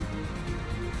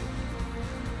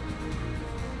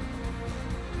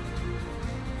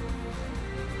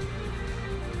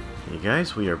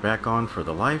guys, we are back on for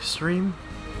the live stream.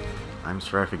 I'm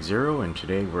Traffic Zero, and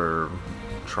today we're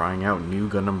trying out new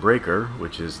Gundam Breaker,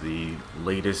 which is the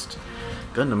latest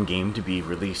Gundam game to be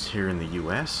released here in the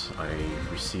US. I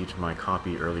received my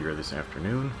copy earlier this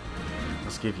afternoon.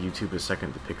 Let's give YouTube a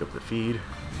second to pick up the feed.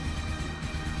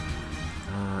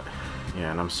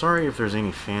 Yeah, and I'm sorry if there's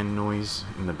any fan noise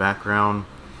in the background.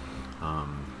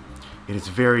 It is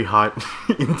very hot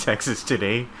in Texas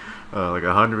today, like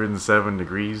 107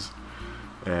 degrees,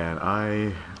 and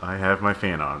I have my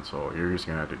fan on, so you're just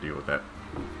gonna have to deal with that.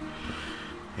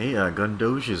 Hey,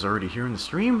 Gundoge is already here in the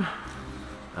stream.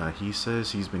 He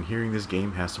says he's been hearing this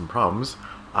game has some problems.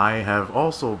 I have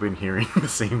also been hearing the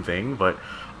same thing, but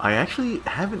I actually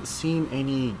haven't seen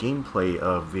any gameplay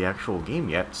of the actual game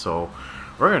yet, so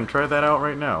we're gonna try that out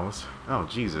right now. Oh,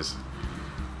 Jesus.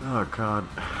 Oh, God.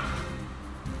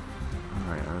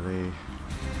 Alright, are they...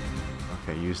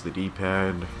 Okay, use the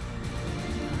D-pad.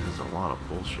 There's a lot of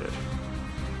bullshit.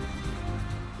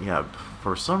 Yeah,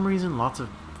 for some reason, lots of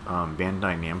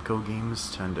Bandai Namco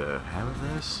games tend to have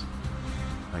this.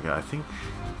 Like, I think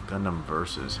Gundam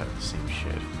Versus had the same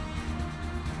shit.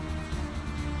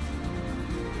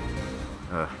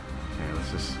 Okay, let's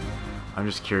just... I'm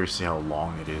just curious to see how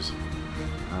long it is.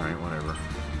 Alright, whatever.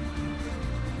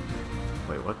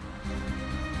 Wait, what?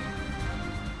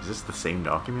 Is this the same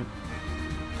document?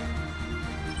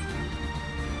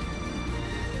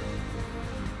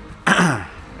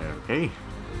 Okay.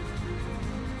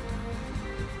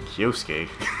 Kyosuke.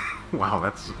 Wow,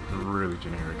 that's really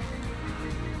generic.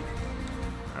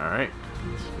 Alright,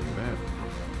 let's do that.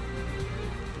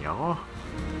 Yeah.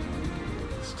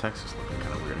 This text is looking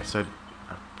kind of weird. I said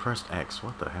I pressed X.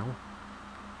 What the hell?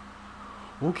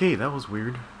 Okay, that was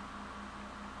weird.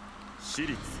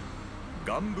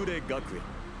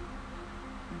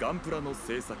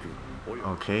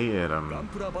 Okay,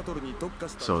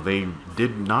 so they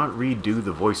did not redo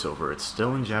the voiceover. It's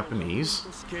still in Japanese.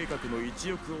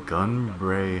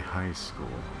 Gunbray High School.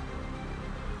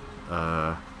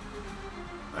 I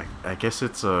guess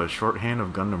it's a shorthand of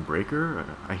Gundam Breaker.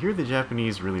 I hear the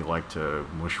Japanese really like to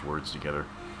mush words together.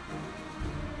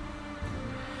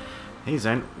 Hey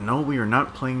Zen, no, we are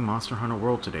not playing Monster Hunter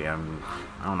World today. I don't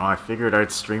know, I figured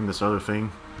I'd stream this other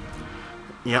thing.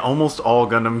 Yeah, almost all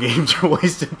Gundam games are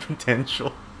wasted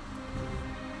potential.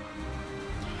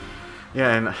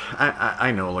 Yeah, and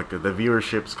I know, like, the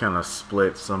viewership's kind of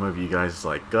split. Some of you guys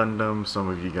like Gundam, some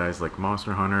of you guys like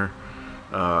Monster Hunter.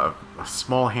 A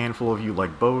small handful of you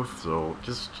like both, so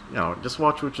just, you know, just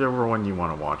watch whichever one you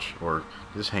want to watch, or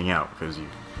just hang out, because you,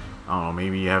 I don't know,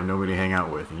 maybe you have nobody to hang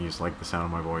out with, and you just like the sound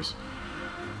of my voice.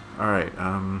 Alright,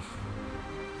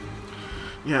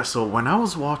 yeah, so when I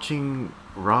was watching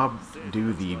Rob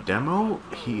do the demo,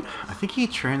 I think he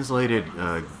translated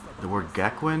the word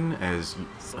Gakuen as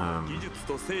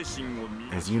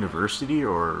university,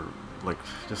 or like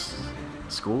just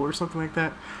school or something like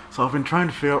that. So I've been trying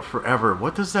to figure out forever,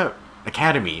 what does that,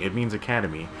 academy, it means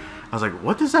academy. I was like,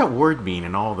 what does that word mean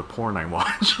in all the porn I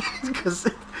watch? Because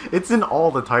it's in all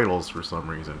the titles for some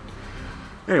reason.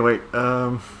 Anyway,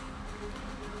 alright,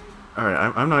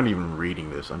 I'm not even reading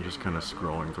this, I'm just kind of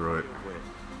scrolling through it.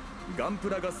 Okay,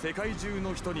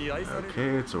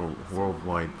 it's a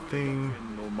worldwide thing.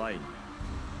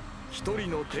 Okay,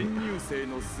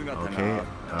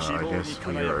 I guess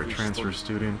we are a transfer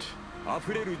student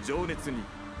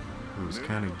who's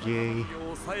kind of gay.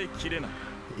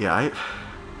 Yeah,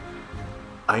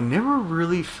 I never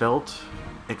really felt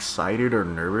excited or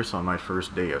nervous on my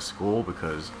first day of school,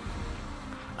 because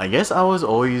I guess I was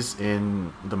always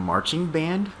in the marching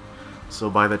band, so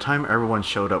by the time everyone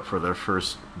showed up for their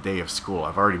first day of school,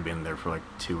 I've already been there for like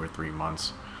 2 or 3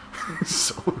 months.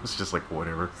 So it was just like,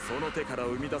 whatever. Okay.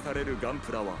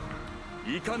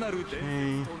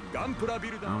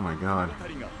 Oh my god.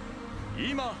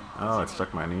 Oh, it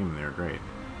stuck my name in there, great.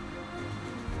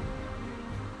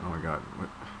 Oh my god. What?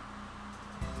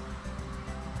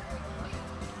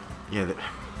 Yeah,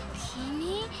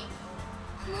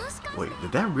 wait,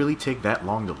 did that really take that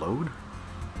long to load?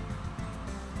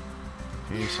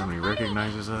 Okay, somebody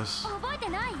recognizes us.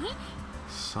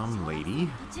 Some lady.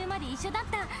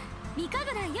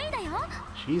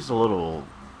 She's a little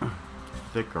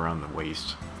thick around the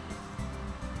waist.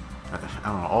 I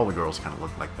don't know, all the girls kind of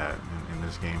look like that in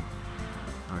this game.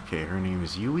 Okay, her name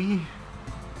is Yui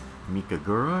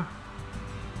Mikagura.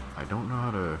 I don't know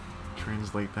how to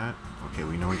translate that. Okay,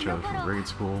 we know each other from grade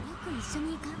school.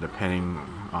 Depending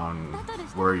on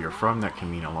where you're from, that can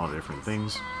mean a lot of different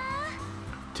things.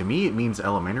 To me, it means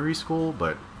elementary school,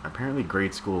 but apparently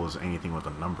grade school is anything with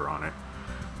a number on it.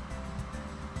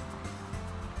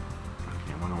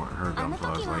 Okay, I wonder what her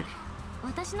gunpla is like.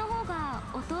 私の方が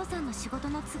お父さんの仕事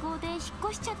の都合で引っ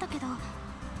越しちゃったけど。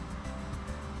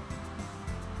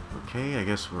 Okay, I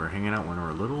guess we're hanging out when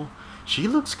we're little. She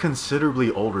looks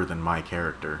considerably older than my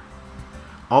character.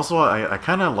 Also, I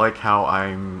kind of like how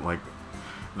I'm like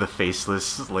the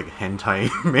faceless, like hentai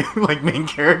main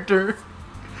character.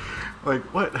 Like,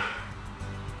 what?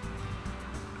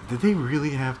 Did they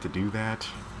really have to do that?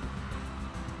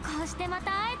 こうしてま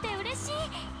た会えて嬉しい。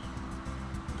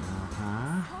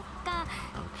 Uh-huh. そっか。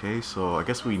 Okay, so I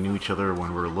guess we knew each other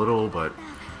when we were little, but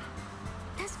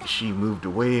she moved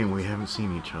away and we haven't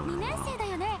seen each other in a 2年 while. 生だ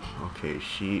よね。 Okay,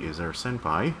 she is our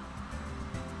senpai.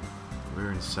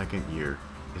 We're in second year.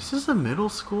 Is this a middle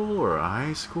school or a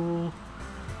high school?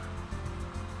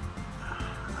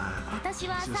 私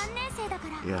は This is- 3年生だか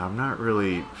ら。 Yeah, I'm not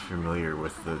really familiar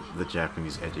with the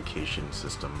Japanese education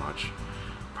system much.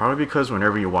 Probably because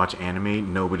whenever you watch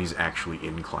anime, nobody's actually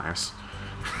in class.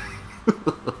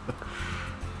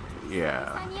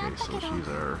 Yeah, okay, so she's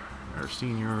our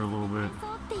senior a little bit. そ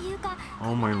うっていうか、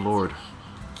 Oh my lord.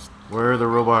 Where are the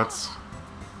robots?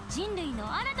 人類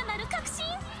の新たなる革新。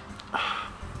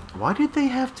 Why did they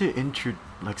have to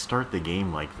start the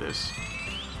game like this?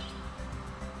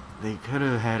 They could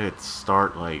have had it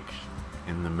start like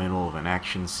in the middle of an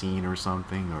action scene or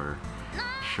something, or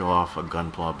show off a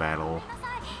gunpla battle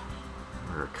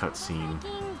or a cutscene.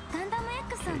 最近ガンダム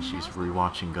X を Okay, 見 she's 直して。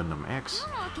 rewatching Gundam X.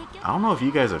 でも結局 I don't know if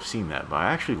you guys have seen that, but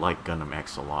I actually like Gundam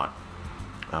X a lot.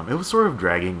 It was sort of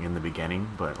dragging in the beginning,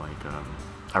 but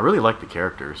I really like the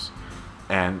characters.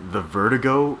 And the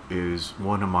Vertigo is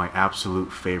one of my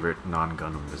absolute favorite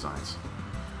non-Gundam designs.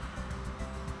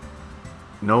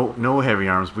 No heavy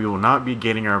arms. We will not be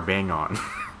getting our bang on.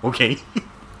 Okay.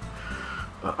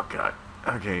 Oh god.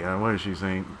 Okay, what is she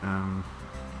saying?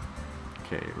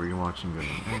 Okay, rewatching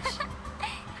Gundam X.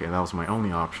 Okay, that was my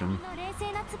only option. の冷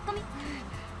静なツッコミ。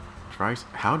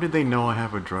 How did they know I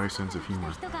have a dry sense of 来た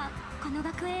humor? 人がこの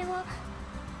学園を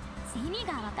意味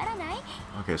がわからない。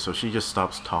 Okay, so she just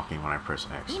stops talking when I press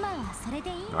X. 今はそれで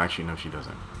いい。 No, actually, no, she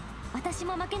doesn't. 私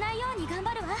も負けないように頑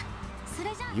張るわ。そ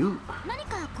れじゃあ You... 何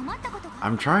か困ったことが。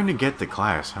 I'm trying to get to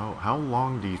class. How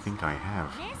long do you think I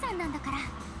have? 姉さんなんだから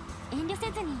遠慮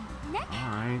せずにね。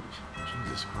 Alright.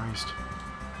 Jesus Christ.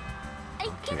 い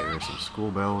Okay, けない。 there's some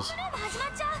school bells. ルーム始まっ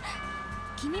ちゃう。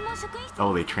君も職員室。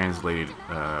 Oh, they translated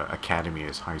academy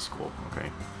as high school.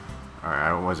 Okay. Alright,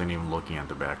 I wasn't even looking at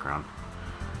the background.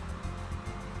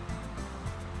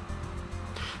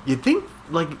 You'd think,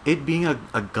 like, it being a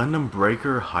Gundam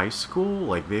Breaker high school,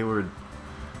 like, they would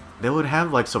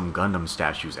have, like, some Gundam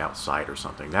statues outside or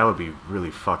something. That would be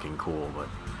really fucking cool, but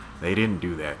they didn't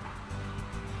do that.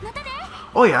 またね。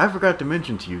 Oh yeah, I forgot to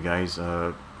mention to you guys,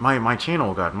 my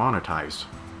channel got monetized,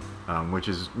 which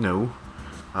is no.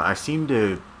 I seem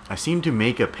to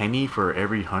make a penny for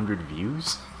every 100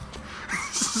 views.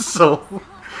 So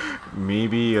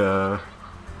maybe yeah.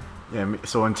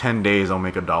 So in 10 days I'll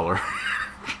make $1.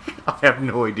 I have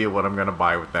no idea what I'm gonna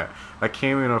buy with that. I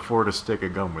can't even afford a stick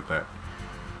of gum with that.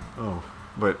 Oh,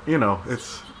 but you know,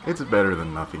 it's better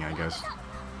than nothing, I guess.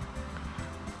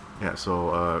 Yeah.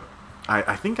 So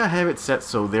I think I have it set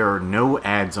so there are no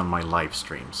ads on my live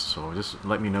streams. So just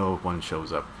let me know if one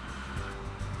shows up.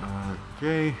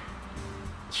 Okay.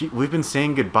 We've been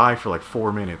saying goodbye for like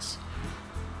 4 minutes.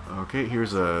 Okay,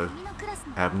 here's a 君のクラス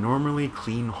の abnormally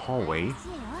clean hallway. 教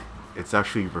えよ。 It's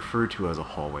actually referred to as a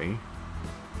hallway.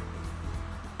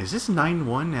 Is this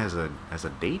 9/1 as a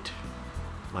date?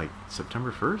 Like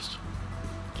September 1st?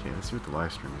 Okay, let's see what the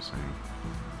live stream is saying.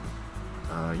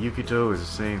 Yukito is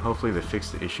saying, hopefully they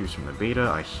fixed the issues from the beta.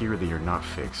 I hear they are not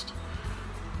fixed.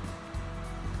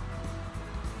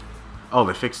 Oh,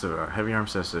 they fixed the Heavy Arm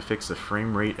says they fixed the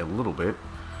frame rate a little bit.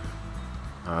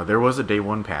 There was a day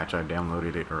 1 patch. I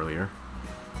downloaded it earlier.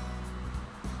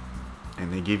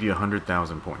 And they give you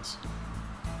 100,000 points.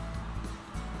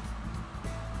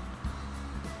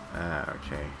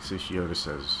 Okay, Sushioda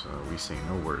says, we say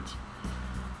no words.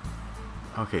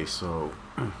 Okay, so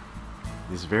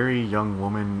this very young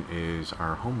woman is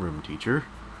our homeroom teacher.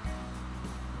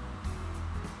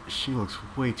 She looks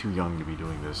way too young to be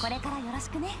doing this. これからよろし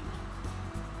くね。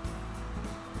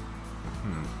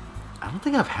 I don't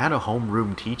think I've had a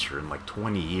homeroom teacher in like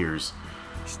 20 years.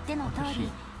 知っての What 通 does り she、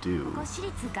 こ do? こ私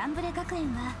立ガンブレ学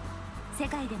園は世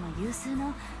界でも有数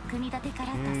の組み立てか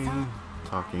ら塗 Okay, 装、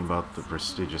 talking about the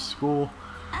prestigious school.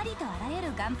 ありとあらゆ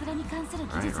るガンプラに関する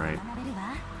技術を学べるわ。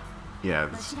 Yeah,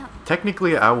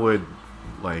 technically I would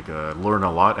like learn a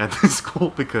lot at this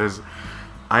school because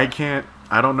I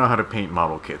don't know how to paint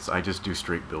model kits. I just do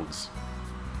straight builds.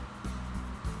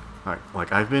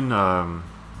 Like I've been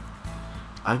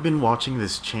watching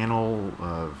this channel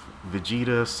of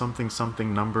Vegeta something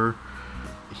something number.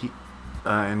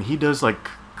 And he does like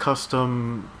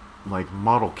custom like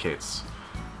model kits,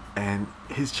 and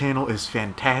his channel is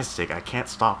fantastic. I can't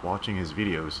stop watching his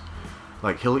videos.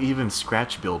 Like, he'll even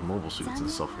scratch build mobile suits and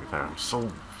stuff like that. I'm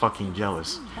so fucking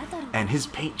jealous. And his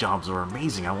paint jobs are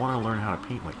amazing. I want to learn how to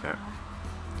paint like that.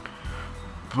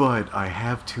 But I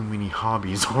have too many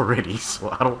hobbies already,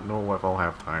 so I don't know if I'll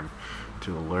have time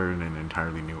to learn an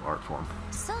entirely new art form.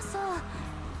 そうそう。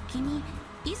君、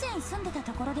以前住んでた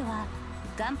ところでは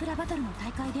ガンプラバトルの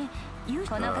大会で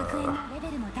この学園のレ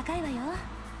ベルも高いわよ。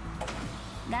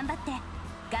頑張って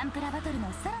ガンプラバトル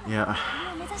のさらなる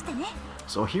を目指してね。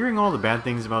So hearing all the bad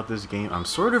things about this game, I'm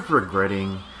sort of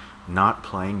regretting not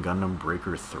playing Gundam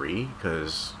Breaker 3,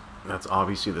 because that's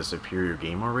obviously the superior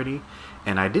game already.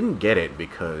 And I didn't get it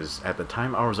because at the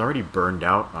time I was already burned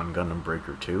out on Gundam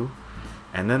Breaker 2.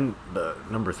 And then the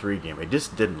number 3 game, it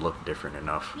just didn't look different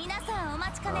enough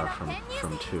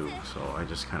from 2, so I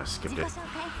just kind of skipped it.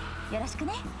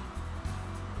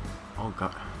 Oh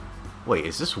god. Wait,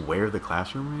 is this where the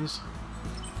classroom is?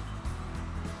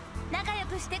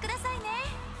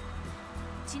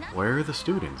 Where are the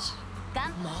students?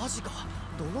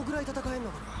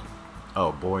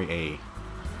 Oh, boy A.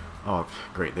 Oh,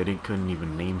 great, they couldn't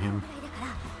even name him.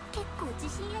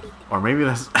 Or maybe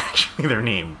that's actually their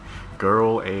name.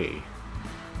 Girl A.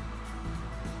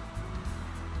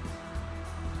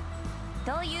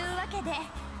 I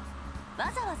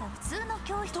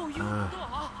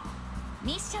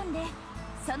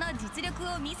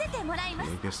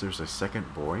guess there's a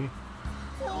second boy.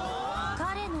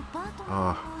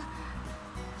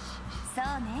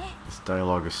 This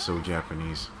dialogue is so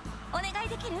Japanese.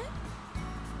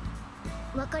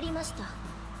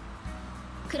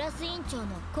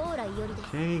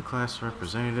 Okay, class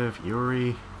representative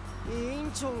Yuri.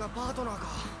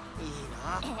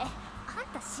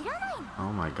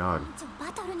 Oh my god.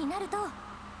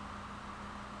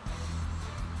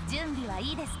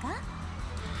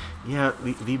 Yeah,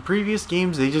 the previous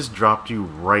games, they just dropped you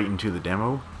right into the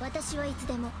demo.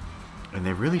 And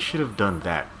they really should have done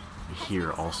that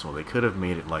here also. They could have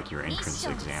made it like your entrance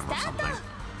exam or something.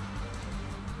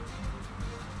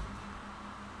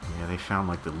 Yeah, they found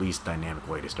like the least dynamic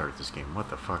way to start this game. What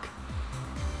the fuck?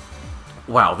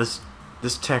 Wow, this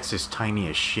text is tiny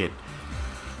as shit.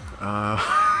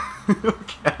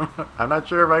 Okay, I'm not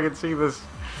sure if I can see this.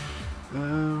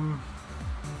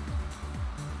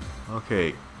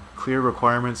 Okay, clear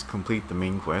requirements, complete the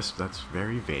main quest. That's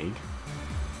very vague.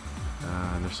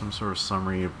 And there's some sort of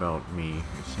summary about me.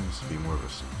 It seems to be more of a...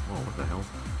 Whoa, what the hell?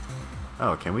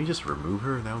 Oh, can we just remove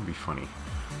her? That would be funny.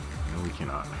 No, we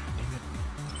cannot. Damn it.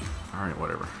 Alright,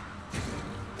 whatever.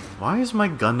 Why is my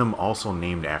Gundam also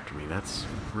named after me? That's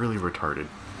really retarded.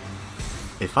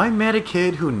 If I met a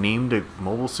kid who named a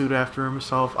mobile suit after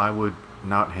himself, I would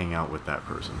not hang out with that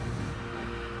person.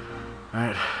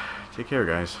 Alright, take care,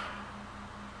 guys.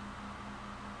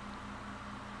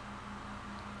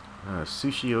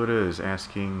 Sushi Oda is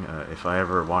asking if I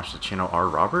ever watched the channel R.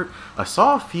 Robert. I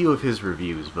saw a few of his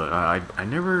reviews, but I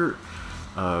never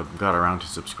got around to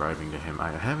subscribing to him.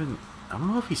 I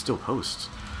don't know if he still posts.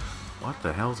 What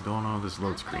the hell's going on with this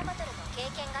load screen?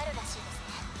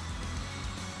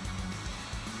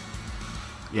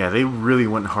 Yeah, they really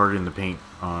went hard in the paint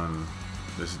on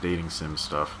this dating sim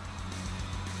stuff.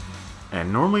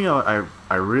 And normally I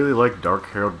really like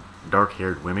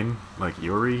dark-haired women like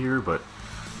Yuri here, but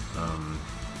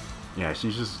yeah,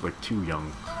 she's just like too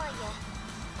young.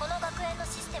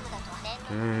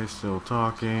 Okay, still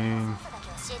talking.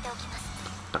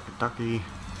 Ducky.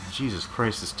 Jesus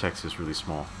Christ, this text is really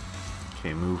small.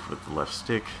 Okay, move with the left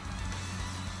stick.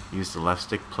 Use the left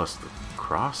stick plus the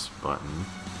cross button.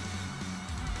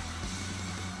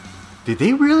 Did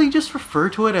they really just refer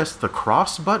to it as the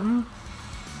cross button?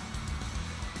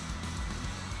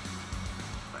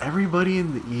 Everybody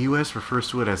in the US refers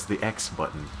to it as the X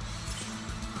button.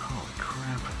 Holy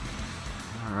crap.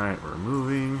 Alright, we're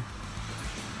moving.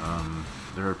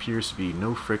 There appears to be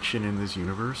no friction in this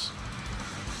universe.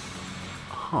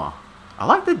 Huh. I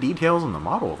like the details on the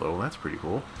model, though. That's pretty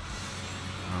cool.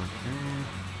 Okay.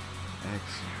 X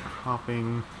for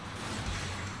hopping.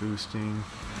 Boosting.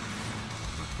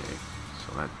 Okay,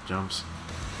 so that jumps.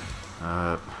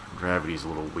 Gravity's a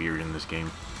little weird in this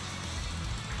game.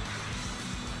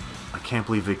 I can't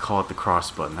believe they call it the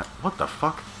cross button. What the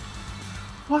fuck?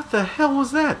 What the hell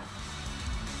was that?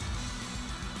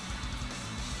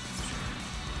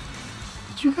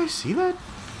 Did you guys see that?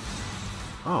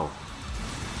 Oh.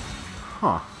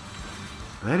 Huh.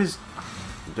 That is...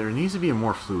 There needs to be a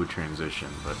more fluid transition,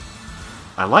 but...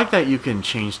 I like that you can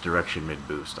change direction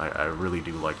mid-boost. I really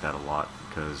do like that a lot,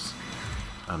 because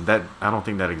that I don't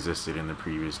think that existed in the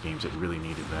previous games. It really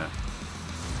needed that.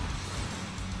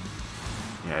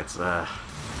 Yeah, it's a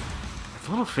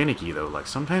little finicky though. Like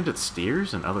sometimes it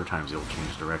steers and other times it'll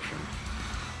change direction.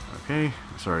 Okay,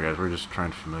 sorry guys, we're just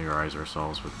trying to familiarize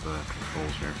ourselves with the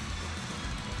controls here.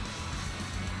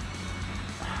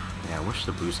 Yeah, I wish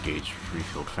the boost gauge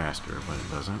refilled faster, but it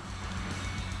doesn't.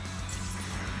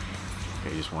 Okay,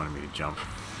 he just wanted me to jump.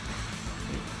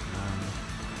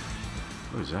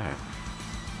 What is that?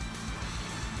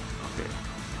 Okay.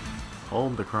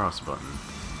 Hold the cross button.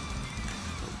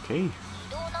 Okay.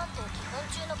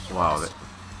 Wow,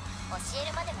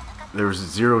 there was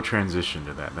zero transition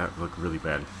to that. That looked really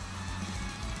bad.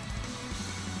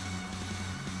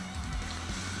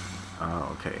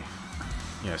 Okay.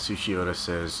 Yeah, Sushioda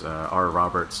says, R.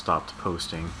 Robert stopped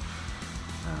posting.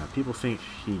 People think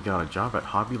he got a job at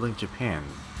Hobbylink Japan.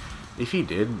 If he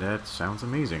did, that sounds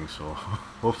amazing, so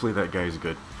hopefully that guy's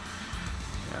good.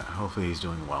 Yeah, hopefully he's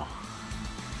doing well.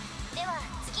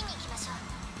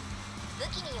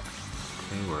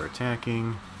 Okay, we're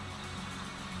attacking.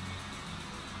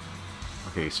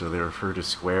 Okay, so they refer to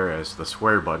square as the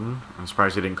square button. I'm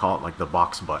surprised they didn't call it like the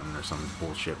box button or some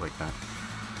bullshit like that.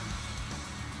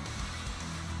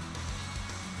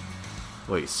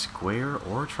 Wait, square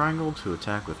or triangle to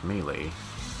attack with melee?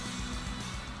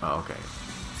 Oh, okay.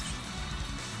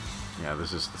 Yeah,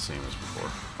 this is the same as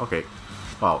before. Okay.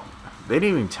 Well, they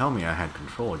didn't even tell me I had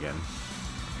control again.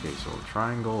 Okay, so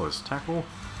triangle is tackle.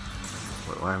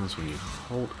 What happens when you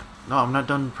hold... No, I'm not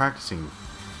done practicing.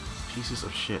 Pieces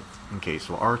of shit. Okay,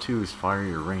 so R2 is fire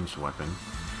your ranged weapon.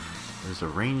 There's a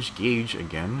range gauge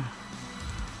again.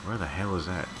 Where the hell is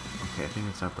that? Okay, I think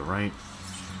it's at the right.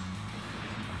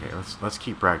 Okay, let's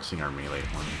keep practicing our melee. 1,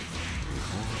 2, 3,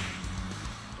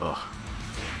 4. Ugh.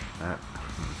 That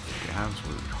it happens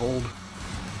when we hold.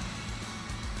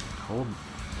 Hold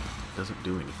doesn't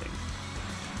do anything.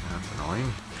 That's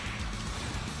annoying.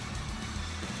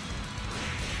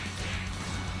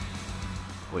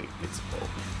 Wait,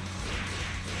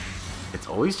 it's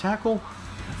always tackle?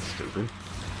 That's stupid.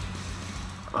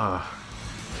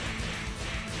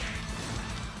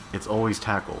 It's always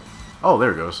tackle. Oh,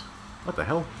 there it goes. What the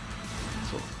hell?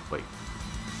 So, wait.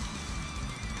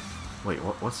 Wait,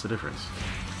 what's the difference?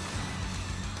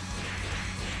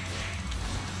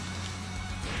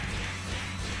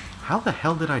 How the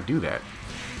hell did I do that?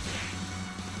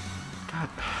 God.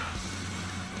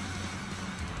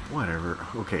 Whatever.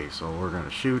 Okay, so we're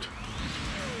gonna shoot.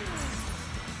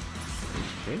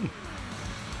 Okay.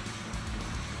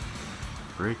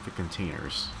 Break the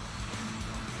containers.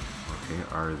 Okay,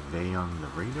 are they on the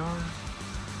radar?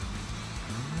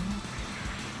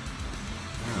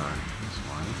 That's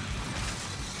fine.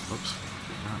 Oops,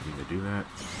 did not mean to do that.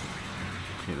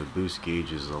 Okay, the boost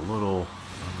gauge is a little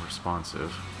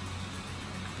unresponsive.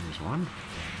 Here's one.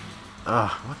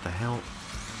 What the hell?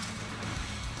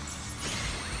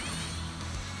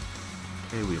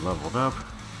 Okay, we leveled up.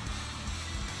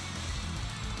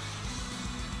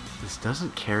 This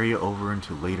doesn't carry over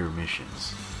into later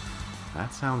missions.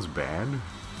 That sounds bad.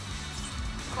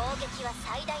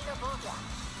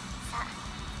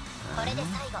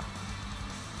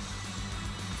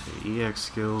 Okay, EX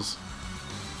skills.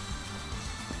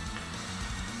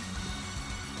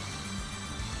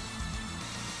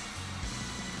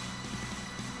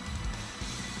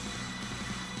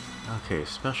 Okay,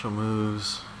 special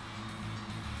moves.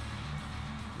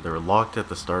 They're locked at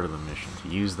the start of the mission. To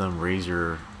use them, raise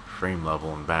your frame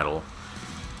level in battle.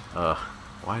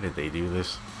 Why did they do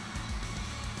this?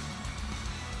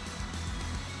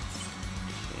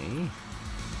 Okay.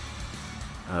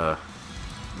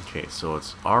 Okay, so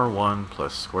it's R1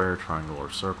 plus square, triangle, or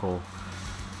circle.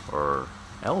 Or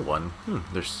L1.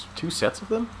 There's two sets of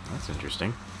them? That's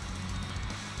interesting.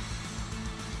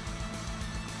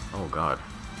 Oh god.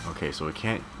 Okay, so we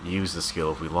can't use the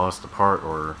skill if we lost the part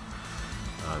or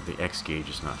the X gauge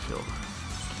is not filled.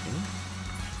 Okay.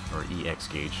 Or EX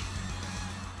gauge.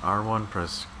 R1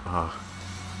 press...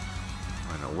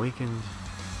 when awakened...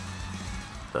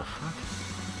 The fuck?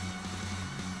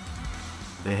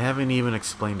 They haven't even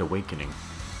explained awakening.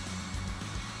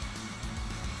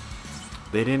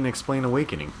 They didn't explain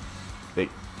awakening. They...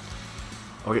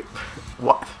 Okay,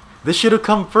 what? This should have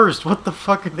come first! What the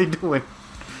fuck are they doing?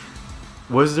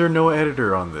 Was there no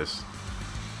editor on this?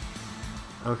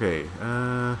 Okay,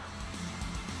 okay,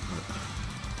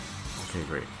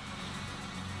 great.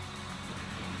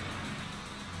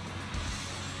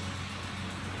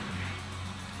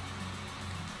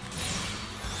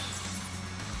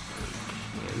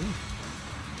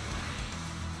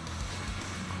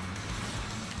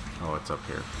 Oh, it's up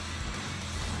here.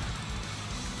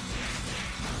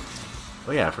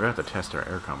 Oh yeah, I forgot to test our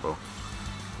air combo.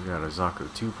 We got a Zaku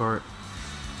 2-part.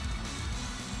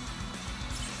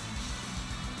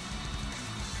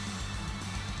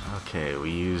 Okay, we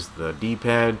used the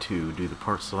D-pad to do the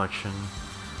part selection.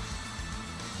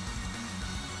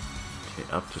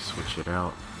 Okay, up to switch it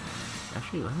out.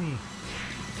 Actually, let me...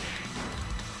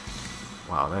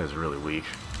 Wow, that is really weak.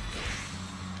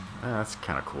 That's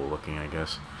kind of cool looking, I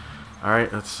guess.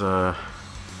 Alright, let's,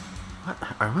 What?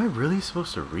 Am I really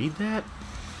supposed to read that?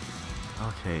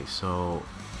 Okay, so...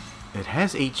 It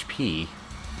has HP.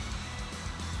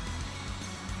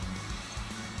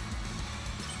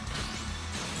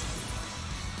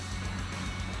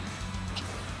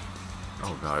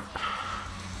 Oh god.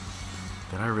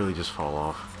 Did I really just fall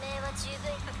off?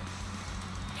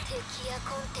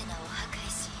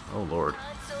 Oh lord.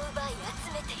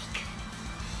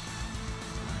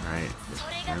 Alright.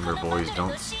 Remember boys,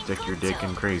 don't stick your dick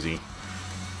in crazy.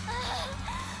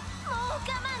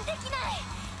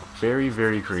 Very,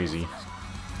 very crazy.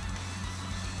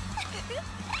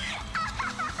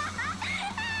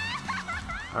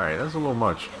 Alright, that's a little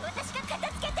much.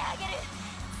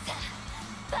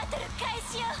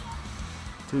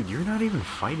 Dude, you're not even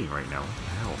fighting right now. What the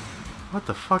hell? What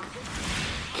the fuck?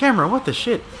 Camera, what the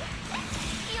shit?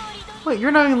 Wait,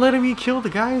 you're not even letting me kill the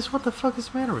guys? What the fuck is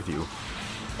the matter with you?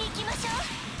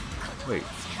 Wait.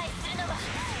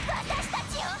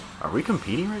 Are we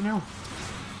competing right now?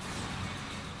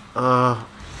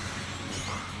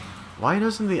 Why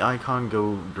doesn't the icon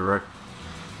go direct?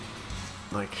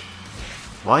 Like,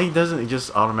 why doesn't it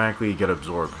just automatically get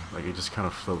absorbed? Like, it just kind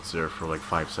of floats there for like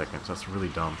 5 seconds. That's really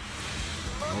dumb.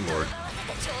 Oh lord.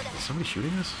 Is somebody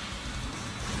shooting us?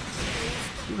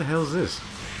 Who the hell is this?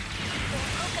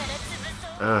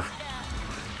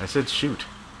 I said shoot.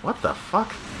 What the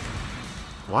fuck?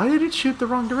 Why did it shoot the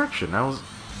wrong direction? I was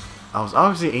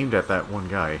obviously aimed at that one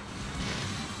guy.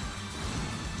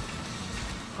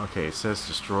 Okay, it says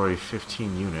destroy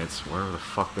 15 units, wherever the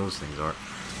fuck those things are.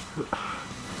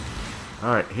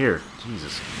 Alright, here.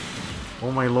 Jesus.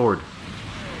 Oh my lord.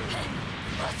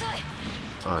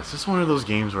 Is this one of those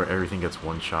games where everything gets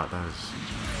one shot? That is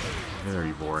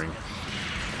very boring.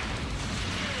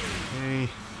 Okay.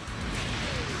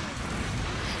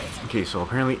 Okay, so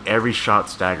apparently every shot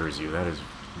staggers you. That is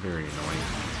very annoying.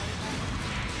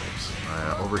 Oops.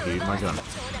 I overheated my gun.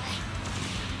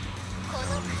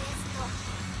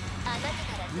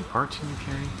 Any parts can you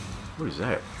carry? What is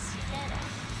that?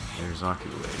 There's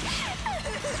Zaku legs.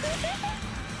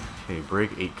 Okay,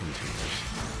 break 8 containers.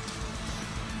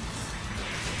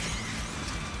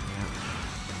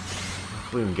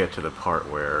 Hopefully we can get to the part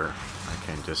where I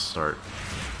can just start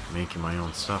making my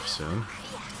own stuff soon.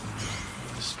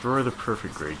 Destroy the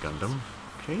perfect grade Gundam.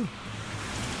 Okay.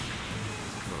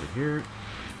 Over here.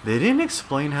 They didn't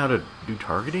explain how to do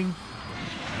targeting?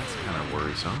 That's kind of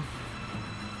worrisome.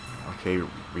 Okay,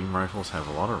 beam rifles have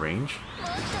a lot of range.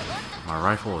 My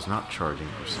rifle is not charging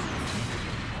for some reason.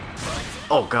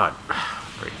 Oh god!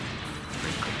 Great.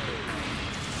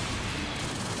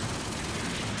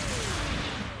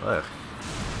 Ugh.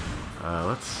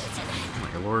 Let's... Oh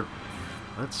my lord.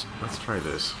 Let's try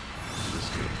this. Let's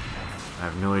do it. I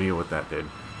have no idea what that did.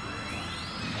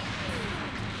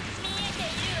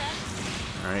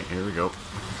 Alright, here we go.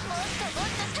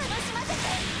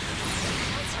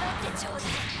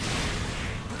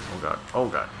 Oh god. Oh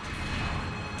god.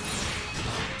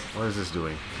 What is this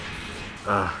doing?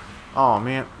 Oh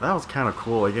man, that was kind of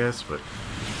cool, I guess, but...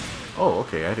 Oh,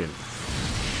 okay, I didn't...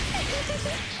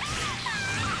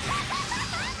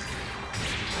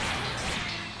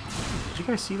 Did you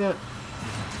guys see that?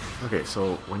 Okay,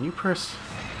 so when you press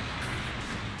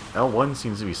L1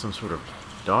 seems to be some sort of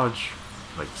dodge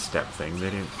like step thing. They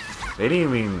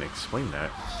didn't even explain that.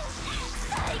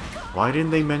 Why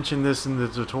didn't they mention this in the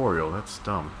tutorial? That's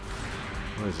dumb.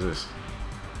 What is this?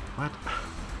 What?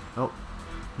 Oh.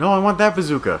 No, I want that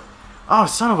bazooka. Oh,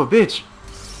 son of a bitch.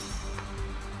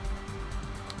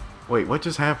 Wait, what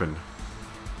just happened?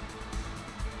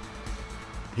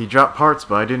 He dropped parts,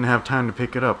 but I didn't have time to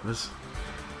pick it up. This...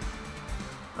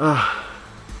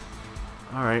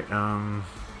 Alright,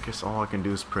 guess all I can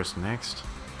do is press next.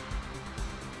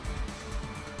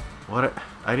 What?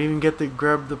 I didn't even get to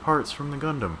grab the parts from the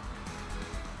Gundam.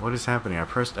 What is happening? I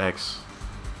pressed X.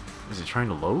 Is it trying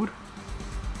to load?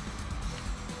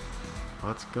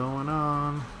 What's going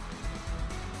on?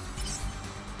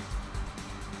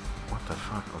 What the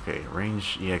fuck? Okay,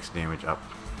 range EX damage up.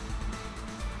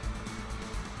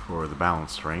 For the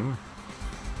balance frame.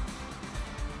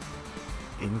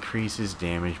 Increases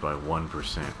damage by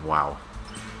 1%. Wow.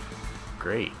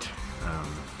 Great.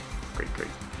 Great, great.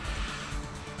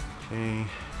 Okay.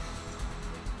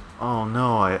 Oh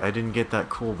no, I didn't get that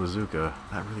cool bazooka.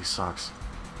 That really sucks.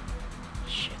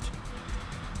 Shit.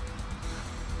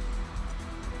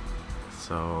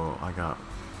 So,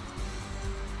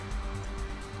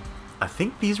 I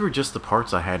think these were just the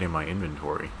parts I had in my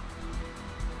inventory.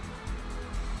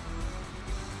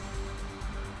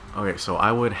 Okay, so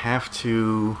I would have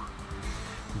to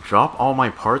drop all my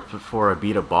parts before I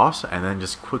beat a boss and then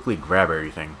just quickly grab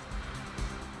everything.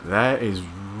 That is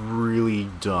really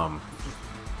dumb.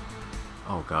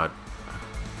 Oh god.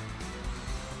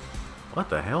 What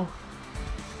the hell?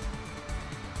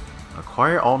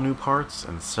 Acquire all new parts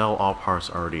and sell all parts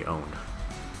already owned.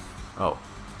 Oh.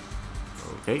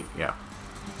 Okay, yeah.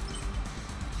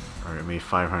 Alright, it made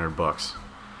 500 bucks.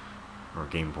 Or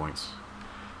game points.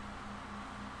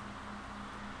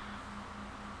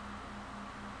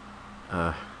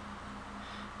 Alright,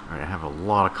 I have a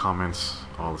lot of comments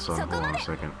all of a sudden. Hold on a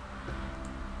second.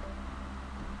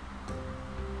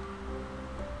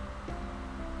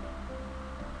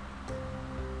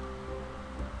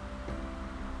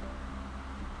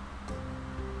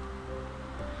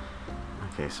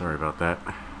 Okay, sorry about that.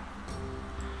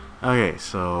 Okay,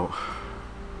 so...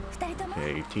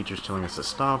 Okay, teacher's telling us to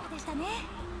stop.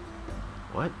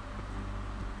 What?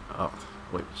 Oh,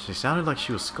 wait, she sounded like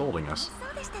she was scolding us.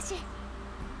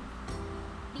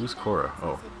 Who's Cora?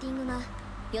 Oh.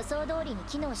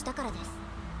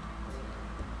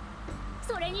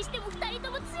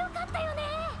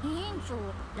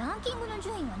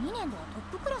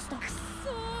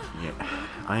 Yeah,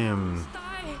 I am...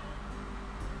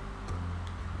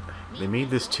 They made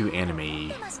this too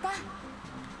anime-y.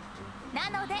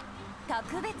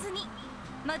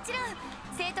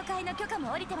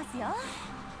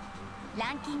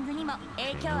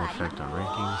 Okay, no effect on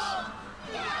rankings.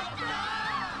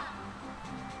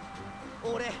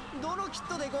 Okay,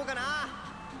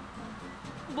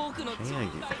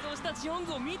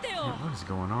 what is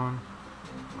going on?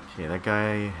 Okay, that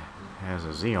guy has a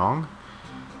Zeong.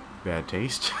 Bad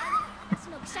taste.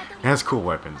 Has cool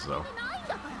weapons though.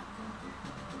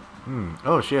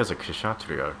 Oh, she has a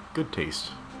Kshatriya. Good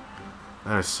taste.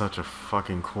 That is such a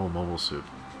fucking cool mobile suit.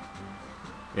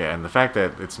 Yeah, and the fact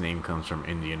that its name comes from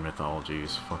Indian mythology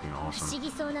is fucking awesome.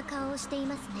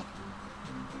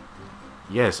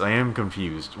 Yes, I am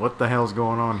confused. What the hell's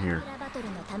going on here?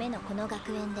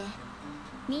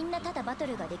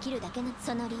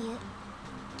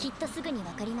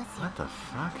 What the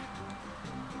fuck?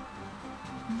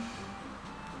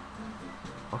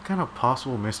 What kind of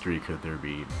possible mystery could there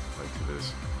be, like, to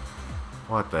this?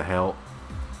 What the hell?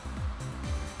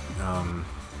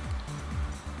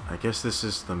 I guess this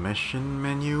is the mission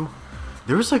menu.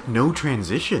 There was like no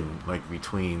transition, like,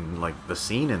 between, like, the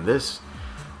scene and this.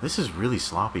 This is really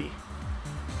sloppy.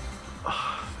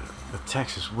 Ugh, the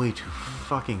text is way too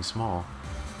fucking small.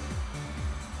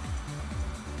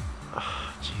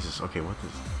 Ugh, Jesus, okay, what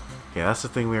is... Okay, that's the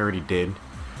thing we already did.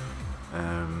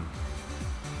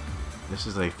 This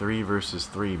is a 3 versus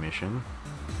 3 mission.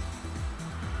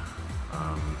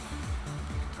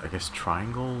 I guess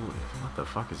triangle? What the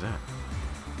fuck is that?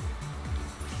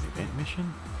 Event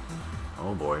mission?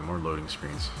 Oh boy, more loading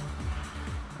screens.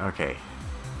 Okay.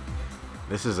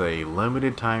 This is a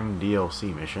limited time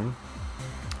DLC mission.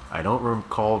 I don't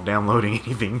recall downloading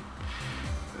anything.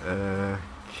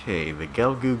 Okay, the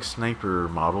Galgoog sniper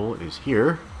model is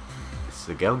here. It's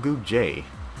the Galgoog J.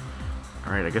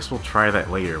 Alright, I guess we'll try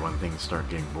that later when things start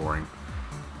getting boring.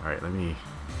 Alright, let me...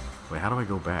 Wait, how do I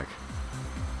go back?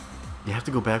 You have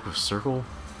to go back with circle?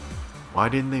 Why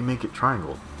didn't they make it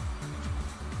triangle?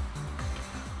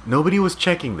 Nobody was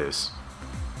checking this.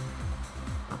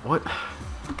 What?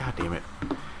 God damn it.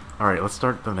 Alright, let's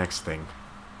start the next thing.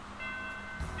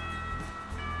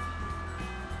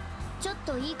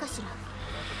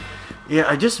 Yeah,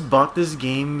 I just bought this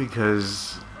game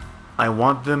because I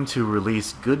want them to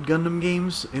release good Gundam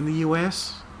games in the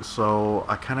US, so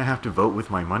I kind of have to vote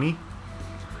with my money.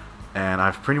 And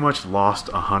I've pretty much lost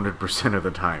 100% of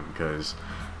the time because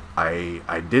I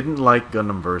didn't like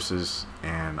Gundam Versus,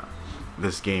 and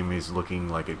this game is looking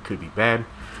like it could be bad.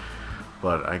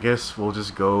 But I guess we'll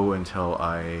just go until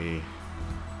I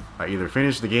either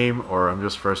finish the game or I'm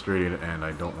just frustrated and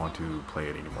I don't want to play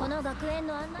it anymore. But I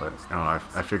don't know,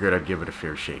 I figured I'd give it a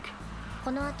fair shake.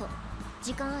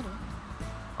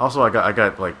 Also, I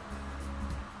got like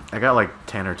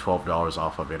 $10 or $12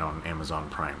 off of it on Amazon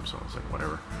Prime, so it's like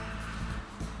whatever.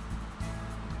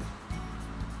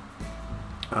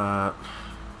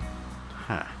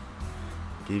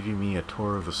 Giving me a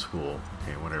tour of the school.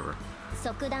 Okay, whatever.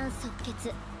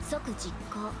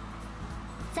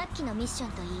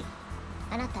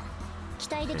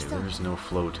 Okay, there's no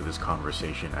flow to this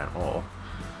conversation at all.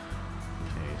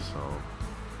 Okay, so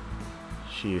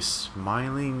she is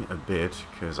smiling a bit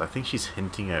because I think she's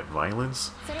hinting at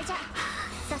violence.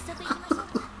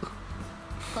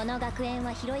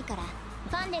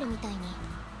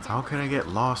 How can I get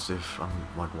lost if I'm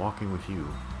like walking with you?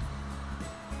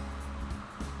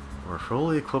 We're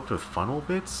fully equipped with funnel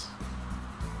bits?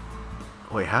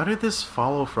 Wait, how did this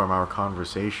follow from our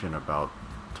conversation about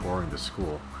touring the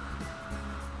school?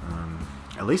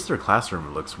 At least their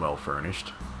classroom looks well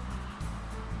furnished.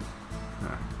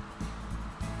 Huh.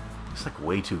 It's like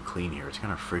way too clean here. It's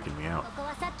kind of freaking me out.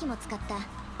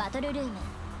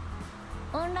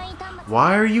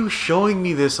 Why are you showing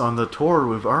me this on the tour?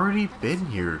 We've already been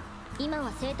here.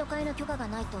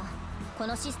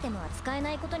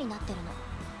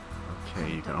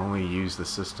 Okay, you can only use the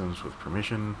systems with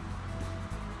permission.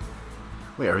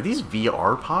 Wait, are these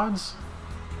VR pods?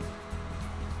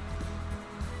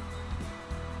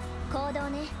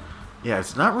 Yeah,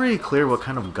 it's not really clear what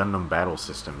kind of Gundam battle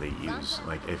system they use.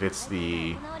 Like, if it's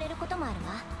the...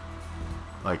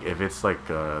 Like, if it's like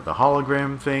the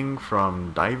hologram thing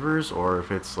from Divers, or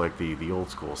if it's like the old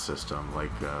school system,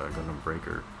 like Gundam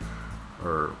Breaker.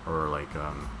 Or like,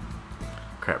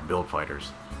 crap, Build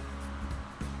Fighters.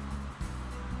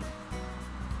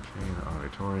 Okay, the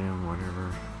auditorium,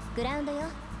 whatever.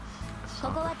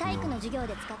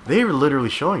 They were literally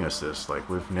showing us this, like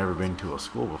we've never been to a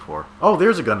school before. Oh,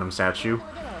 there's a Gundam statue.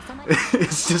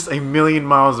 It's just a million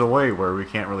miles away where we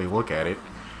can't really look at it.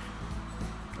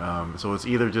 So it's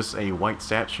either just a white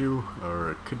statue,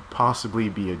 or it could possibly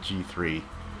be a G3.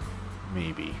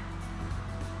 Maybe.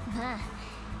 Yeah,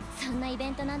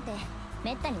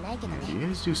 do you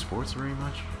guys do sports very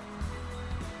much?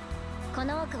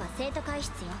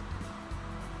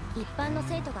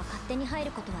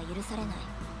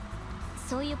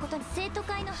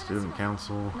 Student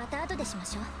council.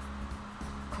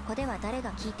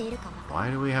 Why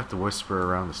do we have to whisper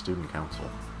around the student council?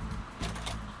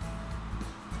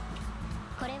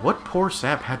 What poor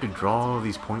sap had to draw all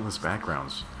these pointless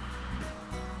backgrounds?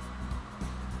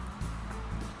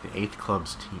 The 8th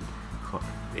club's team.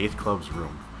 8th club's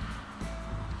room.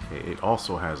 Okay, it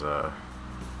also has a...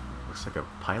 looks like a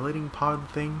piloting pod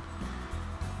thing.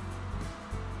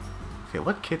 Okay,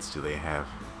 what kits do they have?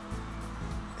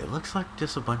 It looks like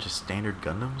just a bunch of standard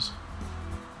Gundams.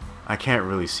 I can't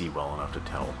really see well enough to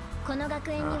tell.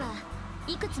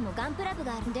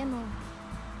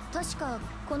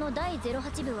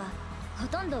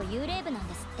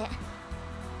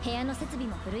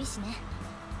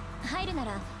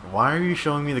 Why are you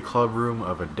showing me the club room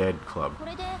of a dead club?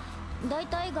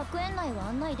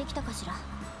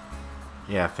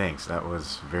 Yeah, thanks. That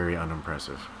was very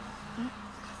unimpressive.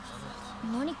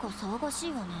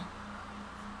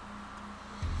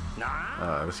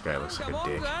 This guy looks like a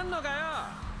dick.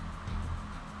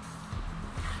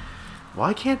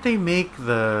 Why can't they make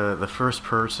the first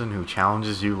person who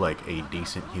challenges you like a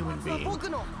decent human being?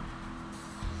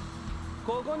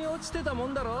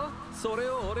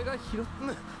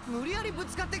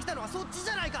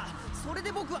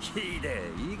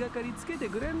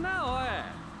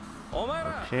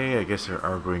 Okay, I guess they're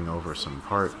arguing over some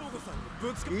part.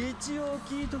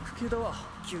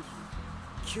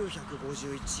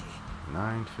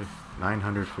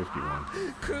 951.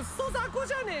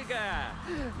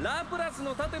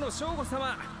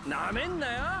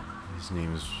 His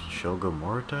name is Shogo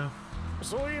Morita?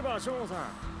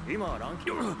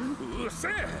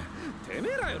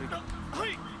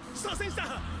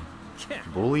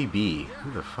 Bully B.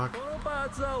 Who the fuck?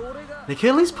 They can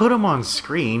at least put him on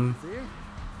screen.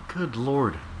 Good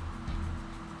lord.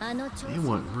 They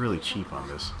went really cheap on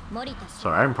this.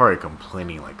 Sorry, I'm probably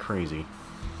complaining like crazy.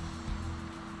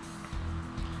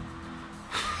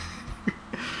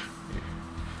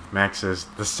 Max says,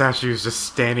 the statue is just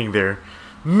standing there,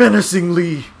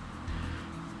 menacingly!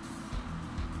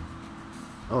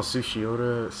 Oh,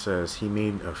 Sushioda says he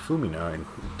made a Fumina in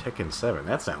Tekken 7.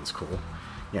 That sounds cool.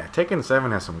 Yeah, Tekken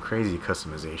 7 has some crazy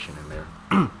customization in there.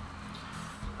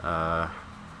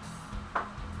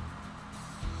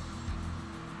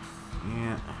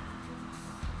 Yeah.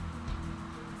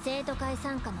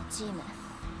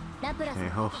 Okay,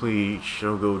 hopefully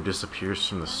Shogo disappears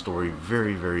from the story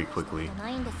very, very quickly.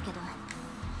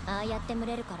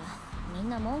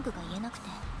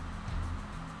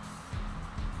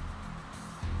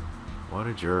 What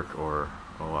a jerk, or,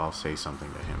 oh, I'll say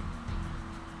something to him.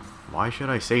 Why should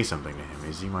I say something to him?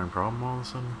 Is he my problem all of a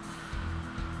sudden?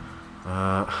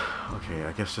 Okay,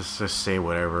 I guess just say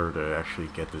whatever to actually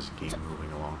get this game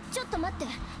moving along.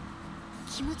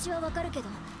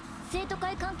 生徒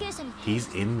会関係者に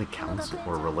He's in the council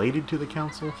or related to the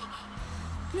council?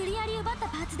 無理やり奪った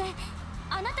パーツで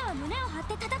あなたは胸を張っ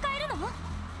て戦えるの？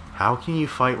 How can you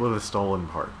fight with a stolen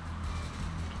part?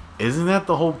 Isn't that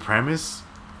the whole premise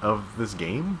of this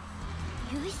game?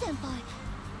 ユイ先輩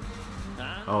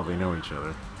Oh, they know each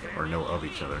other. Or know of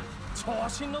each other. セ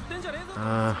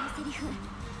リフ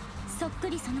そっく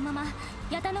りそのまま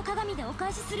ヤタの鏡でお返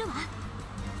しするわ。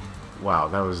 Wow,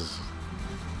 that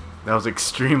was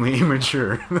extremely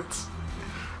immature.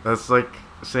 That's like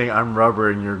saying I'm rubber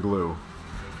and you're glue.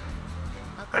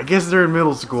 I guess they're in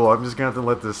middle school. I'm just gonna have to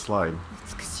let this slide.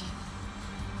 美しい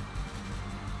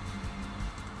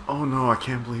Oh no, I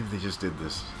can't believe they just did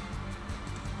this.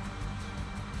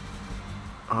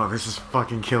 Oh, this is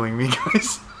fucking killing me,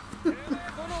 guys.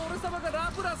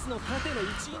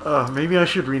 Maybe I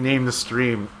should rename the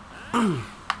stream.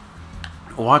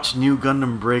 Watch new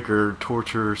Gundam Breaker,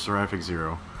 Torture, Seraphic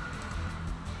Zero.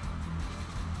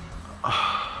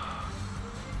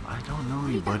 I don't know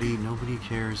anybody. Nobody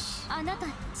cares. あなた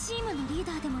チームのリー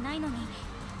ダーでもないのに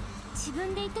自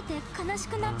分で言ってて悲し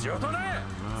くなっちゃう。ちょっとね、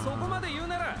そこまで言う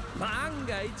なら万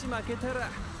が一負けたら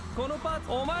このパー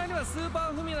ツお前にはスー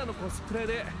パーフミナのコスプレ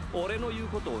で俺の言う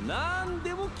ことを何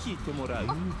でも聞いてもらう。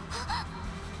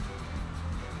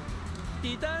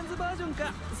リターンズバージョン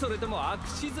かそれともアク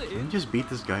シズ Can you just beat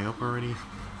this guy up already?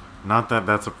 Not that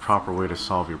that's a proper way to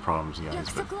solve your problems, guys,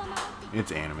 約 but 束は守っ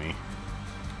て。 it's anime.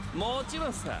 もちろ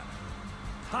んさ。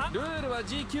ルールは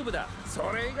G キューブだ。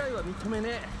それ以外は認めね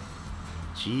え。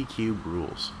 G Cube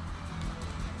rules.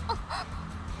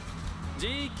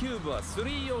 G キューブは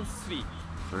 3on3。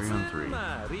 3on3. つ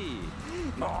まり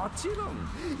もちろん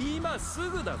今す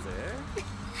ぐだぜ。あ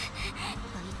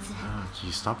いつ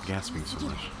Gee, stop gasping so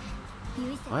much.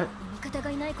 ユイ先輩に味方が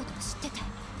いないことを知ってて。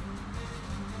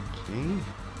 Okay.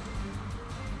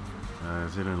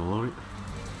 Is it in a loading?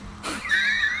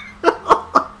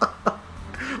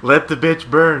 Let the bitch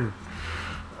burn.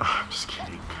 Oh, I'm just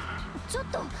kidding. ちょっ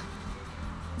とさ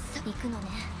行くのね。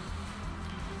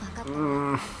分かった。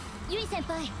ユイ先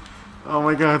輩。 Oh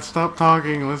my god, stop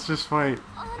talking. Let's just fight.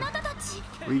 あなたたち。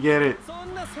 We get it. そ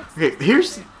んなそ Okay,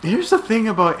 here's the thing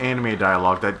about anime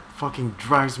dialogue that fucking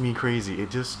drives me crazy.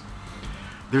 It just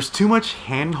there's too much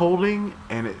hand holding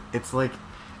and it's like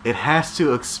it has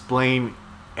to explain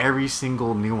every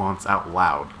single nuance out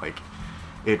loud. Like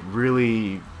it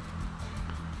really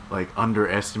like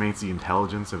underestimates the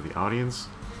intelligence of the audience.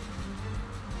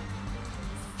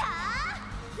 さあ、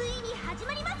ついに始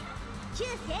まります。旧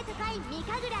生徒会三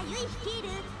神楽由衣率いる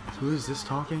Who is this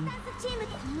talking? チーム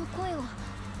この声を。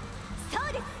そ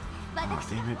うです。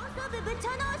私 damn it. 放送部部長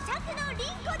の釈野凛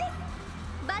子です。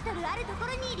バトルあるとこ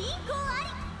ろに凛子あ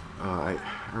り。 I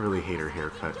really hate her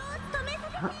haircut. 部長を務めさ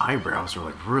せて Her eyebrows are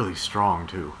like really strong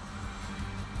too.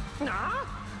 なあ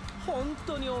本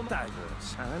当にお前し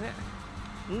ゃあね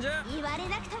え。じゃあ 言われ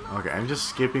なくても。 Okay, I'm just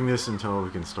skipping this until we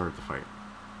can start the fight.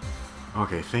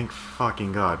 Okay, thank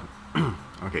fucking god.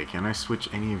 Okay, can I switch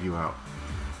any of you out?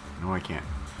 No, I can't.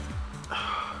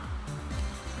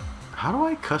 How do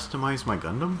I customize my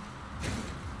Gundam?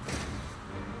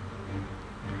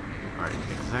 Alright,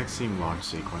 exact same launch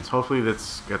sequence. Hopefully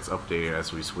this gets updated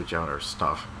as we switch out our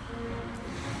stuff.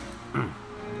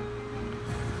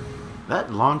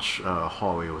 That launch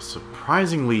hallway was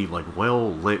surprisingly like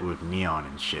well lit with neon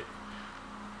and shit.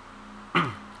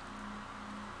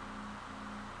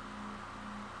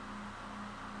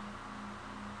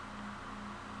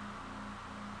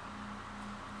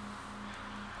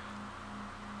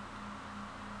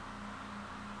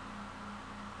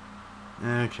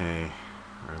 Okay,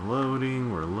 we're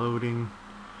loading.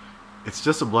 It's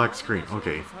just a black screen.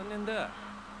 Okay. 3年だ。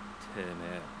てめ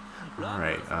え。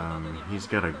Alright, he's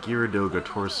got a Gyaradoga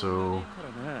torso.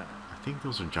 I think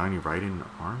those are Johnny Raiden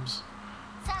arms.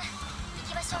 さあ、行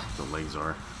きましょう。 The legs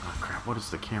are. Oh crap, what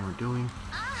is the camera doing?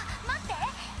 あ、待って。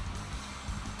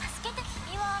助けて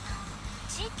君は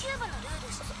G キューブのルー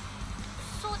ル。そ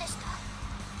うでした。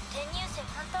転入生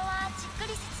本当はじっく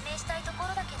り説明したいとこ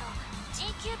ろだけど、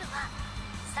G キューブは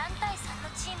3対3の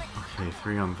チームに Okay,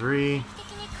 3on3. 定期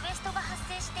的にクエストが発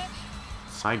生して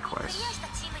Side クリア quest. した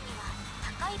チームには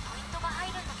高いポイントが入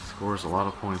るんだけど、 Scores a lot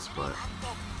of points, but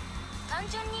単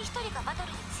純に1人がバト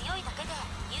ルに強いだけで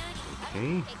有利になる。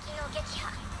 okay. 敵の撃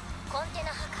破、コンテ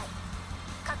ナ破壊、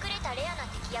隠れたレアな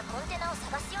敵やコンテナを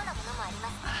探すようなものもありま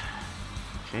す。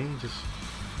 Okay, just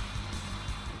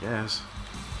I guess.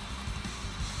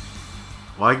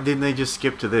 Why didn't they just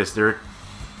skip to this?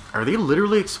 Are they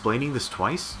literally explaining this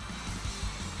twice?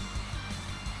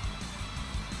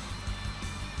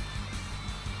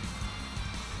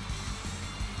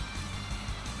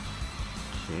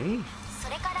 Okay. そ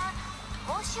れから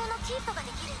報酬の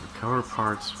Recover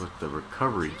parts with the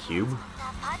recovery cube.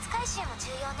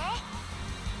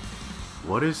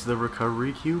 What is the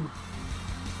recovery cube?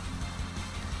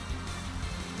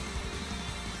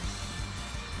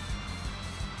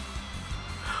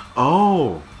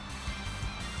 Oh!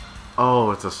 Oh,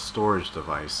 it's a storage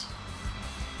device.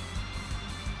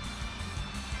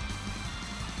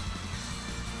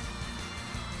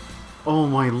 Oh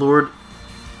my lord.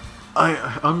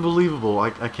 Unbelievable.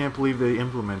 I can't believe they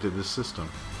implemented this system.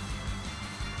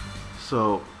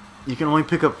 So, you can only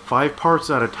pick up 5 parts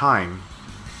at a time,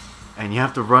 and you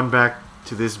have to run back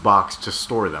to this box to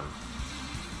store them.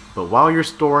 But while you're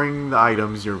storing the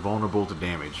items, you're vulnerable to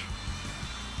damage.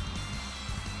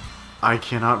 I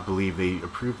cannot believe they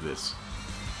approved this.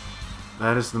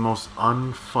 That is the most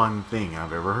unfun thing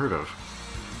I've ever heard of.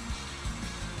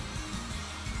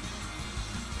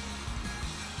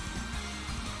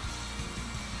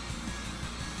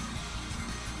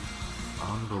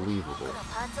 Unbelievable.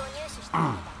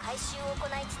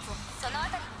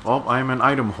 Well, I'm an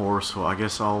item whore, so I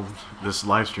guess this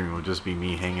live stream will just be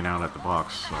me hanging out at the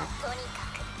box, so...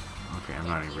 Okay, I'm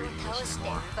not even reading this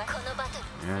anymore.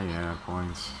 Yeah,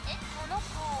 points.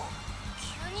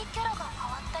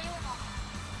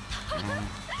 Yeah.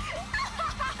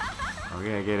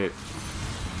 Okay, I get it.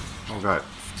 Oh god.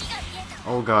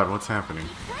 Oh god, what's happening?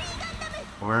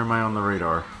 Where am I on the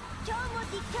radar?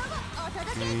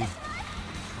 Okay.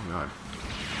 Oh god.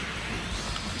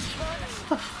 What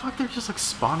the fuck? They're just like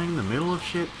spawning in the middle of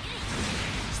shit?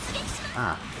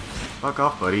 Ah. Fuck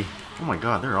off, buddy. Oh my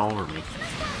god, they're all over me.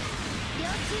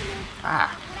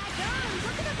 Ah.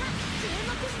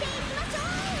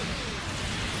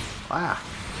 Ah.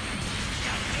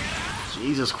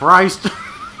 Jesus Christ.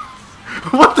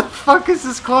 What the fuck is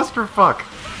this clusterfuck?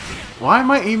 Why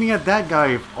am I aiming at that guy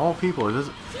of all people? It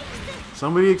doesn't...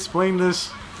 Somebody explain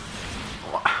this.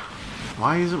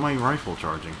 Why isn't my rifle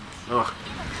charging? Ugh.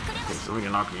 Okay, somebody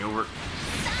can knock me over.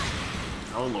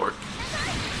 Oh lord.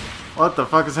 What the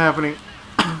fuck is happening?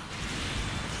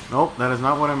 Nope, that is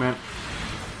not what I meant.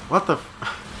 What the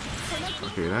f...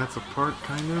 Okay, that's a part,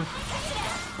 kind of.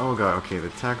 Oh god, okay, the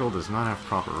tackle does not have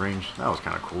proper range. That was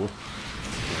kind of cool.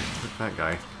 Look at that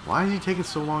guy. Why is he taking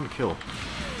so long to kill?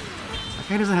 That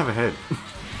guy doesn't have a head.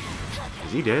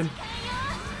 Is he dead? I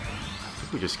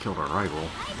think we just killed our rival.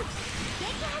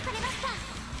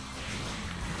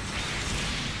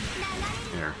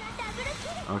 There.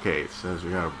 Okay, it says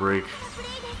we gotta break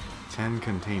 10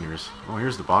 containers. Oh,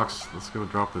 here's the box. Let's go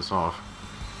drop this off.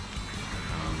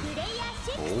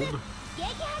 Hold.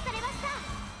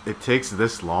 It takes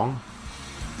this long?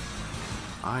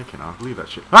 I cannot believe that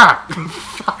shit. Ah!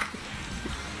 Fuck!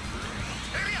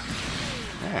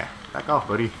 Yeah, back off,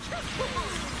 buddy.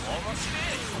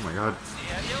 Oh my god.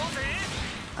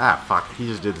 Ah, fuck. He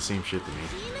just did the same shit to me.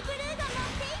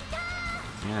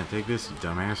 Yeah, take this, you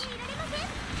dumbass.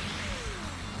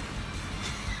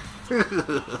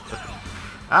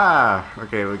 Ah!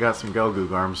 Okay, we got some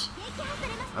Gelgoog arms.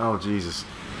 Oh, Jesus.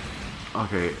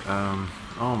 Okay,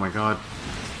 oh my god.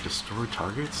 Destroy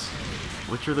targets?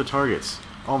 Which are the targets?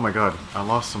 Oh my god, I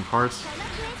lost some parts.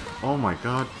 Oh my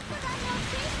god.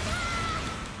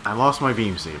 I lost my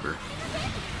beam saber.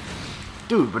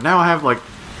 Dude, but now I have like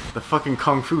the fucking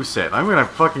Kung Fu set. I'm gonna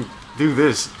fucking do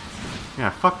this. Yeah,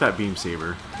 fuck that beam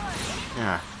saber.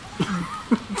 Yeah.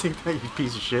 Take that, you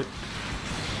piece of shit.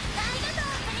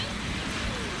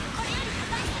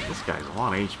 This guy's a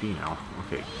lot of HP now.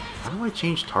 Okay, how do I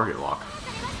change target lock?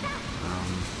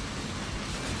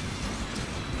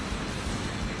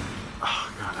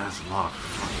 Oh god, that's a lot of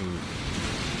fucking...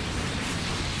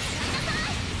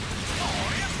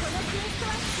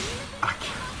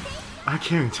 I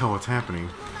can't even tell what's happening.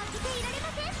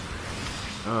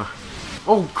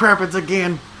 Oh crap, it's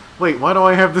again! Wait, why do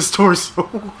I have this torso?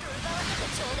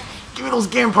 Give me those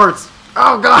GAN parts!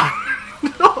 Oh god!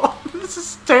 No, this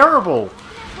is terrible!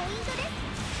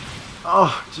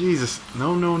 Oh, Jesus.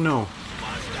 No, no, no.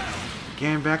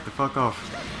 GAN, back the fuck off.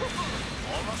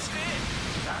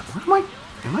 What am I...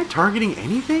 Am I targeting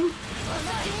anything?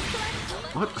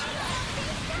 What?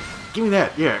 Give me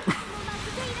that, yeah.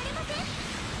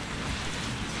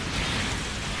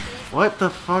 What the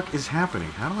fuck is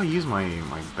happening? How do I use my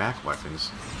back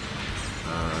weapons?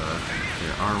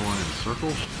 Okay, R1 in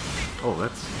circle. Oh,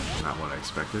 that's not what I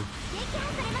expected.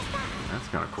 That's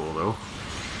kind of cool, though.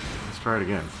 Let's try it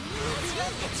again.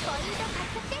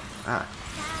 Ah.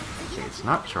 Okay, it's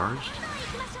not charged.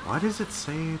 Why does it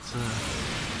say it's a...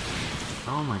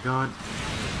 Oh my god.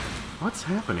 What's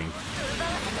happening?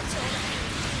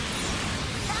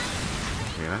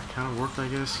 Okay, that kind of worked, I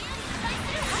guess.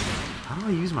 How do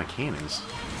I use my cannons?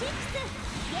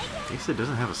 At least it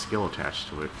doesn't have a skill attached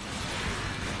to it.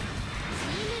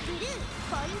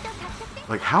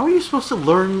 Like, how are you supposed to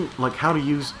learn, like, how to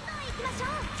use...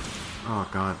 Oh,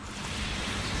 God.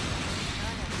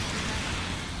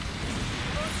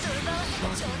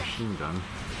 Machine gun.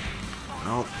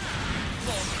 Nope.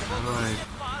 Alright.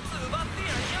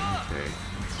 Okay.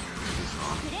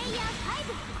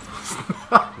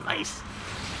 Nice.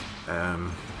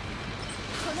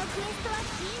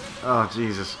 Oh,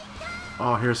 Jesus.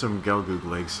 Oh, here's some Gelgoog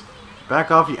legs.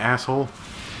 Back off, you asshole.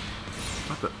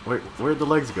 What the? Wait, where'd the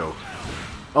legs go?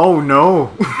 Oh,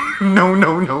 no. No,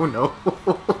 no, no, no.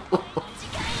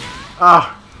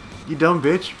 Ah, you dumb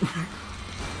bitch.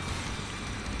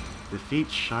 Defeat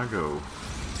Shago.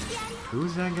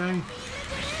 Who's that guy?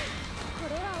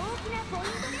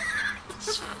 This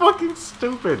is fucking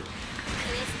stupid.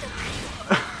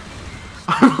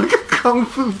 I'm like a kung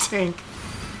fu tank.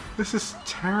 This is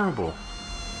terrible.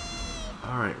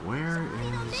 Alright, where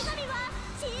is...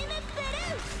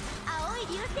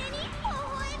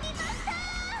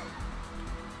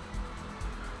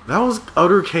 That was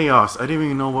utter chaos. I didn't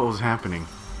even know what was happening.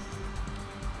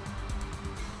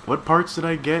 What parts did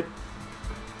I get?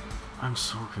 I'm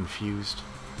so confused.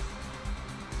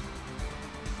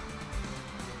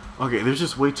 Okay, there's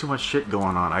just way too much shit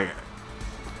going on.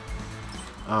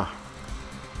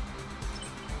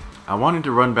 I wanted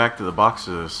to run back to the box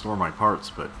to store my parts,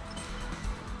 but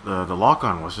the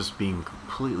lock-on was just being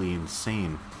completely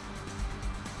insane.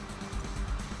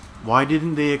 Why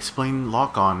didn't they explain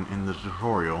lock-on in the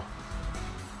tutorial?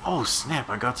 Oh snap,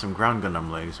 I got some ground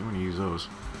Gundam legs. I'm gonna use those.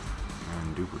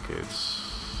 And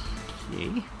duplicates.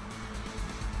 Okay.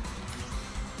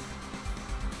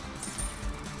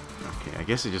 Okay, I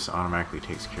guess it just automatically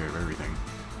takes care of everything.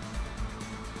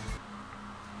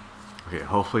 Okay,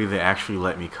 hopefully they actually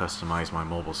let me customize my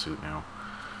mobile suit now.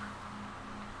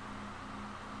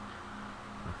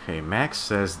 Okay, Max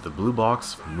says the blue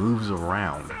box moves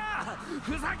around.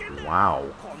 Wow,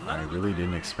 I really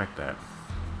didn't expect that.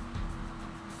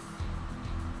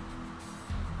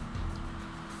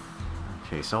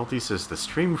 Okay, Salty says the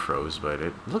stream froze, but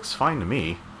it looks fine to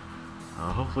me.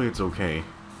 Hopefully it's okay.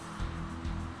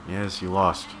 Yes, you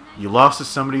lost. You lost to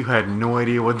somebody who had no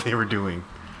idea what they were doing.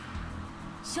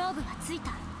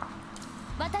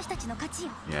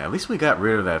 Yeah, at least we got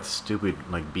rid of that stupid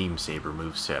like beam saber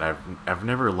moveset. I've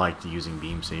never liked using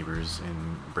beam sabers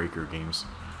in Breaker games.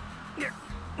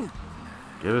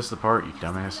 Give us the part, you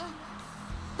dumbass.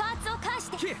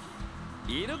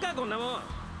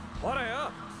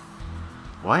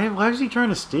 Why is he trying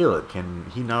to steal it? Can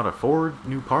he not afford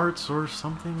new parts or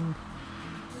something?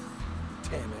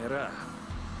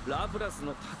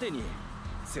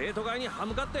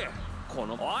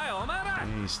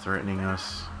 He's threatening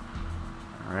us.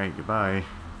 Alright, goodbye.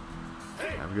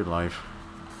 Have a good life.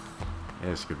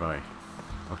 Yes, goodbye.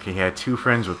 Okay, he had two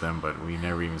friends with them, but we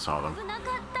never even saw them.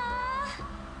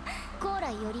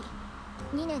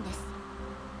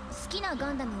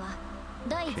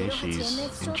 Okay, she's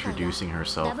introducing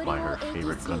herself by her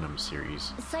favorite Gundam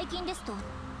series.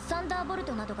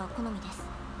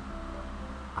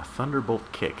 A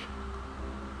Thunderbolt kick.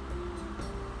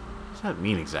 What does that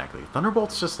mean exactly?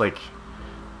 Thunderbolt's just like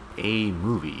a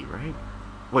movie, right?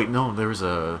 Wait, no, there was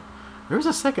a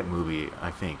second movie,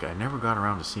 I think. I never got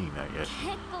around to seeing that yet.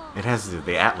 It has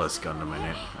the Atlas Gundam in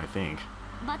it, I think.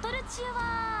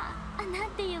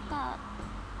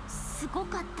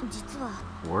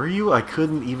 Were you? I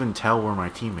couldn't even tell where my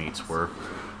teammates were.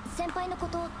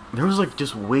 There was like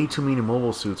just way too many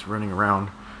mobile suits running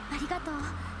around.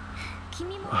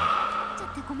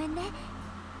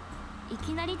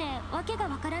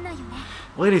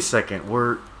 Wait a second,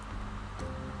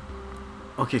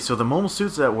 okay, so the mobile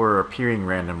suits that were appearing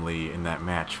randomly in that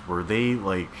match, were they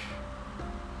like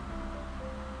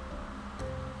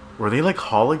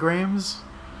holograms?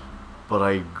 But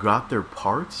I got their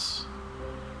parts?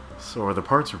 So are the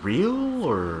parts real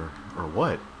or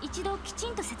what? This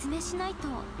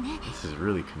is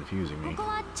really confusing me.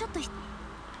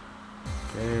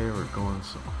 Okay, we're going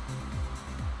so...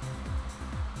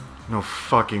 No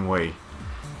fucking way.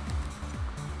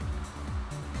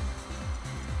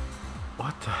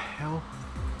 What the hell?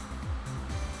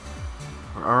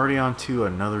 We're already on to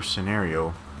another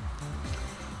scenario.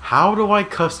 How do I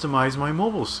customize my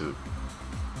mobile suit?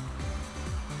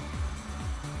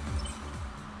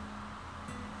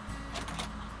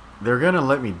 They're gonna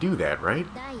let me do that, right?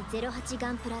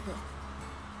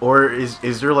 Or is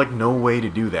there like no way to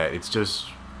do that? It's just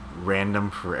random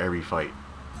for every fight.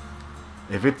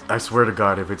 If it, I swear to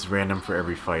God, if it's random for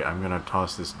every fight, I'm gonna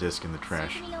toss this disc in the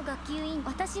trash.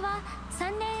 私は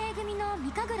3年 A 組の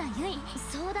三神楽由衣。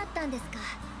そうだったんですか。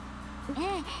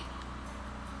え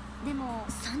え。でも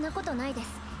そんなことないです。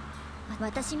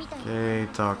私みたいに。Okay,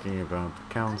 talking about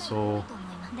the council.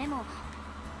 でも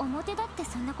表だって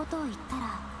そんなことを言った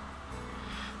ら。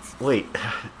Wait,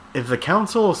 if the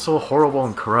council is so horrible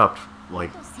and corrupt,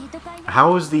 like,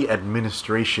 how is the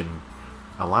administration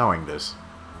allowing this?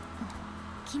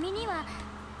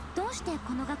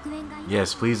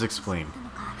 Yes, please explain.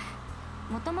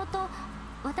 もともと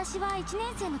私は1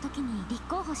年生の時に立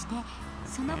候補して、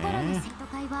その頃の生徒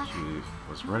会は She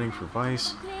was running for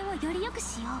vice. 学園をより良く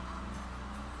しよ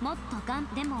う。もっ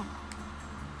とでも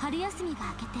春休みが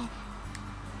明けて、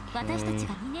私たち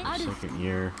が2年あるsecond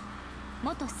year.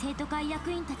 元生徒会役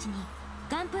員たちに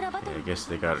ガンプラバトル I guess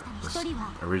they got the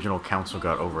original council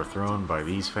got overthrown by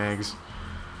these fags.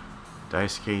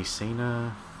 Daisuke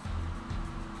Seina,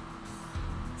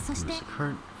 who's the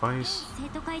current vice,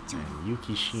 and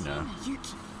Yuki Shina,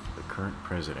 the current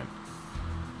president.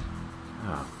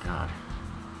 Oh God.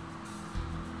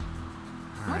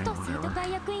 Alright, 元生徒 whatever.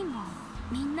 会役員も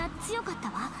みんな強かった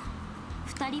わ。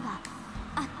2人は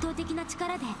圧倒的な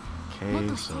力で Okay,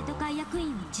 so 生徒会役員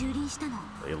を蹂躙したの。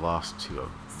 they lost to a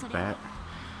bat.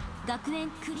 学園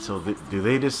クリーン So do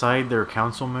they decide their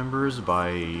council members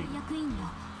by 役員の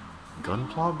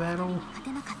gunpla battle? 勝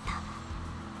てなかっ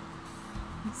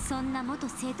た。そんな元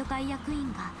生徒会役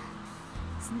員が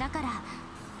だから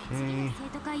Okay, 生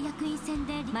徒会役員戦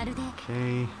でまるで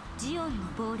okay. ジオンの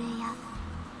亡霊や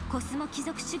コスモ貴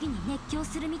族主義に熱狂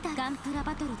するみたい。ガンプラ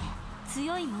バトルで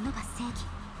強いものが正義、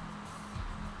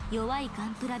弱いガ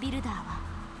ンプラビルダーは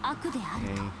悪であ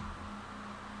ると。 Okay.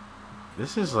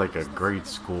 This is like a grade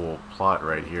school plot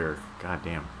right here. God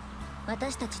damn.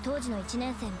 私たち当時の1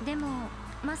年生でも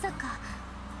まさか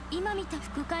今見た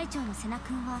副会長の瀬名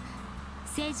君は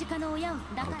政治家の親を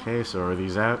だから Okay, so are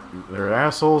these they're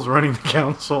assholes running the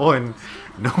council and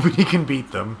nobody can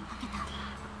beat them.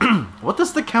 What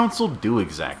does the council do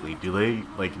exactly? Do they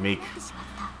like make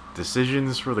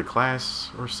decisions for the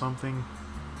class or something?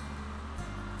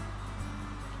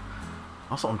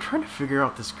 Also, I'm trying to figure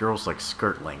out this girl's like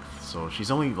skirt length. So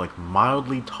she's only like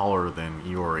mildly taller than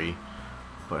Iori,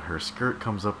 but her skirt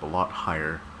comes up a lot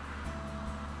higher.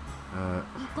 I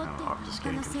don't know, I'm just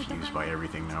getting confused by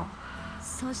everything now.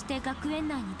 そして学園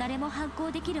内に誰も反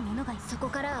抗できる者がそこ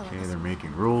からは Okay, they're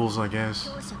making rules, I guess.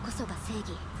 勝者こそが正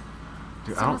義。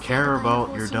 Dude, I don't care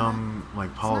about your dumb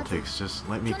like politics. Just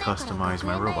let me customize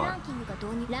my robot.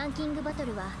 ランキングバト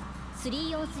ルは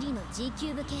 3on3 の G キ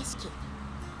ューブ形式。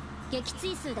撃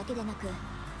墜数だけでなく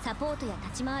サポートや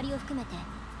立ち回りを含めて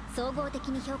総合的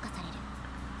に評価される。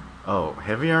 Oh,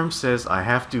 Heavy Arm says I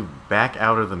have to back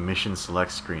out of the mission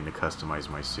select screen to customize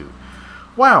my suit.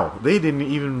 Wow, they didn't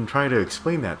even try to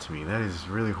explain that to me. That is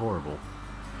really horrible.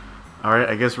 Alright,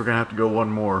 I guess we're gonna have to go one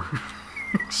more.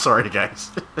 Sorry,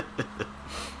 guys.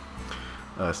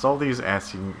 Salty's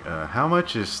asking, how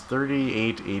much is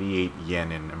 3888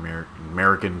 yen in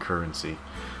American currency?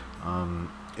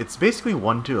 It's basically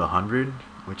 1 to 100,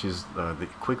 which is the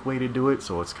quick way to do it,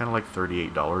 so it's kind of like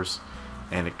 $38.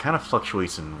 And it kind of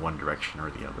fluctuates in one direction or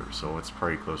the other, so it's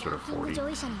probably closer to 40.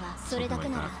 Something like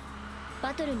that.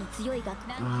 バトルに強い学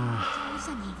ランキング上位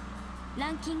者に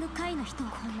ランキング下位の人を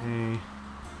Okay.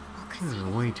 This is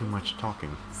way too much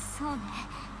talking. そうね。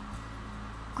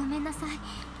ごめんなさい。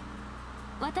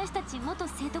私たち元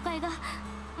生徒会が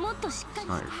もっとしっかり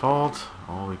It's not your fault.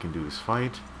 All we can do is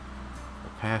fight. The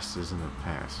past isn't the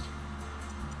past.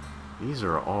 These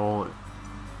are all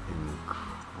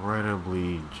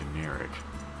incredibly generic.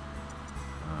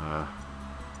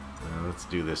 Let's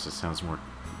do this. It sounds more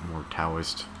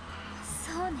Taoist.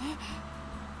 そうね。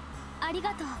ありが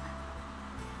とう。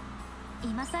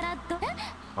今さらど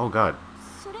Oh God.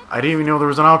 それ I didn't even know there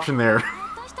was an option there.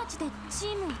 私たちでチ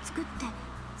ームを作って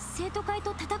生徒会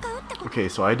と戦うってこと。 Okay,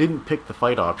 so I didn't pick the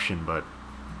fight option, but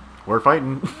we're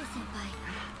fighting. 先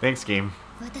輩。 Thanks, game.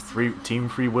 私 Team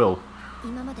free will.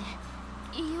 今まで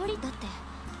よりだって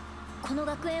この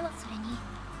学園はそれに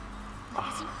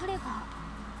私彼が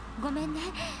ごめんね。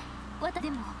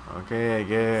でも Okay, I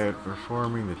get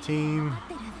reforming the team.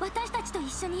 私たちと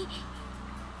一緒に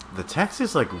The text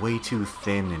is like way too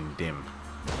thin and dim.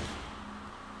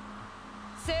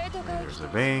 There's a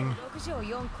bang.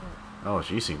 Oh,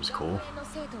 she seems cool.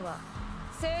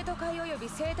 生徒会および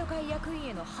生徒会役員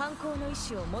への反抗の意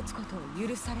思を持つことを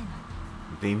許されない。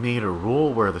 They made a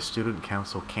rule where the student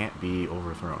council can't be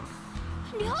overthrown.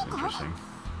 That's interesting.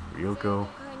 Ryoko.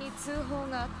 会に通報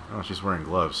が Oh, she's wearing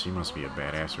gloves. She must be a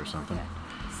badass or something.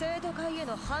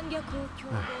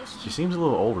 She seems a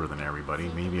little older than everybody.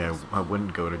 Maybe I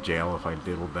wouldn't go to jail if I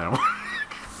diddled that one.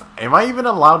 Am I even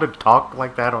allowed to talk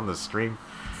like that on the stream?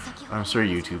 I'm sure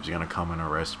YouTube's gonna come and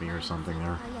arrest me or something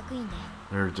there.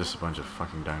 They're just a bunch of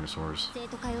fucking dinosaurs. I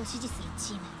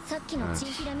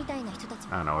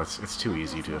don't know, it's too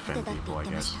easy to offend people, I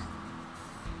guess.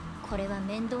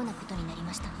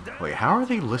 Wait, how are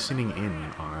they listening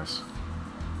in on us?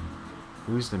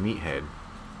 Who's the meathead?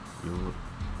 You...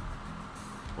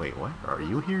 Wait, what? Are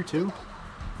you here too?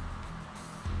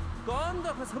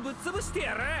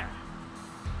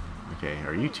 Okay,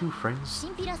 are you two friends?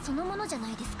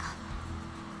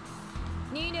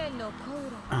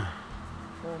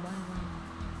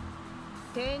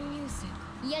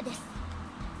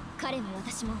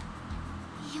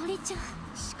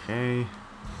 Okay.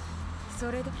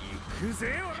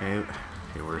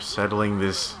 Okay, we're settling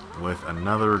this with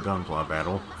another gunpla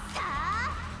battle.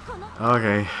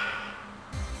 Okay.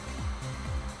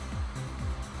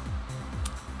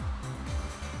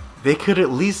 They could at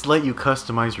least let you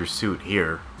customize your suit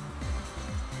here.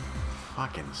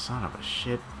 Fucking son of a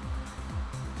shit.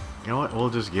 You know what? We'll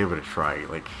just give it a try.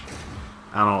 Like,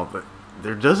 I don't know, but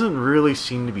there doesn't really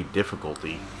seem to be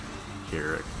difficulty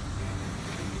here.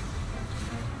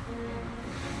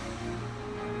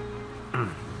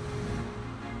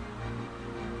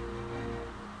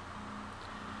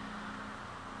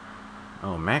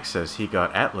 Oh, Max says he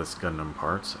got Atlas Gundam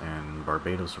parts and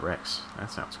Barbados Rex. That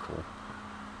sounds cool.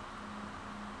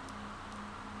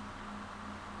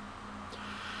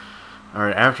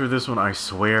 Alright, after this one, I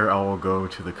swear I will go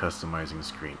to the customizing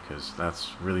screen, because that's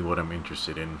really what I'm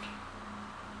interested in.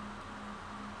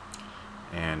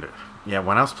 And, yeah,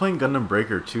 when I was playing Gundam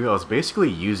Breaker 2, I was basically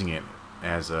using it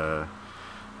as a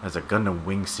Gundam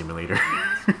wing simulator.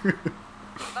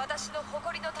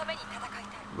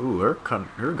 Ooh, her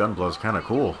gunpla is kind of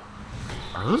cool.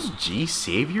 Are those G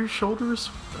Savior shoulders?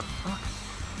 What the fuck?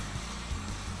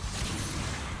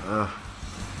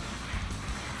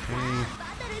 Okay.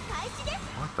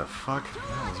 What the fuck?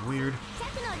 That was weird.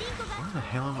 Where the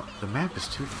hell am I? The map is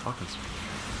too fucking...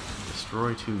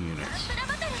 Destroy 2 units. Okay,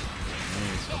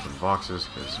 let's open boxes,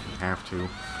 because we have to.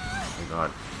 Oh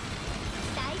god.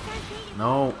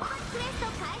 No!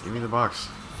 Give me the box.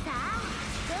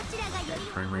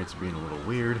 Frame rate's being a little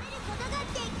weird.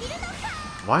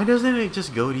 Why doesn't it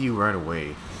just go to you right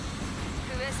away?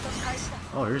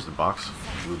 Oh, here's the box.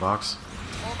 Blue box.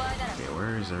 Okay,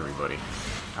 where is everybody?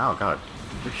 Oh god,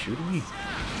 they're shooting me.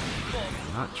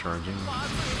 I'm not charging.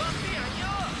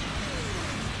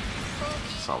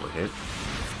 Solid hit.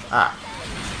 Ah.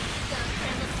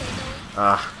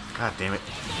 God damn it.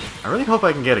 I really hope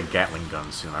I can get a Gatling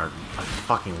gun soon. I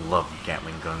fucking love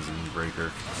Gatling guns in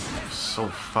Breaker. They're so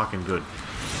fucking good.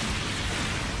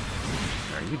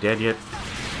 Are you dead yet?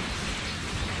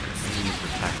 Use the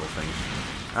tackle thing.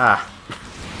 Ah.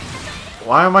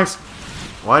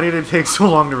 Why did it take so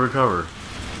long to recover?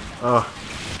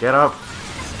 Get up.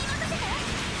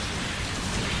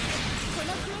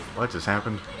 What just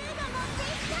happened?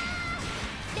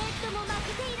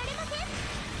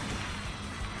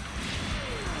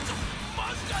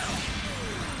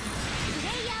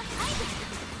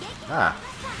 Ah.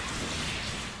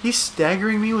 He's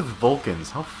staggering me with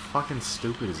Vulcans. How fucking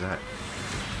stupid is that?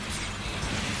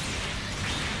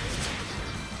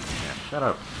 Yeah, shut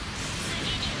up.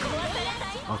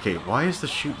 Okay, why is the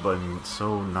shoot button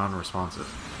so non-responsive?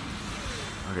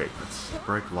 Okay, let's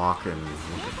break lock and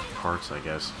look at parts, I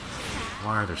guess.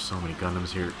 Why are there so many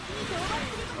Gundams here?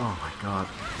 Oh my god.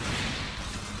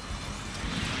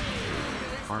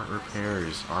 Part repair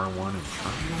is R1 and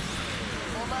triangle?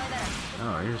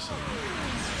 Oh, here's some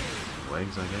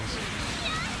legs, I guess.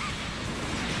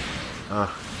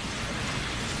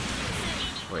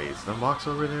 Wait, is the box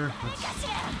over there?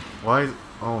 Why?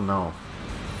 Oh no.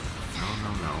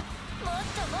 No.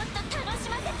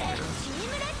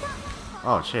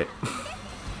 Oh shit.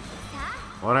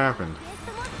 What happened?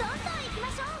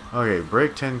 Okay,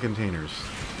 break 10 containers.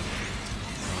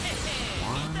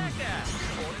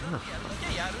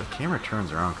 The camera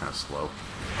turns around kind of slow.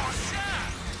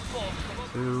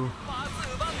 2.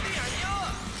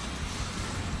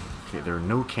 Okay, there are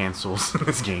no cancels in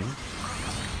this game.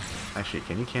 Actually,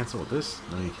 can you cancel this?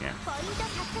 No, you can't.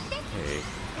 Okay,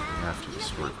 we have to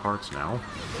destroy parts now.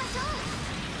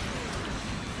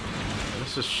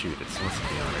 Let's just shoot it, so let's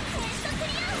be on it.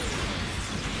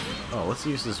 Oh, let's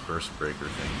use this burst breaker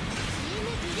thing.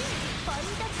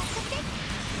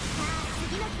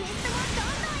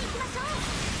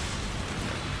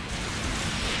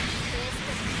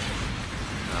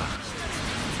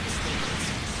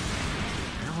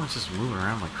 Everyone's just moving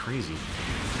around like crazy.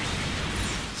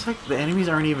 It's like the enemies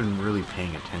aren't even really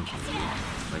paying attention to you.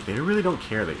 Like, they really don't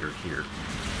care that you're here.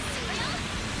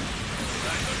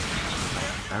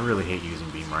 I really hate using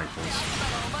beam rifles.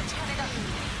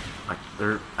 Like,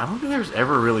 I don't think there's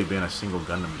ever really been a single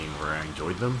Gundam game where I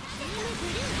enjoyed them.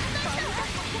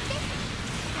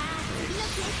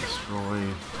 Destroy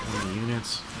 20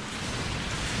 units.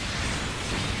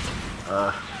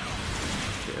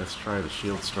 Okay, let's try the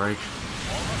shield strike.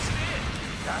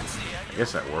 I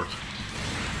guess that worked.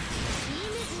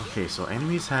 Okay, so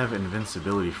enemies have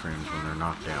invincibility frames when they're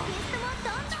knocked down.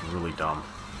 It's really dumb.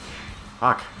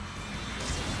 Fuck.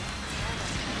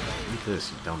 Eat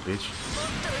this, you dumb bitch.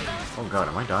 Oh god,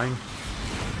 am I dying?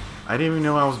 I didn't even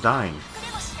know I was dying.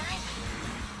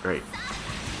 Great.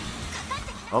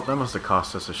 Oh, that must have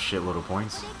cost us a shitload of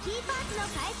points.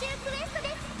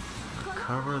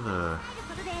 Cover the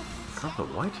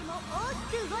what?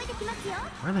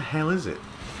 Where the hell is it?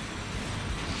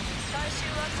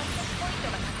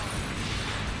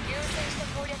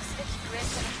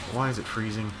 Why is it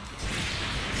freezing?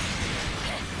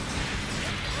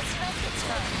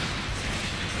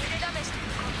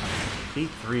 Defeat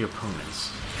 3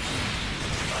 opponents.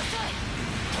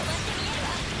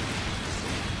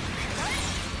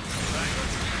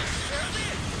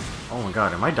 Oh my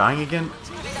god, am I dying again?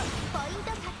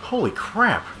 Holy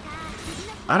crap!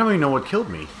 I don't even know what killed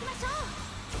me.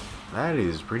 That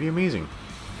is pretty amazing.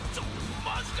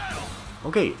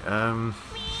 Okay,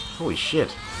 holy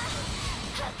shit.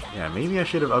 Yeah, maybe I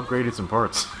should have upgraded some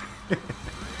parts.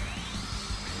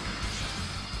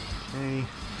 Okay.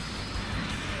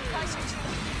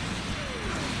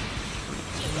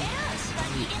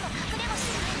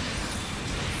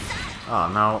 Oh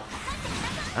no.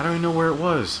 I don't even know where it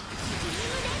was.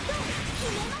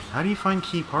 How do you find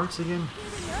key parts again?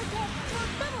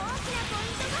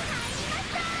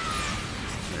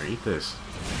 Here, eat this.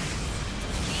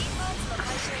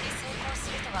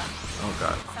 Oh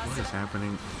god, what is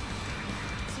happening?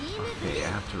 Okay, I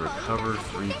have to recover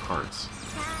 3 parts.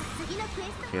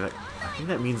 Okay, I think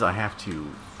that means I have to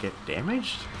get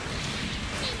damaged?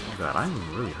 Oh god,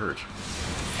 I'm really hurt.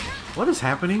 What is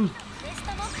happening?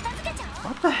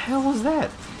 What the hell was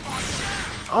that?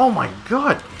 Oh my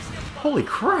god! Holy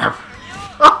crap!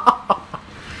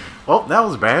 Well, that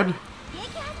was bad.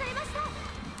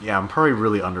 Yeah, I'm probably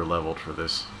really underleveled for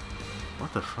this.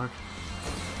 What the fuck?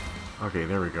 Okay,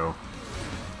 there we go.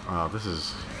 Wow, this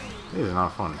is not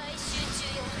fun.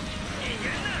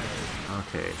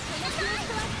 Okay.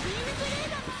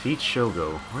 Defeat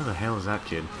Shogo. Where the hell is that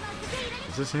kid?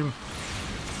 Is this him?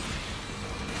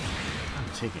 I'm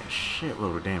taking a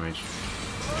shitload of damage.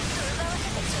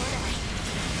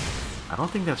 I don't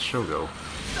think that's Shogo.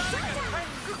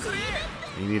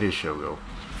 Maybe it is Shogo.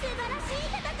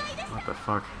 What the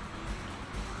fuck?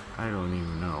 I don't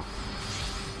even know.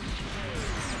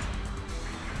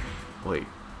 Wait,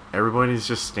 everybody's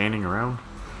just standing around?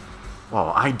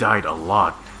 Wow, I died a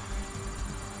lot.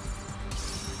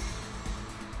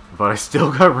 But I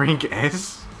still got rank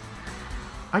S?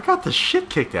 I got the shit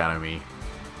kicked out of me.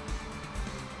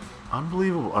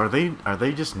 Unbelievable. Are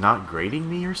they just not grading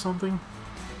me or something?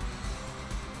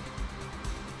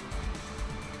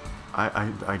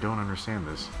 I don't understand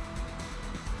this.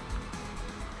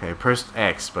 Okay, I pressed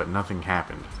X, but nothing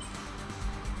happened.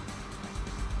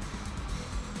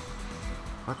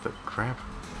 What the crap?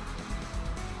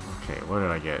 Okay, what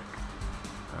did I get?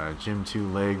 Gym 2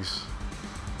 legs.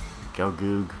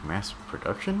 Galgoog mass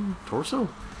production? Torso?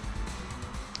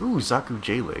 Ooh, Zaku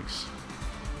J legs.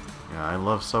 Yeah, I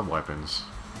love sub-weapons.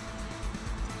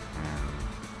 And...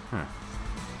 huh.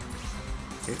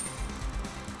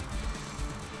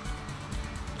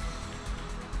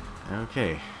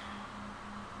 Okay.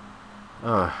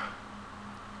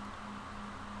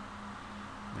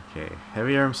 Okay,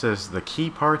 Heavy Arm says the key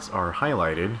parts are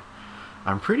highlighted.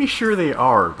 I'm pretty sure they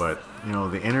are, but, you know,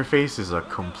 the interface is a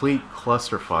complete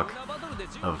clusterfuck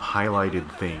of highlighted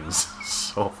things.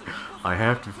 So, I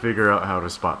have to figure out how to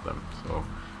spot them. So,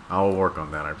 I'll work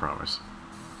on that, I promise.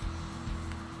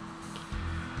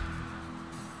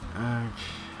 Oh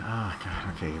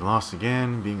god, okay, lost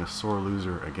again, being a sore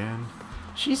loser again.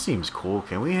 She seems cool,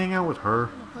 can we hang out with her?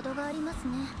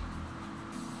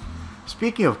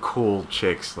 Speaking of cool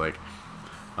chicks, like,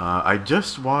 I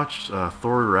just watched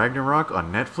Thor Ragnarok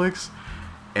on Netflix,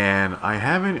 and I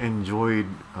haven't enjoyed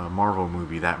a Marvel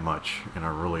movie that much in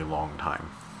a really long time.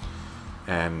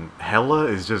 And Hela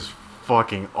is just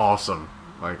fucking awesome.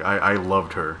 Like, I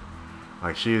loved her.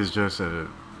 Like, she is just a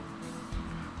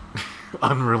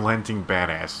unrelenting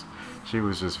badass. She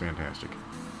was just fantastic.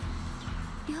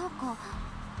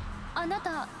 あな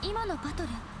た今のバトル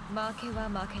負けは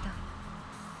負けだ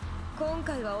今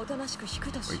回はおとなしく引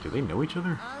くとし Wait, do they know each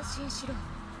other? 安心しろ。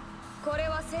これ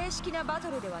は正式なバト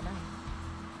ルではない。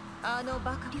あの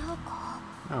バカ良子。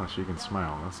 Oh, she can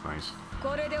smile. That's nice.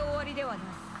 これで終わりではない。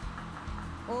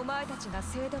お前たちが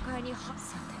生徒会にさ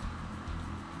て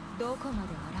どこまで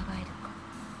抗えるか。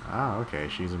 Ah, okay.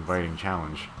 She's inviting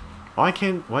challenge. Why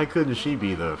couldn't she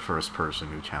be the first person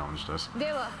who challenged us?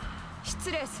 では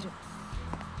失礼する。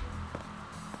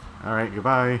 All right,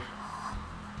 goodbye.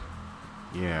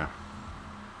 Yeah.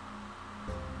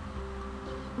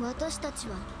 私たち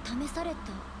は試された。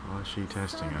 Why is she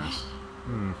testing us?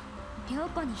 Hmm. 良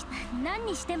子に何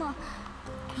にしても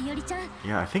いおりちゃん。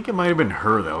 Yeah, I think it might have been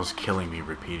her that was killing me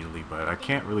repeatedly, but I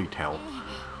can't really tell.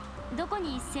 どこ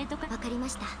に生徒会。わかりま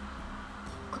した。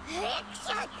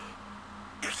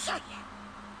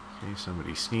 Okay,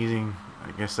 somebody sneezing.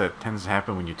 I guess that tends to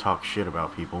happen when you talk shit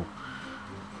about people.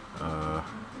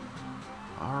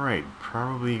 Alright,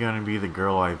 probably gonna be the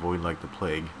girl I avoid like the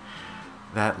plague.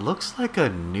 That looks like a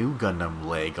new Gundam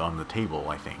leg on the table,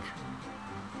 I think.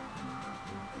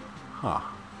 Huh.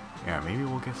 Yeah, maybe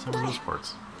we'll get some of those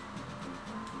parts.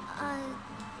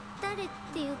 誰っ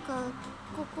ていうか、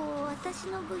ここ私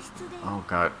の部室で。 Oh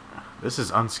god. This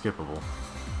is unskippable.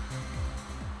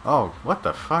 Oh, what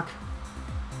the fuck?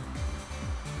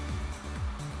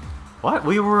 What?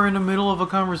 We were in the middle of a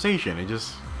conversation. It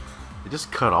just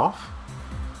cut off?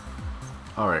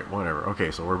 Alright, whatever.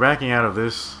 Okay, so we're backing out of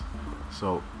this.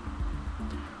 So,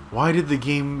 why did the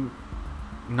game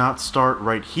not start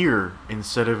right here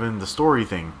instead of in the story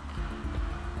thing?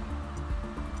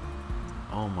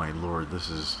 Oh my lord, this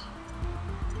is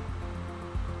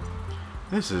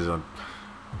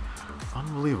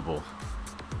unbelievable.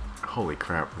 Holy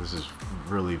crap, this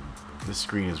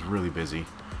screen is really busy.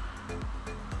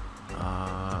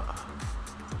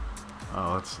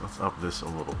 Oh, let's up this a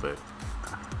little bit.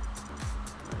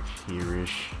 Like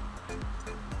here-ish.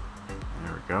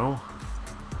 There we go.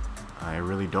 I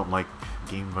really don't like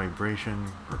game vibration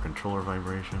or controller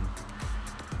vibration.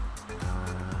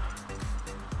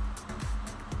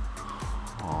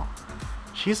 Oh,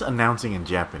 she's announcing in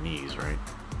Japanese, right?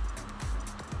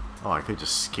 Oh, I could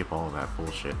just skip all that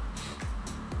bullshit.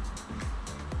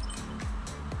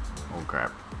 Oh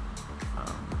crap.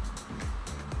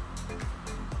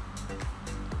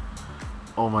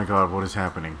 Oh my god, what is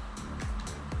happening?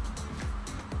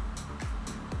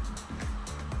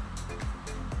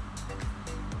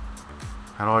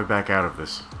 How do I back out of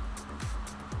this?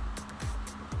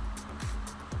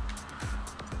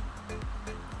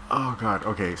 Oh god,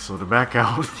 okay, so to back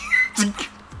out...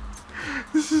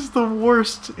 This is the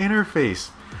worst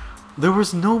interface. There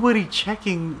was nobody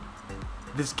checking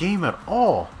this game at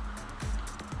all.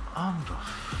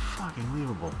 Fucking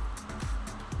unbelievable.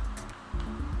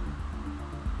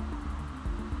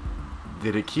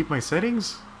 Did it keep my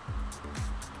settings?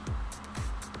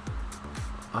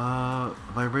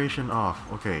 Vibration off.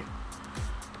 Okay.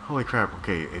 Holy crap.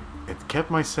 Okay, it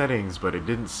kept my settings, but it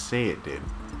didn't say it did.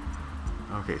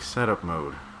 Okay, setup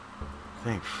mode.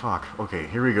 Thank fuck. Okay,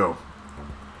 here we go.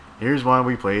 Here's why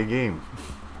we play a game.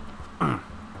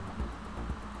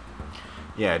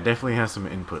 Yeah, it definitely has some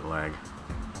input lag.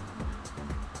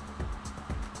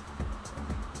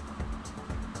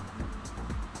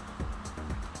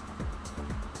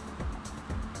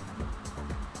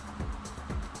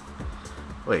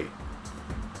 Wait.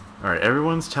 Alright,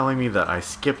 everyone's telling me that I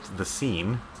skipped the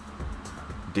scene.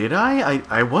 Did I?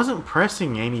 I wasn't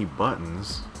pressing any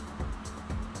buttons.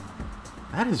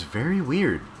 That is very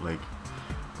weird. Like,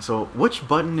 so which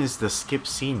button is the skip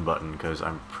scene button? Because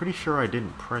I'm pretty sure I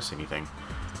didn't press anything.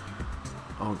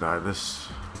 Oh god, this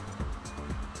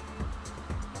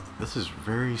is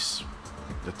very...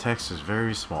 The text is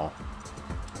very small.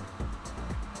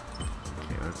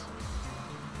 Okay, let's...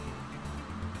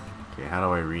 Okay, how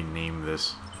do I rename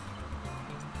this?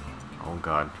 Oh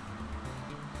god.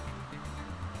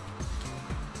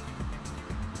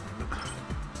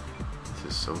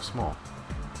 This is so small.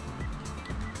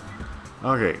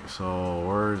 Okay, so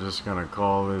we're just gonna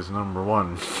call this number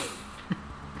 1.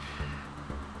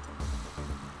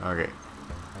 Okay.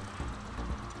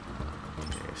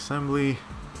 Okay, assembly.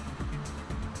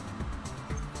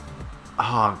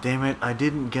 Oh, damn it, I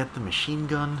didn't get the machine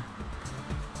gun.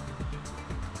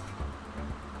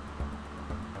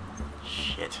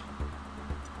 Shit.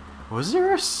 Was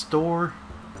there a store?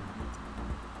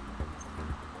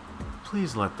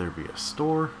 Please let there be a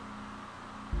store.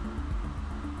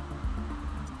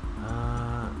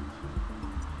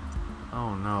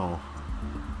 Oh no.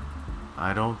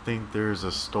 I don't think there's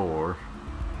a store.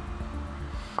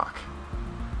 Fuck.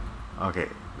 Okay,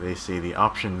 they say the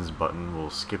options button will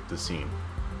skip the scene.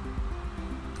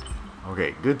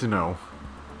 Okay, good to know.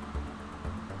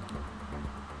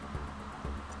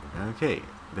 Okay,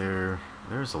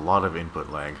 there's a lot of input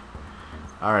lag.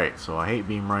 Alright, so I hate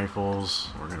beam rifles.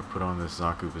 We're gonna put on this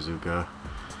Zaku bazooka.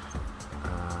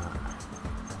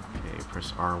 Okay,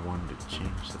 press R1 to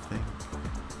change the thing.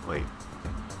 Wait,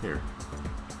 here.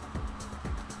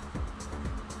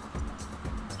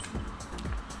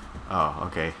 Oh,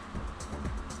 okay.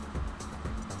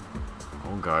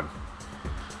 Oh god.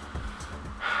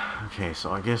 Okay,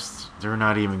 so I guess they're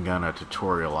not even gonna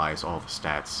tutorialize all the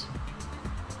stats.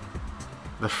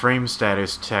 The frame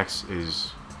status text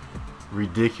is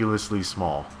ridiculously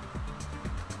small.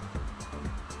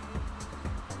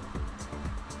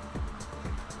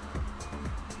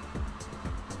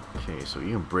 Okay, so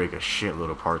you can break a shitload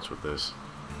of parts with this.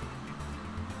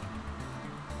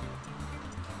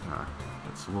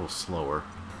 It's a little slower.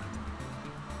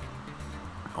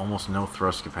 Almost no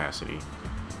thrust capacity.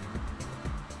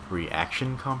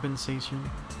 Reaction compensation?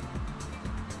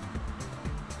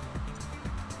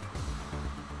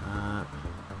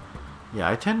 Yeah,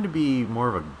 I tend to be more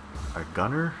of a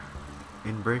gunner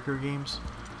in Breaker games.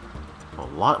 A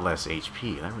lot less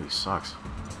HP, that really sucks.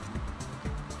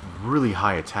 Really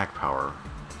high attack power.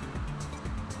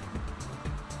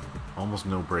 Almost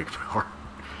no break power.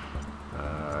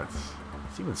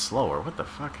 It's even slower, what the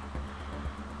fuck?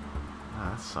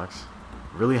 That sucks.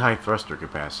 Really high thruster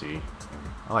capacity.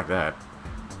 I like that.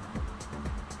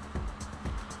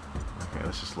 Okay,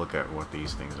 let's just look at what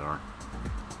these things are.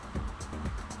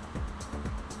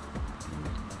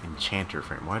 Enchanter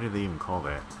frame. Why did they even call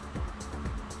that?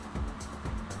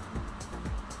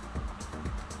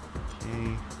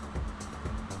 Okay.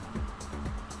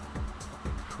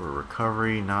 For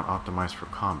recovery, not optimized for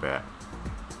combat.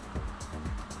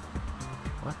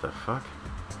 What the fuck?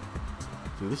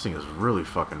 Dude, this thing is really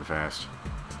fucking fast.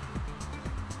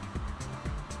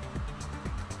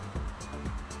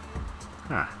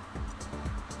 Huh.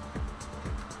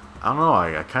 I don't know,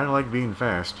 I kind of like being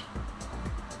fast.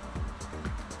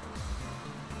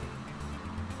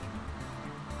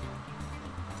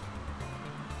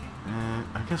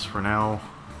 I guess for now,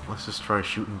 let's just try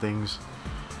shooting things.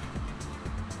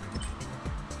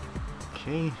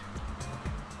 Okay.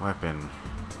 Weapon.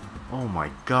 Oh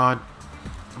my god.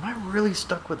 Am I really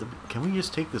stuck with the... Can we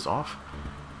just take this off?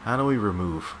 How do we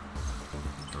remove?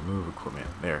 Remove equipment.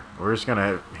 There. We're just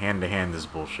gonna hand-to-hand this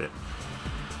bullshit.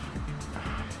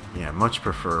 Yeah, much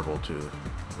preferable to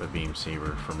the beam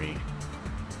saber for me.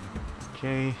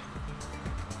 Okay.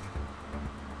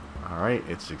 Alright,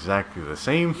 it's exactly the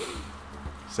same.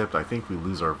 Except I think we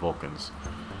lose our Vulcans.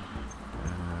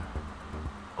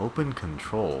 Open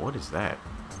control. What is that?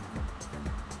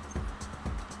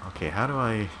 Okay, how do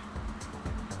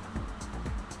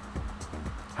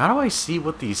I see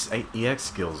what these EX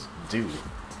skills do?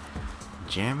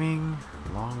 Jamming,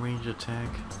 long range attack,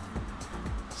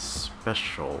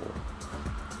 special.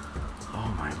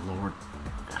 Oh my lord.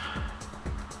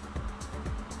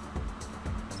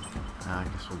 I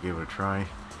guess we'll give it a try.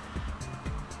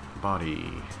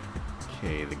 Body.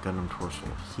 Okay, the Gundam torso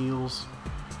heals.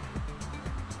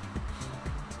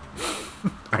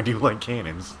 I do like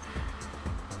cannons.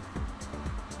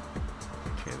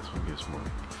 Okay, this one gives more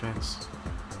defense.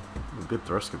 Ooh, good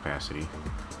thrust capacity.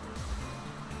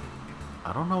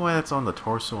 I don't know why that's on the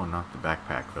torso and not the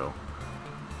backpack, though.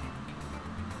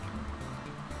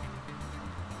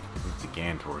 It's a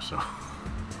GAN torso.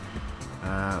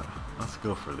 Let's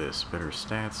go for this. Better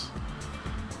stats.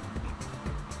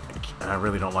 I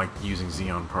really don't like using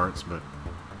Xeon parts, but,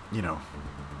 you know.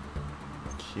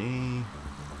 Okay.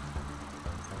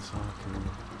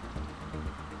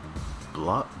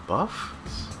 Buff?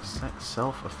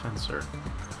 Self-offensor.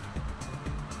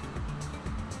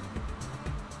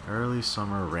 Early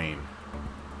summer rain.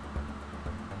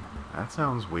 That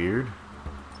sounds weird.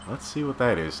 Let's see what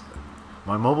that is.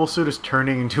 My mobile suit is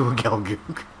turning into a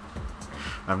Galgook.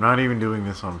 I'm not even doing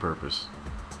this on purpose.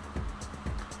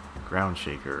 Ground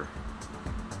shaker.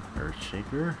 Earth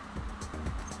shaker.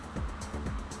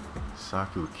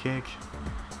 Saku kick.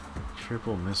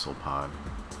 Triple missile pod.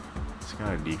 It's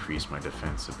gotta decrease my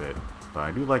defense a bit, but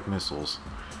I do like missiles.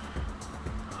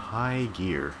 High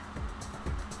gear.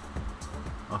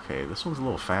 Okay, this one's a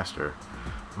little faster.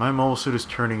 My mobile suit is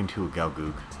turning into a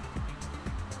Galgook.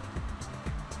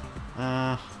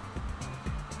 Oh,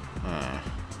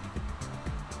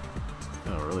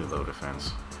 really low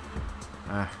defense.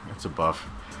 It's a buff.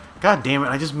 God damn it,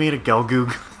 I just made a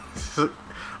Galgook.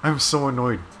 I'm so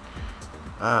annoyed.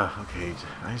 Okay,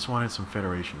 I just wanted some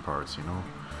Federation parts, you know?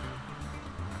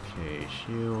 Okay,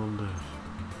 shield.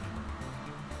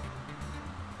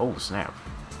 Oh, snap.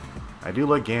 I do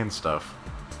like GAN stuff.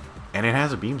 And it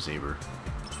has a beam saber.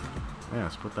 Yeah,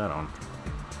 let's put that on.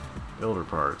 Builder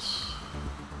parts.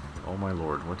 Oh my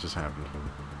lord, what just happened?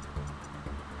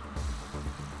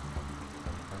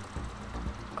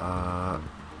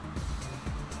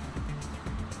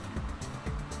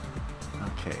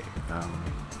 Okay,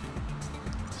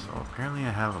 so apparently I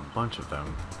have a bunch of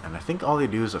them, and I think all they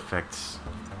do is affect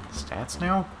stats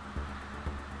now?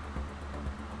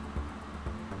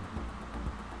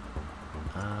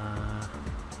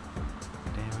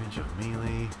 Damage of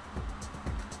melee.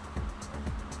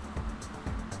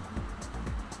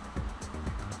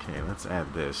 Okay, let's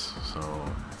add this. So,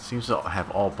 it seems to have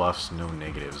all buffs, no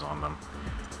negatives on them.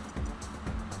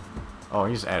 Oh,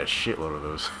 I just added a shitload of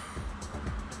those.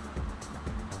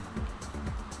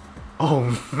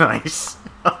 Oh, nice!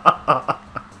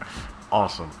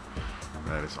 Awesome.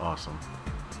 That is awesome.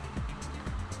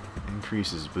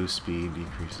 Increases boost speed,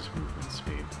 decreases movement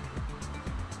speed.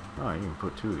 Oh, you can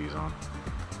put 2 of these on.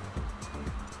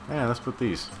 Yeah, let's put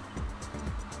these.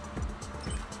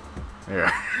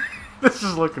 There. This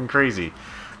is looking crazy.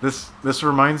 This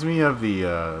reminds me of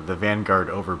the Vanguard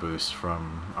overboost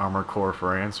from Armor Core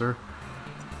for Answer.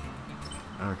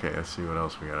 Okay, let's see what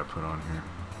else we gotta put on here.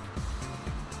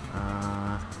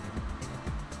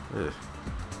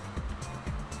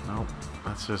 Nope.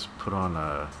 Let's just put on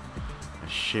a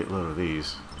shitload of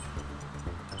these.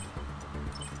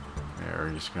 Yeah,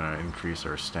 we're just gonna increase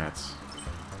our stats.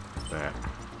 That.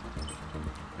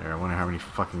 There, I wonder how many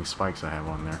fucking spikes I have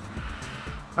on there.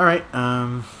 Alright,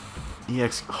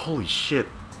 EX. Holy shit.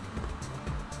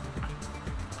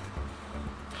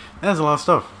 That's a lot of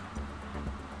stuff.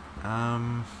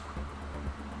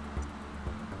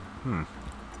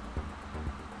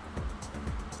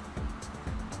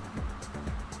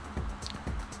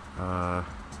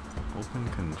 Open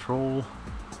control.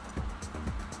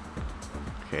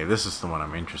 Okay, this is the one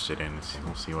I'm interested in.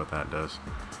 We'll see what that does.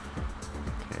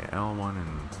 Okay, L1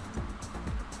 and...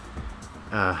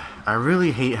 I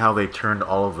really hate how they turned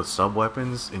all of the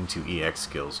sub-weapons into EX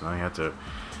skills. Now you have to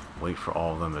wait for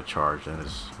all of them to charge. That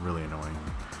is really annoying.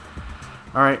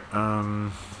 Alright,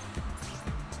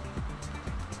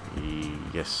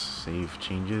 yes, save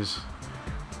changes.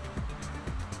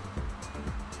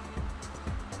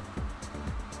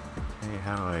 Okay,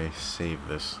 how do I save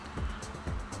this?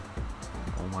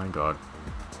 Oh my god.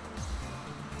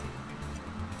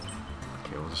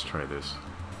 Okay, we'll just try this.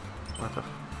 What the f...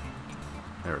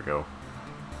 There we go.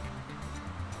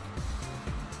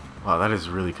 Wow, that is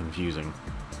really confusing.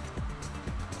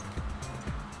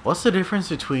 What's the difference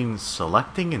between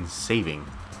selecting and saving?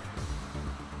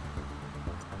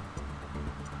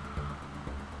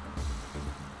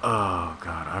 Oh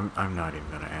god, I'm not even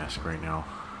gonna ask right now.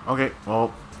 Okay,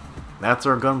 well, that's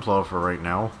our gunpla for right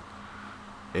now.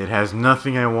 It has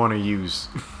nothing I want to use.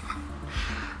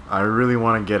 I really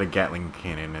want to get a Gatling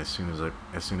cannon as soon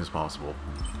as possible.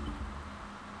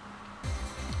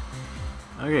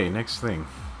 Okay, next thing.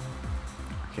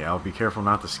 Okay, I'll be careful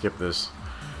not to skip this.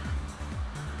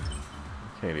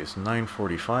 Okay, it is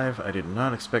 9:45. I did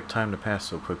not expect time to pass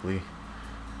so quickly.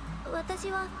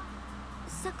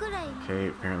 Okay,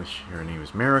 apparently her name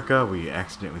is Marika. We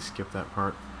accidentally skipped that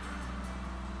part.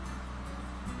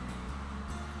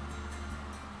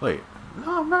 Wait,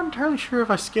 no, I'm not entirely sure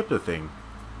if I skipped a thing.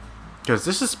 Because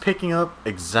this is picking up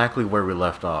exactly where we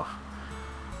left off.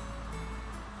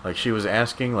 Like, she was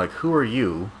asking, like, who are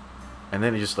you? And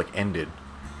then it just, like, ended.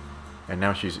 And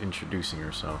now she's introducing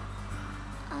herself.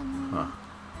 Huh.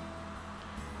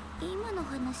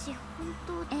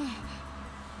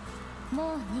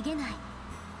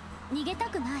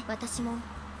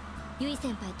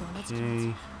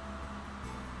 Okay.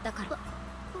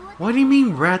 What do you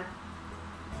mean rat?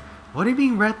 What do you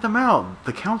mean rat them out?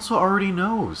 The council already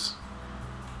knows.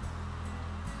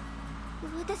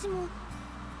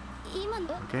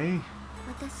 Okay.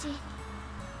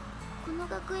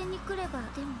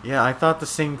 Yeah, I thought the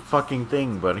same fucking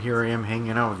thing, but here I am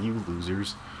hanging out with you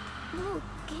losers.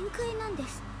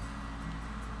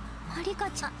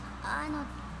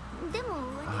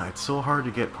 It's so hard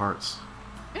to get parts.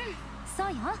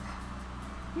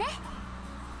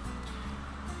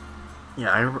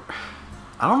 Yeah,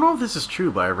 I don't know if this is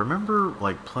true, but I remember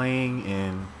like playing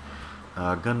in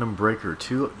Gundam Breaker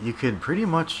 2. You could pretty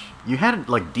much, you had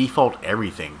like default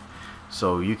everything,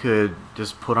 so you could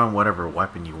just put on whatever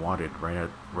weapon you wanted right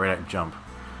at jump,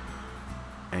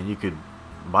 and you could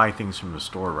buy things from the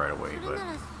store right away. But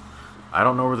I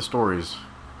don't know where the store is.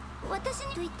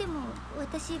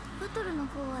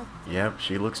 Yep,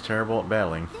 she looks terrible at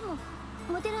battling.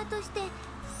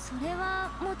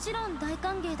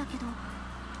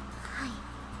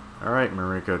 Alright,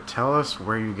 Marika, tell us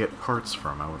where you get parts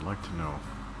from. I would like to know.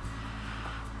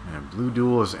 And Blue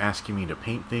Duel is asking me to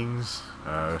paint things.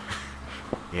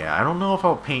 Yeah, I don't know if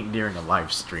I'll paint during a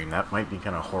live stream. That might be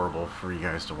kind of horrible for you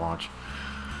guys to watch.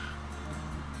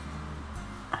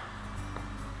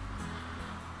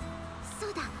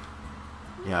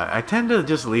 Yeah, I tend to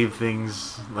just leave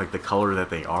things like the color that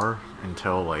they are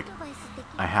until like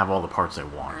I have all the parts I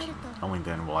want. Only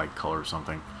then will I color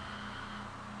something.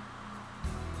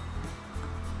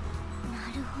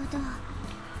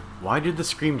 Why did the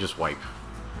screen just wipe?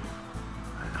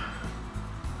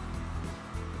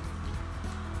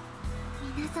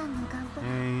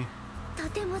 Hey.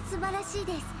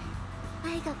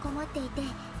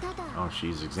 Oh,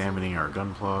 she's examining our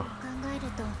gunpla.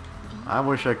 I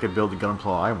wish I could build the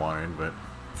gunpla I wanted, but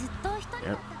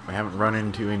yep, I haven't run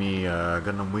into any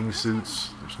Gundam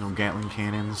wingsuits. There's no Gatling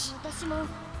cannons.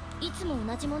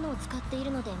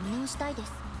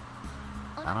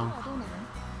 I don't.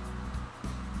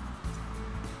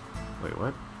 Wait,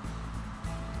 what?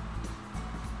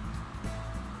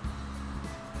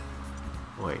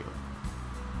 Wait.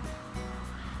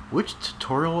 Which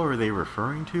tutorial are they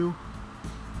referring to?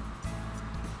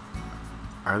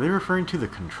 Are they referring to the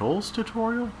controls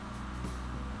tutorial?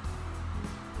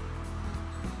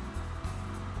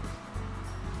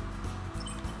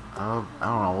 I don't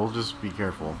know, we'll just be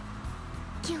careful.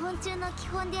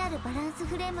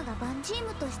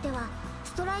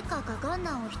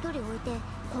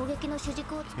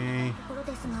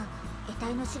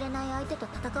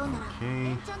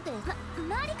 Okay.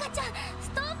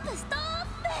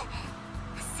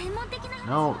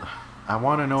 No, I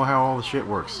want to know how all the shit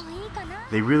works.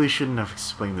 They really shouldn't have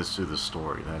explained this through the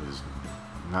story. That is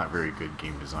not very good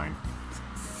game design.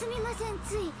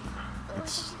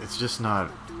 It's just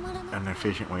not an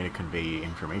efficient way to convey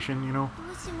information, you know?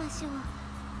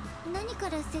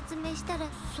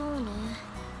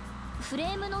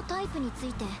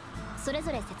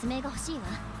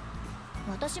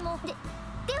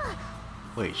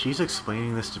 Wait, she's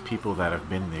explaining this to people that have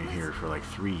been here for like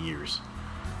 3 years.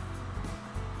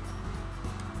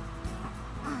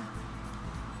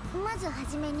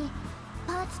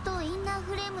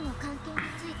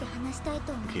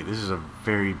 Okay, this is a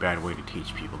very bad way to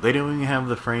teach people. They don't even have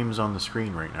the frames on the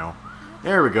screen right now.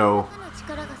 There we go.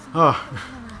 Oh.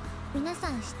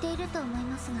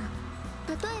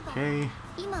 Okay.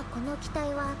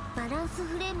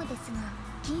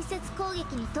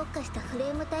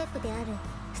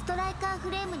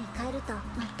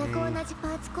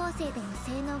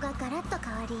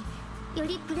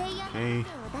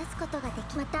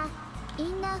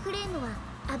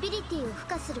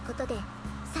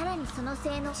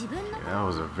 That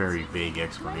was a very vague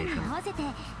explanation. Okay,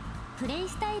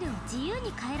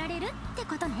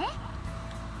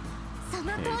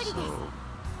 so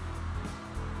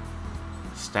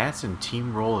stats and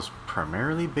team roll is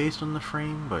primarily based on the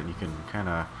frame, but you can kind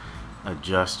of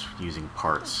adjust using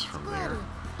parts from there.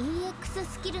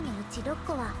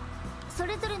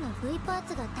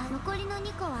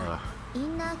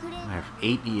 I have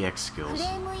 8 EX skills.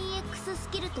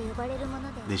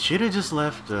 They should have just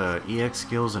left EX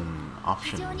skills and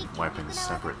option weapons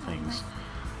separate things.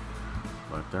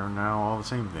 But they're now all the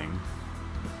same thing.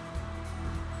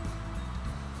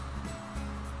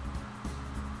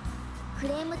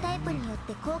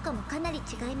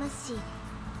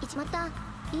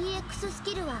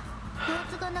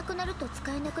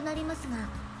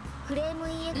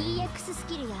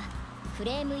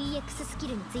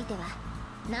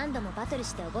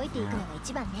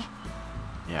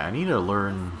 Yeah, I need to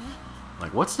learn,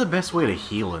 like, what's the best way to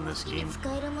heal in this game?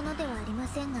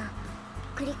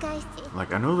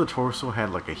 Like, I know the torso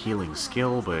had like a healing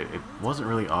skill, but it wasn't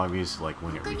really obvious like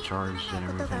when it recharged and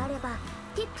everything.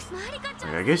 Like,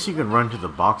 I guess you can run to the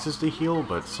boxes to heal,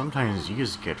 but sometimes you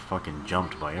just get fucking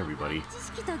jumped by everybody.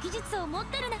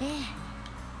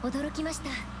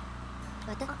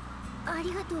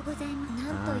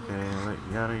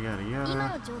 Okay, yada yada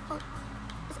yada.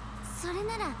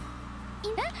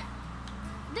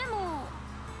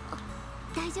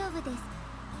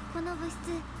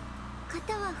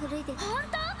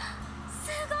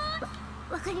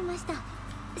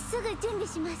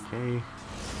 Okay.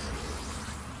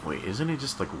 Wait, isn't it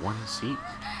just like one seat?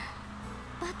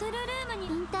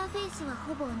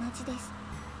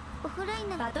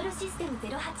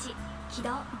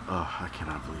 Oh, I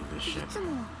cannot believe this shit.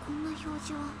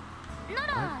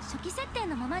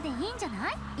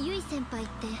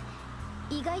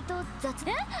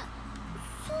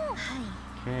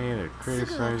 Okay, they're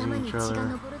criticizing each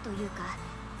other.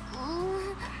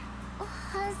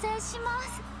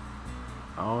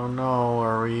 Oh no,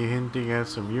 are we hinting at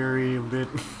some Yuri a bit?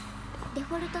 デ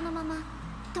フォルトのまま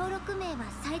登録名は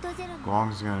サイドゼロに。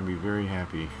 Guang's gonna be very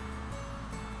happy.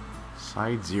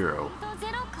 Side 0. サイド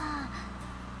ゼロか。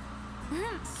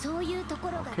そういうと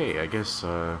ころが。 Okay, I guess,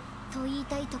 と言い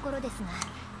たいところですが。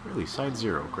 really, side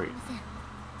 0. Great.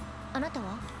 あなた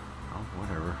は？ Oh,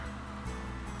 whatever.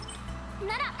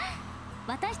 なら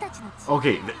私たちの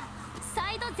Okay,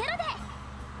 サイドゼロで。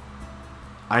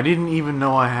 I didn't even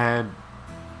know I had,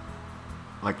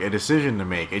 like, a decision to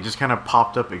make. It just kind of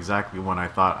popped up exactly when I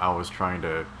thought I was trying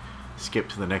to skip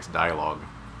to the next dialogue.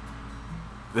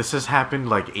 This has happened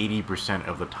like 80%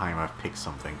 of the time I've picked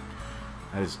something.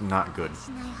 That is not good.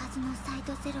 しないはずのサイ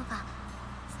ドゼロが。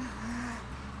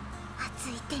熱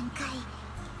い展開。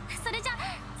それじゃ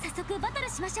早速バトル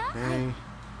しましょう。 Okay.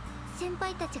 先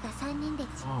輩たちが3人で。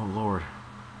 Oh, Lord.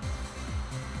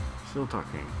 Still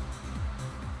talking.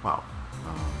 Wow.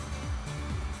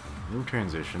 New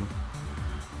transition.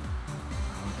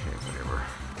 Okay, whatever.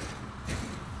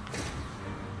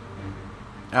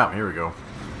 Ah, here we go.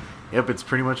 Yep, it's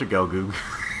pretty much a Gelgoog.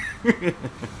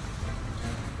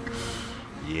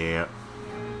 Yeah.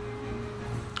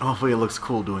 Hopefully it looks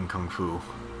cool doing Kung Fu.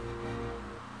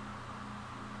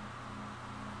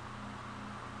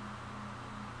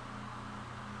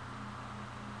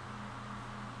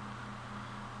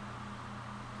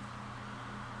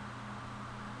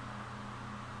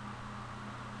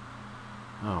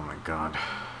 Oh my god.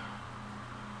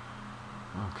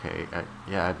 Okay,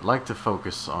 yeah, I'd like to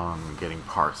focus on getting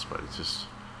parts, but it's just...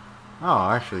 Oh,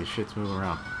 actually, shit's moving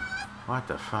around. What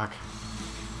the fuck?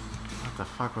 What the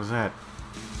fuck was that?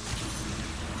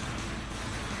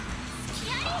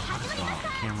 Oh,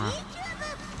 camera.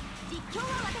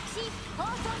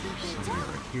 Somebody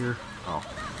right here. Oh.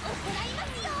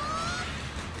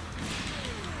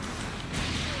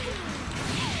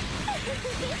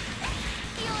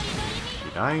 Is she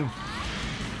dying?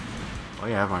 Oh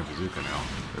yeah, I have my bazooka now.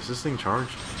 Does this thing charge?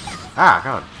 Ah,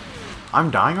 god. I'm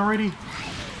dying already?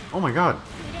 Oh my god.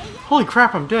 Holy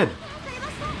crap, I'm dead.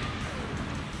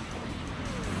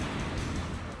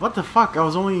 What the fuck? I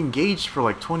was only engaged for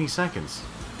like 20 seconds.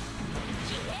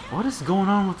 What is going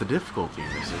on with the difficulty in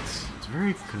this? It's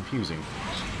very confusing.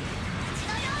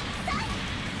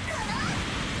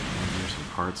 Here's some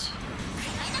parts.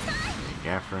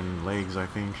 Gaffrin legs, I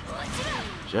think.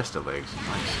 Just the legs.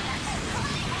 Nice.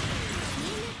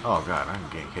 Oh god, I'm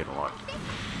getting hit a lot.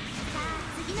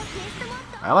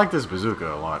 I like this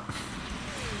bazooka a lot.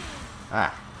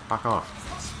 Ah, fuck off.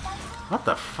 What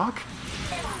the fuck?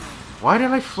 Why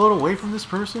did I float away from this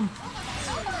person?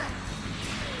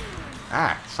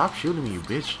 Ah, stop shooting me, you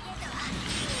bitch.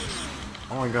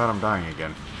 Oh my god, I'm dying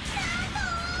again.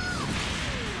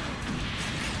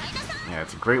 Yeah,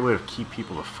 it's a great way to keep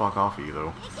people the fuck off of you,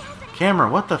 though. Camera,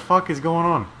 what the fuck is going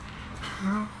on?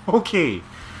 Okay.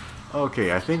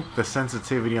 Okay, I think the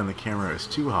sensitivity on the camera is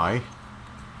too high.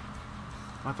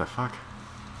 What the fuck?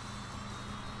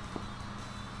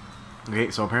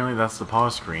 Okay, so apparently that's the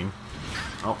pause screen.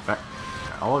 Oh,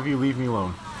 all of you leave me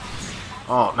alone.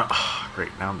 Oh, no.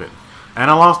 Great, now I'm dead. And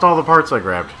I lost all the parts I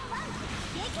grabbed.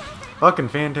 Fucking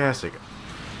fantastic.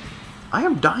 I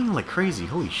am dying like crazy,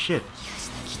 holy shit.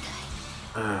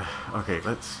 Okay,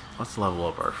 let's level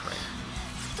up our frame.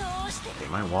 Okay,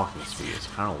 my walking speed is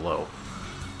kind of low.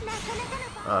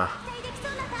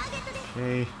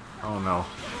 Okay. Oh no.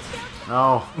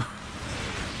 No.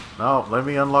 No, let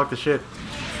me unlock the shit.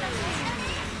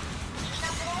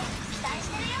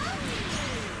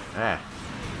 Ah.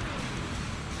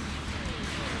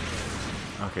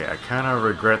 Okay, I kind of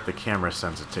regret the camera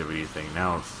sensitivity thing.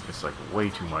 Now it's like way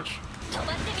too much.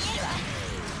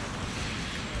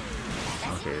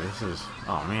 Okay, this is...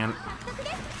 Oh, man.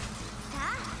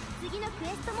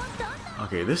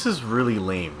 Okay, this is really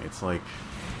lame. It's like...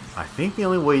 I think the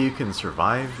only way you can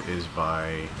survive is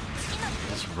by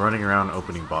just running around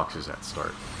opening boxes at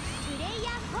start.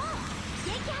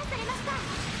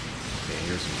 Okay,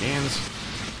 here's some GANs.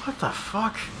 What the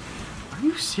fuck? Are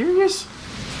you serious?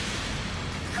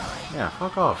 Yeah,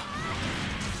 fuck off.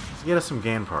 Let's get us some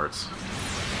GAN parts.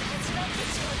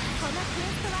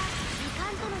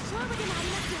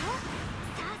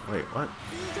 Wait, what?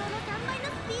 Here's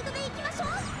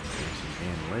some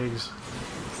GAN legs.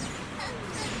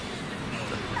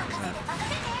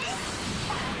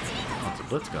 Oh, it's a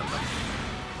Blitz Gundam.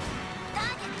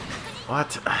 What?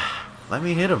 Let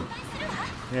me hit him.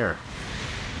 Here.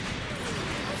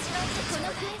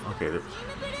 Okay.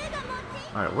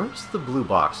 Alright, where's the blue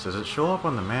box? Does it show up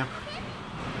on the map?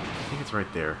 I think it's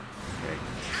right there. Okay.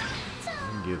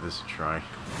 Let me give this a try.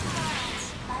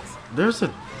 There's a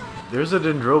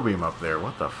Dendrobium up there.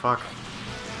 What the fuck?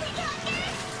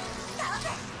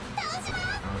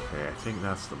 think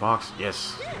that's the box.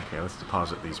 Yes. Okay, let's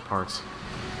deposit these parts.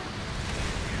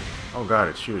 Oh god,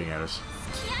 it's shooting at us.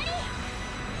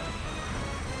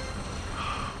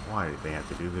 Why did they have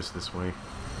to do this way?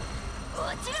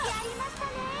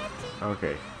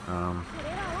 Okay,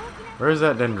 where is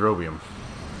that dendrobium?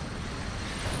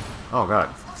 Oh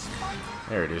god.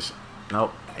 There it is.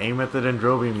 Nope. Aim at the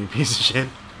dendrobium, you piece of shit.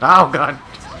 Oh god.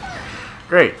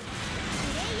 Great.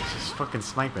 She's fucking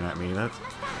sniping at me. That's...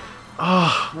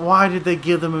 Oh, why did they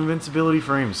give them invincibility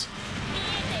frames?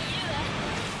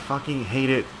 Fucking hate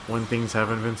it when things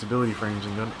have invincibility frames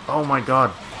in Gundam. Oh my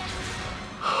god.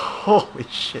 Holy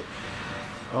shit.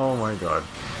 Oh my god.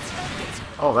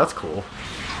 Oh, that's cool.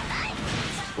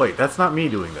 Wait, that's not me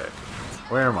doing that.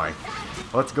 Where am I?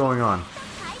 What's going on?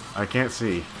 I can't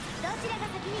see.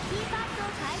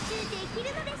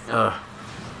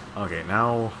 Okay,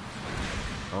 now...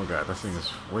 Oh god, this thing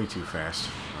is way too fast.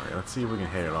 Alright, let's see if we can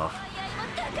head it off.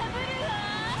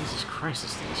 Jesus Christ,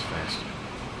 this thing is fast.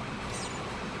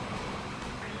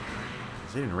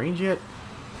 Is it in range yet?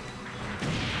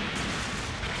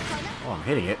 Oh, I'm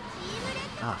hitting it.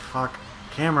 Ah, fuck.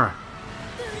 Camera.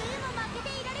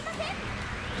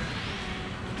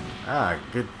 Ah,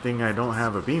 good thing I don't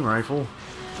have a beam rifle.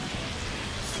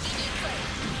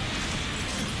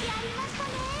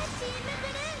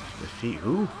 Defeat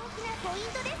who?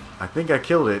 I think I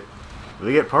killed it. Do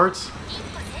we get parts?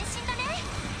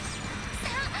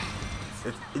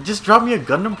 It just dropped me a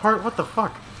Gundam part? What the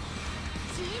fuck?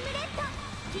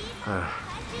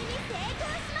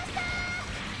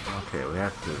 Okay, we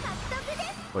have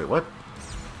to... Wait, what?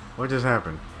 What just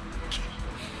happened?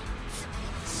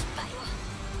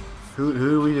 Who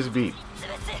do we just beat?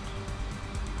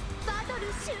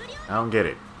 I don't get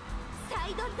it.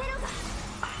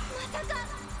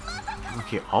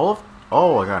 Okay, all of...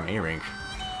 Oh, I got an A rank.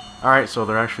 Alright, so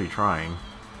they're actually trying.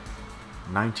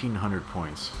 1900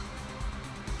 points.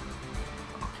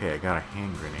 Okay, I got a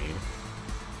hand grenade.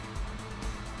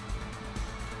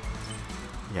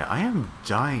 Yeah, I am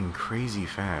dying crazy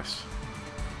fast.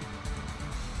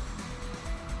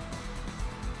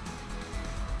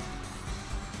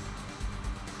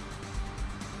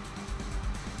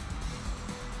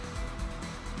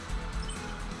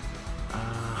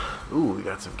 Ooh, we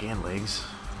got some Gan legs.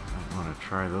 I want to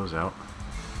try those out.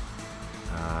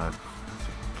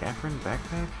 Catherine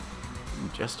backpack? Ooh,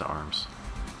 just arms.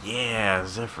 Yeah,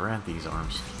 Zephyranthe's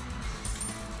arms.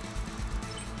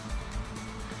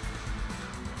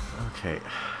 Okay.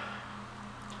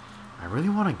 I really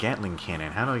want a Gatling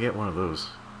cannon. How do I get one of those?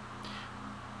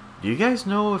 Do you guys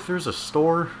know if there's a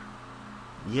store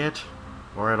yet?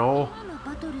 Or at all?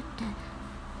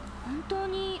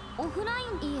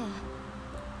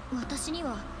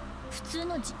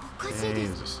 Okay,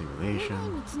 there's a simulation.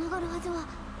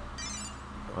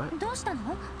 What?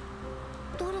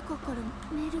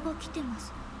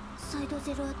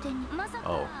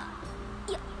 Oh.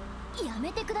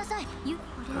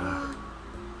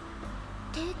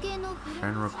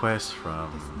 Friend request from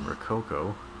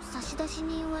Rococo.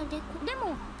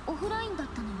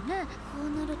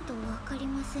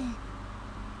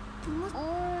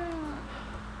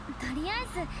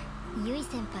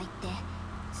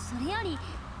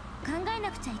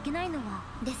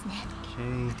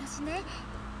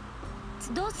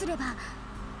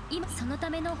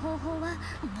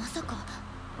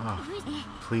 Oh,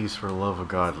 please, for the love of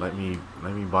God, let me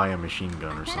buy a machine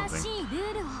gun or something.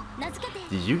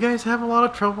 Did you guys have a lot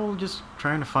of trouble just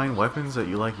trying to find weapons that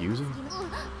you like using?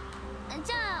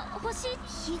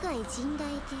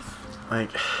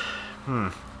 Like,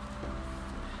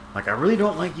 Like, I really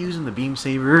don't like using the beam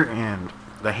saber, and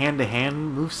the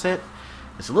hand-to-hand moveset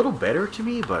is a little better to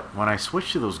me, but when I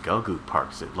switched to those Galgoot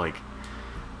parts, it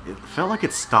felt like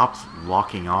it stopped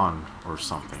locking on or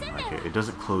something. Like it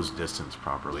doesn't close distance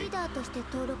properly.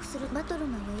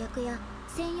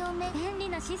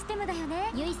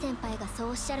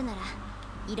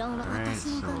 Alright,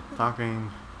 so talking.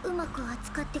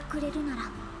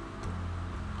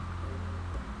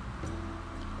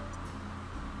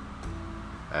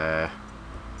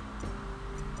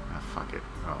 Fuck it.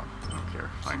 Oh, I don't care.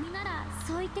 Fine.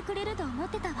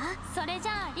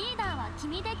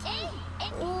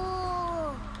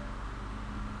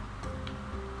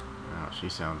 Oh, she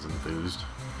sounds enthused.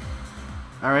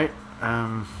 Alright,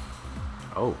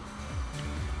 oh.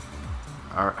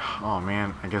 Alright, oh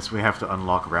man, I guess we have to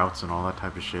unlock routes and all that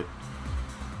type of shit.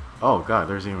 Oh god,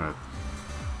 there's even a...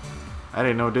 I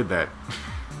didn't know it did that.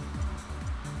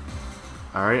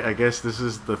 Alright, I guess this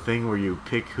is the thing where you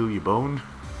pick who you bone.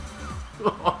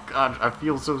 Oh god, I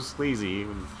feel so sleazy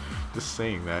even just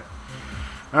saying that.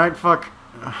 Alright, fuck.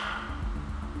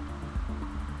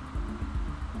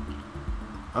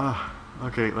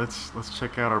 Okay, let's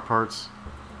check out our parts.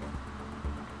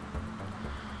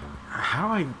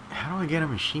 How do I get a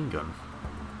machine gun?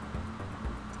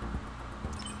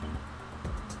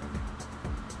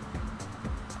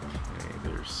 Okay,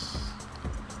 there's...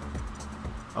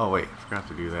 Oh wait, I forgot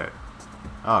to do that.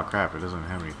 Oh crap, it doesn't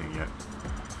have anything yet.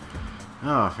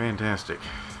 Oh, fantastic.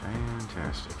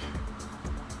 Fantastic.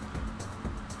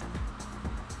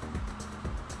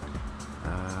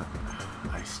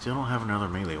 I still don't have another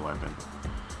melee weapon.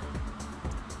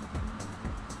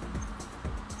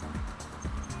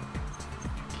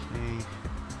 Okay.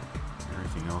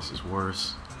 Everything else is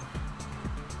worse.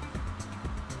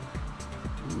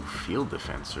 Ooh, field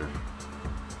defensor.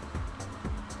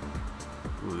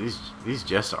 Ooh, these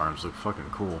Jessa arms look fucking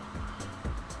cool.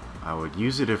 I would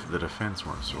use it if the defense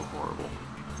weren't so horrible.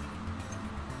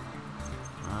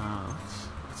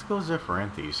 Let's go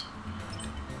Zephyrantes.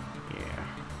 Yeah.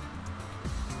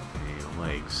 Okay,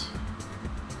 legs.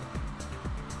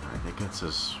 Alright, that gets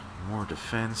us more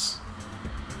defense.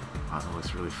 Wow, that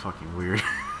looks really fucking weird.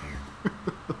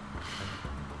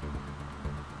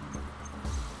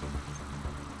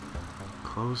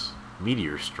 Close.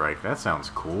 Meteor strike. That sounds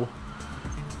cool.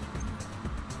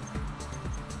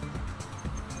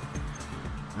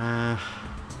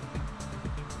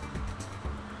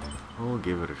 We'll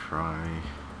give it a try.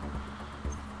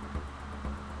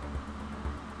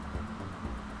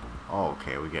 Oh,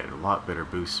 okay, we get a lot better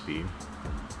boost speed.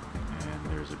 And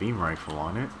there's a beam rifle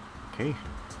on it. Okay.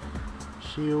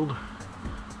 Shield.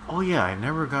 Oh yeah, I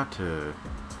never got to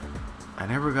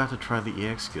try the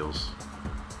EX skills.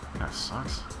 That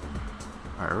sucks.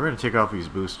 Alright, we're gonna take off these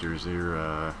boosters.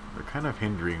 They're kind of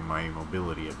hindering my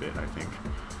mobility a bit, I think.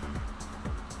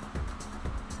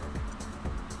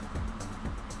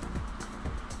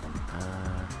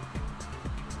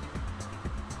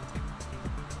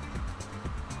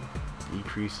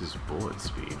 Decreases bullet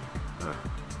speed. Ugh.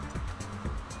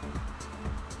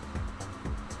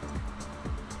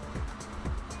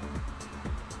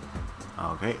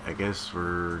 Okay, I guess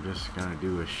we're just gonna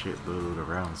do a shitload of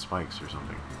round spikes or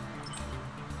something.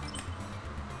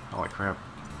 Holy crap.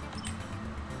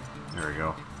 There we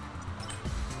go.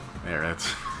 There,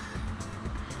 that's...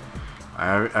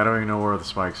 I don't even know where the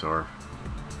spikes are.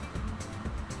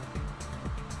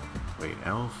 Wait,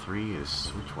 L3 is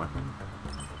switch weapon?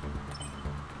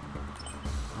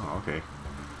 Oh, okay.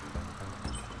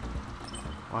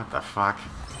 What the fuck?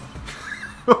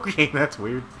 Okay, that's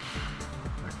weird.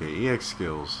 Okay, EX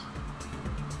skills.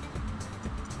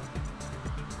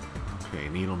 Okay,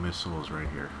 needle missile is right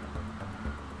here.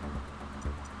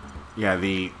 Yeah,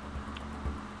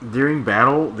 during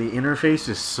battle, the interface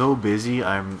is so busy,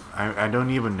 I don't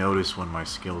even notice when my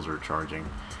skills are charging.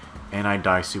 And I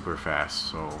die super fast,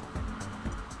 so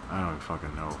I don't even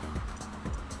fucking know.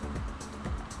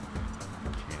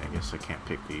 Okay, I guess I can't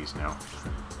pick these now.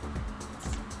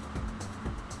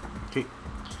 Okay.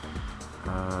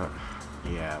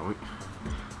 Yeah,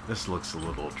 this looks a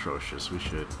little atrocious. We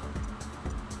should...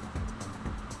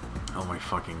 Oh my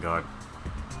fucking god.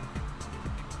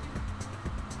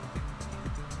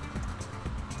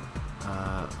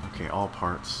 Okay, all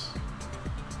parts.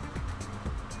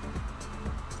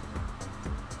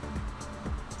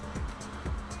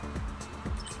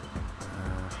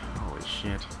 Holy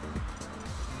shit.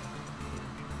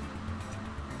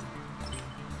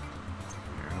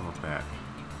 Here, how about that?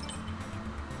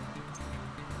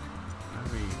 How do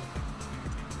we...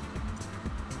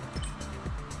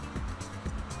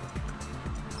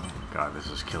 Oh god, this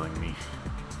is killing me.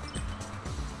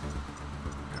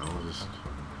 Yeah, we'll just...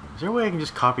 Is there a way I can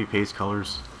just copy paste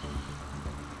colors?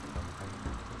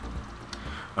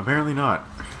 Apparently not.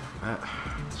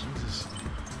 Jesus.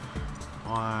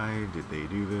 Why did they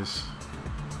do this?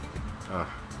 You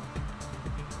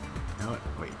know what?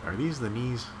 Wait, are these the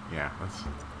knees? Yeah, let's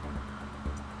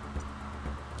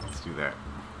do that.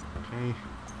 Okay.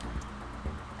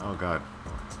 Oh god.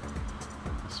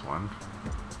 This one.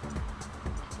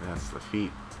 That's the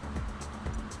feet.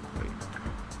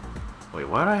 Wait,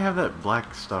 why do I have that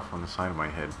black stuff on the side of my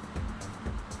head?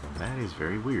 That is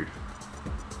very weird.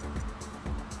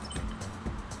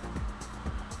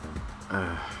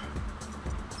 I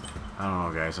don't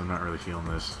know, guys. I'm not really feeling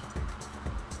this.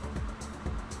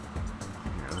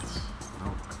 Here, let's...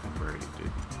 Nope, I think we already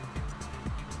did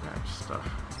that stuff.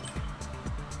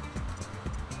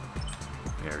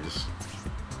 There, just...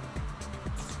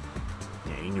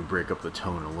 Yeah, you need to break up the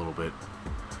tone a little bit.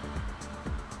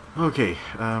 Okay,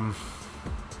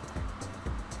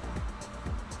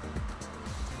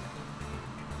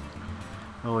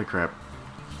 holy crap.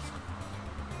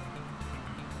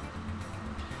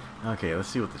 Okay, let's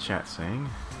see what the chat's saying.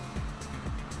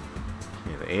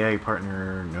 The AI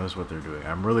partner knows what they're doing.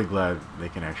 I'm really glad they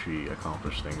can actually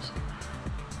accomplish things.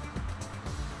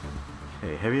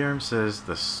 Okay, Heavy Arm says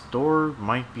the store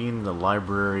might be in the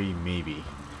library, maybe.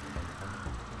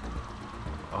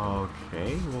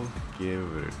 Okay, we'll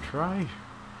give it a try.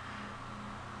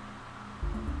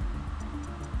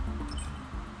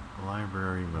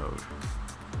 Library mode.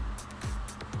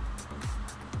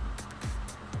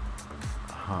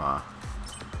 Huh.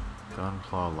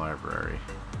 Gunpla Library.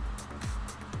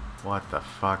 What the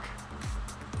fuck?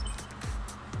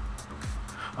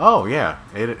 Oh yeah,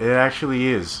 it actually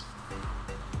is.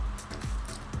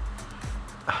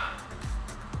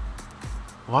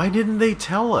 Why didn't they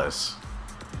tell us?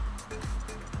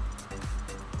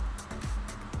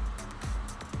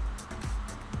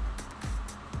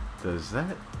 Does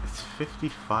that... It's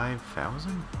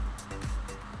 55,000?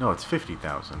 No, it's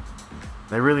 50,000.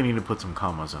 They really need to put some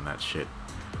commas on that shit.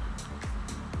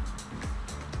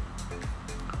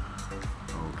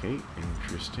 Okay,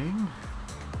 interesting.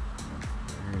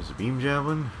 There's a beam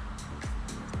javelin.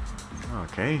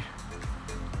 Okay.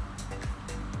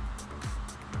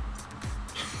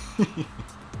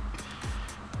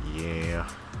 Yeah.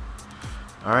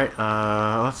 Alright,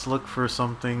 let's look for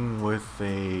something with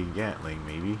a Gatling,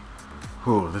 maybe.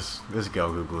 Ooh, this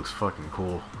Galgoog looks fucking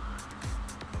cool.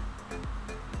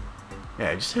 Yeah,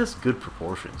 it just has good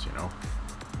proportions, you know?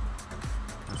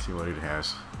 Let's see what it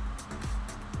has.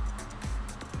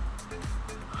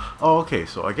 Oh, okay,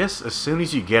 so I guess as soon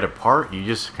as you get a part, you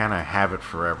just kind of have it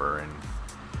forever, and...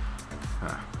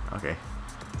 okay.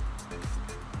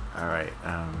 Alright,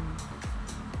 I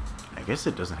guess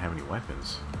it doesn't have any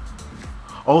weapons.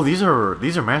 Oh, these are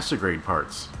master grade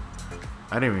parts.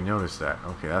 I didn't even notice that.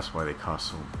 Okay, that's why they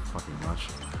cost so fucking much.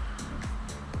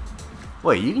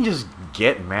 Wait, you can just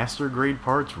get master grade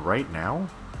parts right now?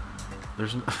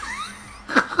 There's no...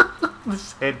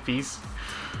 this headpiece.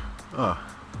 Ugh.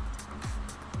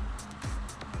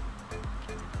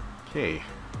 Okay.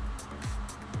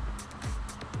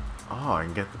 Oh, I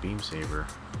can get the beam saber.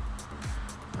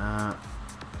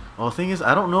 Well, the thing is,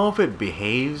 I don't know if it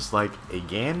behaves like a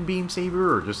GAN beam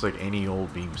saber or just like any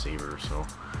old beam saber, so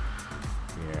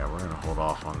yeah, we're gonna hold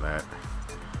off on that.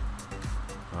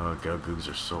 Oh, Galgoogs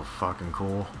are so fucking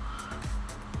cool.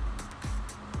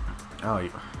 Oh,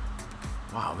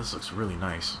 wow, this looks really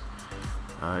nice.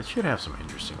 It should have some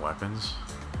interesting weapons.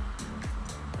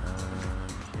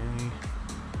 Okay.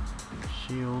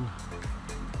 Shield.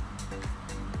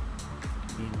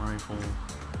 Beam rifle.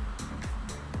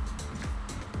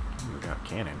 We got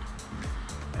cannon.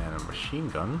 And a machine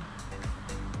gun.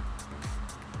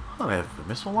 Oh, they have the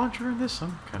missile launcher in this?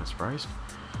 I'm kind of surprised.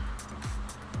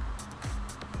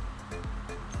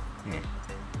 Okay.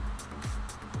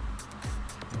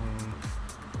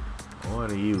 What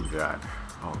do you got?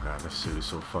 Oh god, this suit is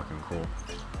so fucking cool.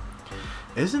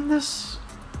 Isn't this...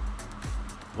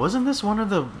 Wasn't this one of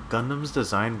the Gundams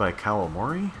designed by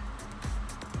Kawamori?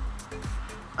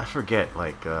 I forget,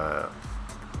 like,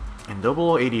 in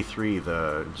 0083,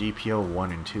 the GPO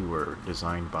 1 and 2 were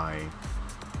designed by...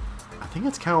 I think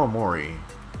it's Kawamori.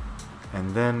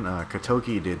 And then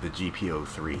Kotoki did the GPO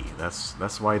 3.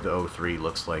 That's why the 03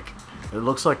 looks like... It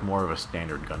looks like more of a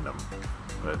standard Gundam.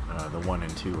 But the 1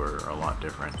 and 2 are a lot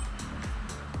different.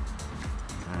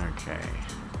 Okay.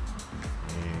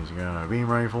 He's got a beam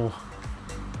rifle.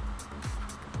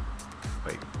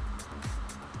 Wait.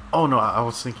 Oh no, I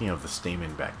was thinking of the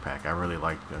Stamen backpack. I really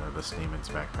like the Stamen's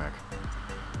backpack.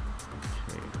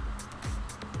 Okay.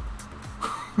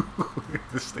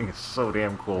 This thing is so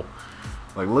damn cool.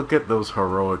 Like, look at those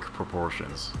heroic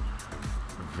proportions.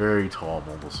 Very tall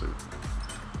mobile suit.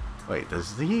 Wait,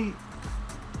 does he...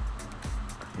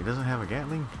 He doesn't have a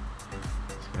Gatling?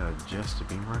 He's got just a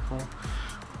beam rifle?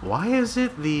 Why is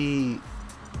it the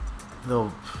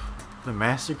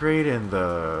master grade and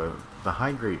the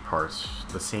high grade parts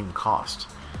the same cost?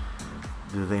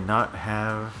 Do they not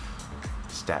have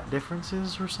stat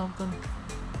differences or something?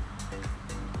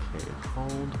 Okay,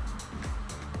 hold.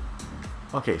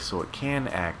 Okay, so it can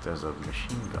act as a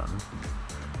machine gun.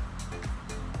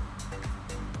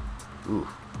 Ooh.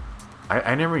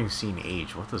 I never even seen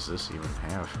age. What does this even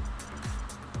have?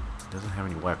 It doesn't have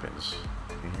any weapons.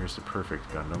 Okay, here's the perfect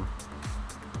Gundam.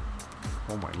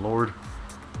 Oh my lord.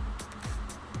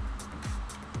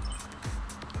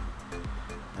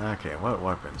 Okay, what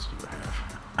weapons do you have?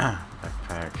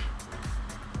 Backpack.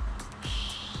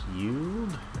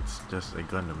 Shield? It's just a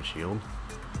Gundam shield.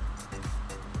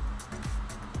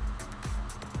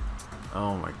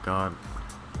 Oh my god.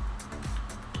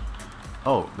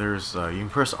 Oh, there's, you can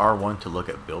press R1 to look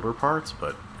at builder parts,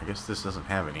 but I guess this doesn't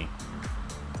have any.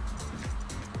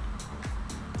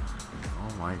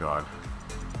 Oh my god.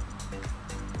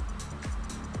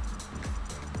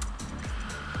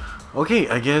 Okay,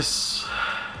 I guess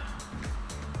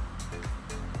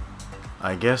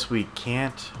we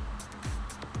can't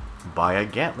buy a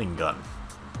Gatling gun.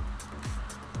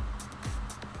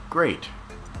 Great.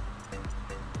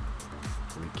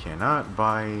 We cannot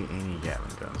buy any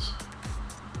Gatling guns.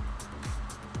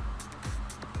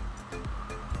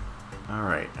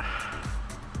 Alright.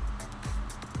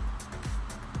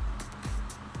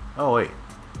 Oh, wait.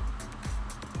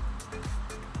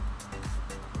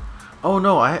 Oh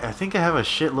no, I think I have a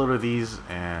shitload of these,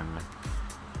 and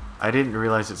I didn't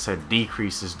realize it said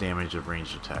decreases damage of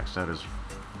ranged attacks. That is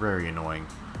very annoying.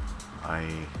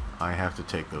 I have to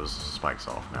take those spikes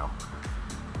off now.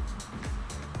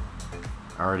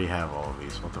 I already have all of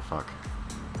these. What the fuck?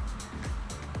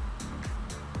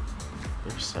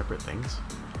 They're separate things?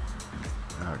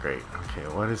 Oh, great. Okay,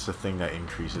 what is the thing that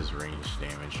increases range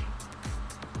damage?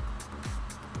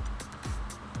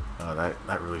 Oh,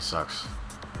 that really sucks.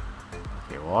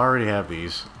 Okay, well, I already have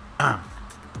these. I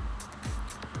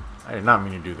did not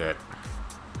mean to do that.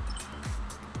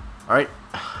 Alright.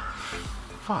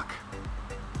 Fuck.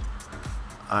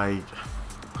 I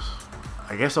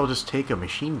guess I'll just take a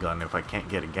machine gun if I can't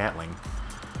get a Gatling.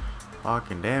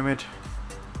 Fucking damn it.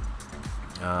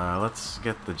 Let's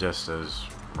get the Jesta's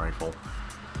rifle.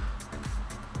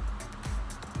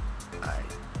 I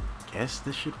guess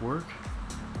this should work.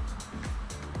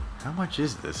 How much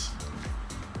is this?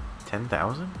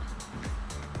 10,000?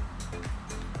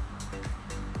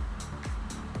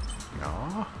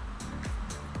 No.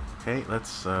 Okay,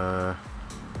 let's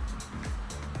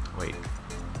wait.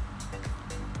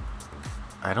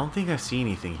 I don't think I see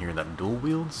anything here that dual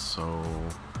wields, so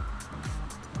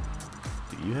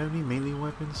do you have any melee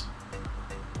weapons?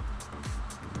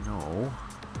 No.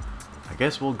 I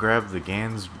guess we'll grab the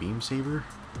Gans beam saber.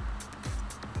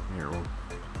 Here,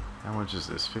 how much is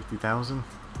this? 50,000?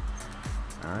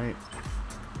 Alright.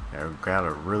 Yeah, we got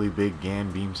a really big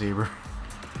Gan beam saber.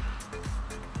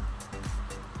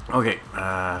 Okay,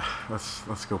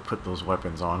 let's go put those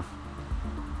weapons on.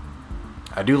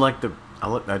 I do like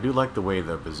the way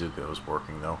the bazooka is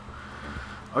working though.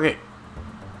 Okay.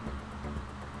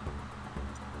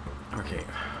 Okay.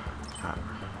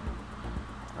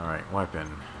 Alright, weapon.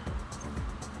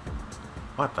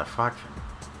 What the fuck?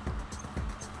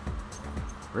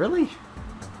 Really?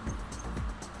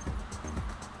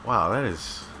 Wow, that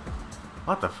is...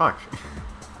 What the fuck?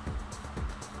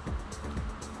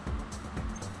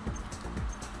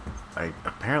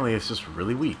 Apparently it's just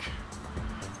really weak.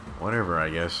 Whatever, I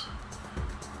guess.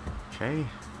 Okay.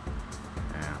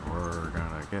 And we're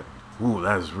gonna get... Ooh,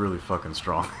 that is really fucking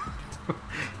strong.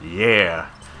 Yeah!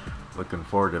 Looking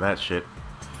forward to that shit.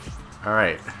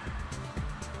 Alright.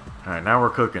 Alright, now we're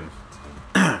cooking.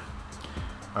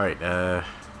 Alright,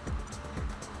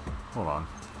 hold on.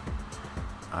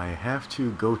 I have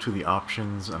to go to the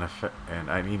options and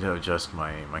I need to adjust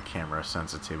my camera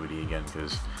sensitivity again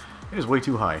because it is way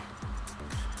too high.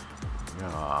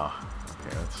 Yeah.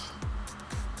 Okay, let's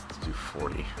do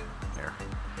 40 there.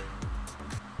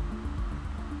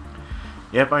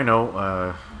 Yep, I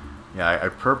know. Yeah, I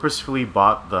purposefully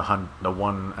bought the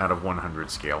 1 out of 100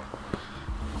 scale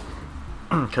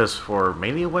because for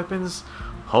melee weapons,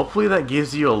 hopefully that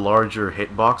gives you a larger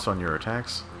hitbox on your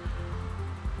attacks.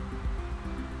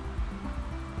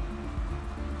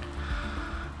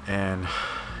 And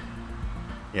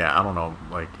yeah, I don't know,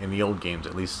 like in the old games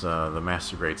at least the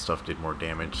master grade stuff did more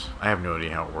damage. I have no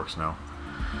idea how it works now.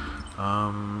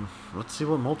 Let's see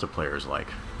what multiplayer is like.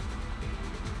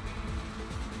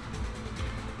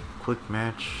 Quick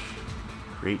match,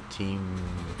 create team,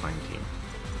 find team.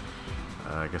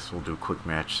 I guess we'll do a quick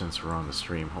match since we're on the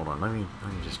stream. Hold on, let me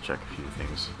just check a few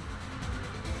things.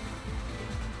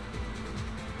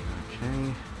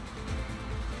 Okay.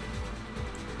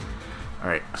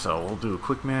 Alright, so we'll do a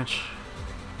quick match.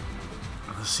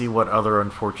 Let's see what other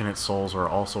unfortunate souls are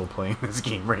also playing this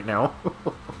game right now.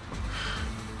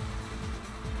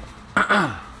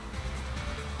 Okay,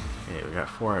 we got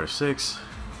 4 out of 6.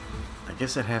 I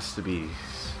guess it has to be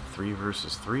 3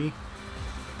 versus 3.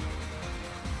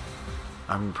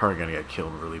 I'm probably gonna get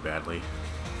killed really badly.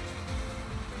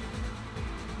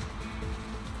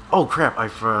 Oh crap!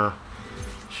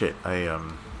 Shit!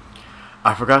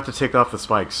 I forgot to take off the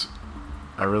spikes.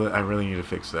 I really need to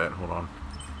fix that. Hold on.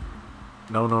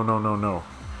 No, no, no, no, no.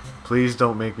 Please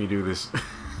don't make me do this.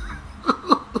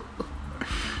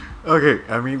 Okay,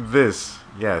 I mean this.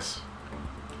 Yes.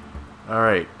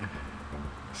 Alright.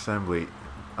 Assembly.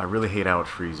 I really hate how it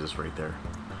freezes right there.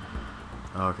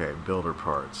 Okay, builder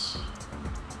parts.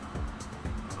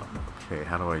 Okay,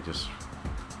 how do I just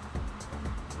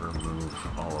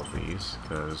remove all of these?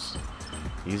 Because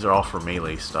these are all for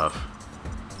melee stuff.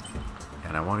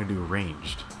 and I want to do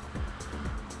ranged.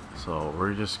 So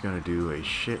we're just gonna do a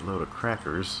shitload of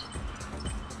crackers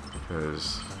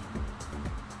because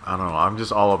I don't know, I'm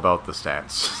just all about the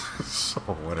stats. So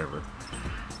whatever.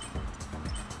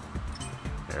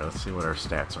 Here, let's see what our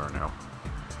stats are now.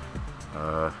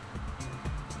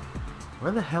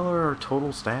 Where the hell are our total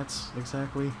stats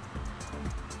exactly?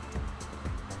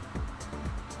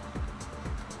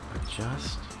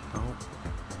 Adjust? Oh.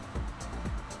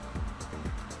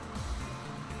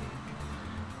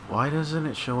 Why doesn't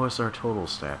it show us our total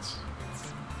stats?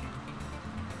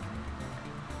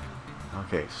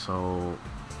 Okay, so...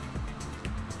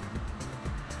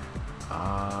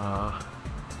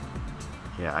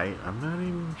 yeah, I'm not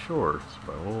even sure,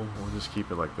 but we'll just keep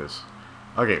it like this.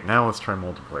 Okay, now let's try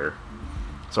multiplayer.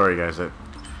 Sorry guys, I'm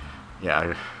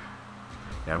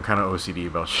kind of OCD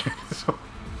about shit, so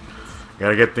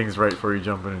gotta get things right before you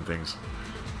jump into things.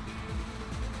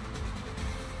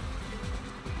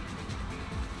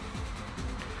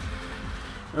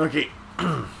 Okay.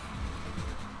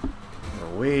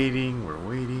 We're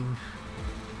waiting.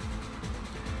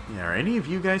 Yeah, are any of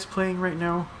you guys playing right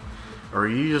now? Or are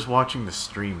you just watching the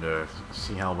stream to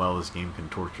see how well this game can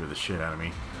torture the shit out of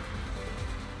me?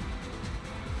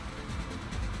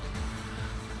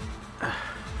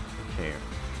 Okay.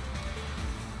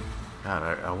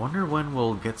 God, I wonder when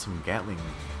we'll get some Gatling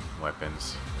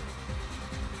weapons.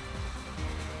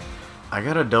 I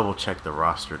gotta double check the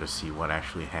roster to see what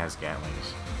actually has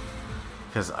Gatlings.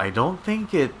 Because I don't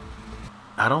think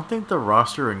the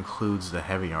roster includes the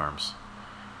heavy arms.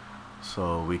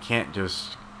 So we can't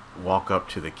just walk up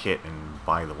to the kit and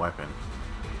buy the weapon.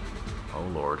 Oh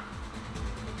lord.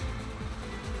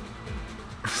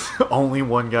 Only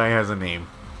one guy has a name.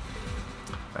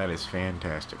 That is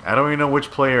fantastic. I don't even know which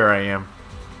player I am.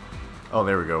 Oh,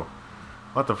 there we go.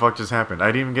 What the fuck just happened? I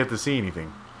didn't even get to see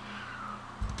anything.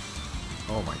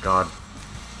 Oh my god.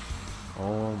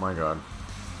 Oh my god.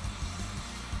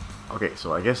 Okay,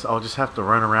 so I guess I'll just have to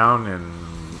run around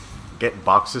and get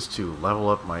boxes to level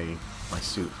up my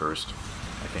suit first,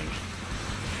 I think.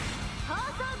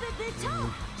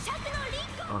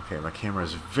 Okay, my camera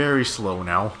is very slow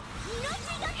now.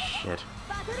 Shit.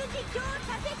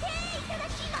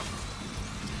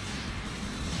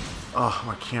 Oh,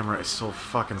 my camera is so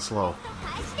fucking slow.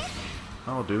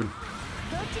 Oh, dude.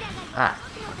 Ah.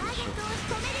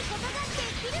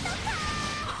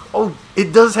 Oh,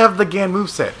 it does have the Gan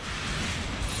moveset.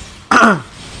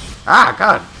 Ah,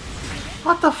 God.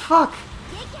 What the fuck?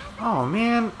 Oh,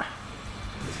 man.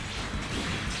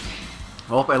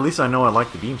 Well, at least I know I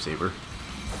like the beam saber.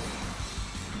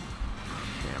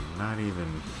 Okay, I'm not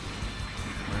even...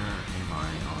 Where am I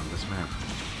on this map?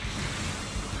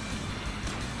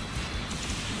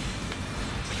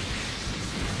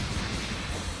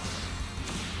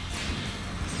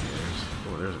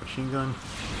 There's a machine gun.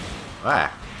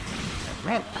 Ah!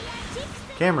 Man!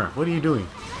 Camera, what are you doing?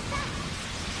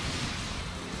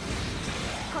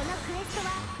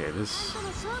 Okay, this...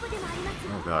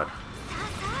 Oh god.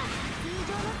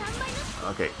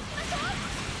 Okay.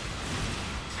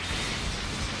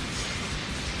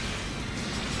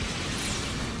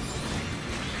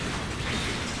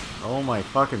 Oh my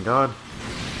fucking god.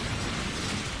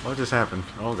 What just happened?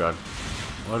 Oh god.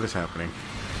 What is happening?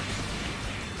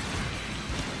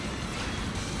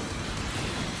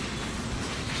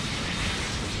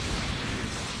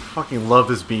 Fucking love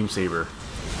this beam saber.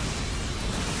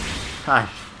 Hi.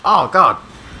 Oh god.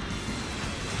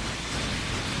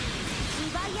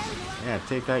 Yeah,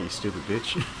 take that, you stupid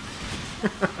bitch.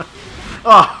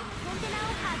 Oh.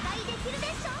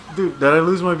 Dude, did I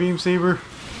lose my beam saber?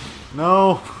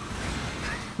 No.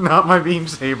 Not my beam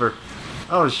saber.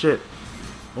 Oh shit.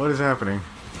 What is happening?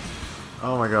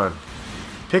 Oh my god.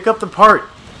 Pick up the part.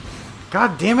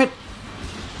 God damn it.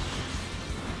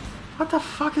 What the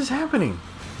fuck is happening?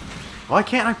 Why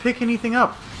can't I pick anything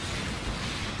up?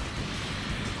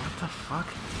 What the fuck?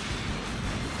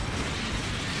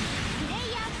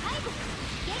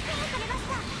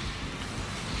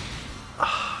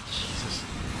 Oh, Jesus.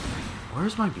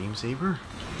 Where's my beam saber?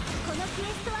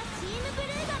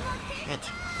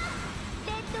 Shit.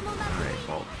 Alright,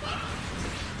 well.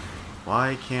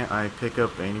 Why can't I pick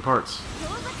up any parts?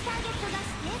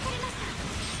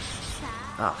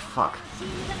 Ah, fuck.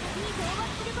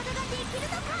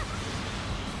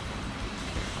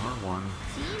 R1.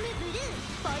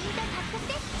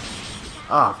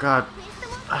 Oh, God.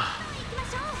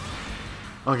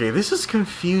 Okay, this is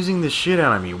confusing the shit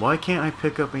out of me. Why can't I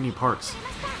pick up any parts?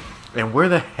 And where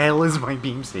the hell is my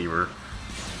beam saber?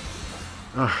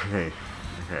 Okay.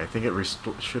 Okay, I think it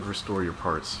should restore your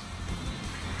parts.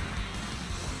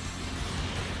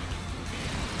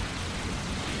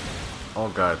 Oh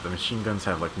god, the machine guns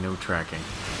have like no tracking.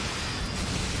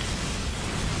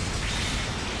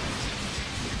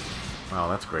 Wow,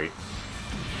 that's great.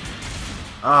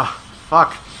 Ah,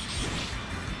 fuck.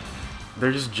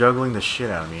 They're just juggling the shit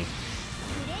out of me.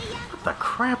 What the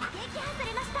crap?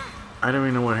 I don't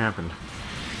even know what happened.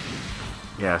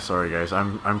 Yeah, sorry guys.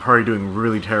 I'm probably doing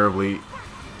really terribly,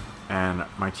 and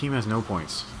my team has no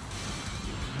points.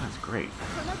 That's great.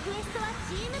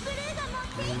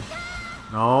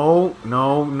 No,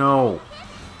 no, no.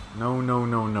 No, no,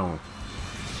 no, no.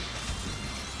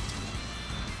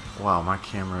 Wow, my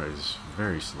camera is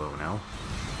very slow now.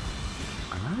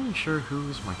 I'm not even sure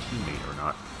who's my teammate or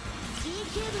not.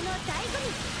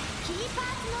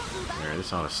 There,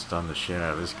 this ought to stun the shit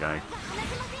out of this guy.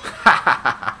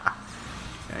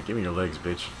 Yeah, give me your legs,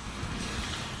 bitch.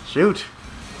 Shoot!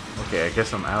 Okay, I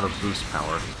guess I'm out of boost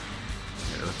power.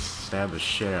 Here, let's stab the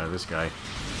shit out of this guy.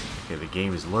 Okay, the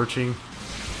game is lurching.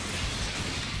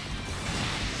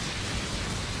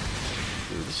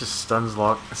 Dude, this just stun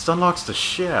locks the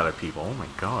shit out of people. Oh my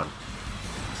god.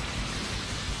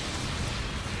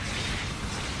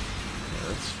 Okay,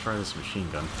 let's try this machine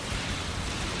gun.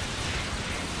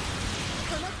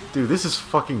 Dude, this is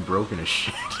fucking broken as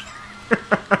shit.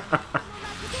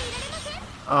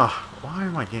 Ugh, why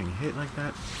am I getting hit like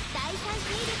that?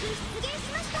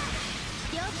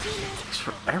 It takes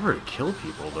forever to kill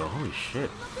people though, holy shit.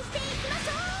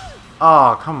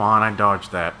 Oh, come on, I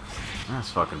dodged that.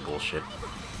 That's fucking bullshit.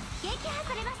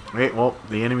 Wait, well,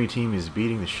 the enemy team is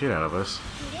beating the shit out of us.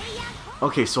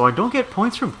 Okay, so I don't get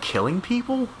points from killing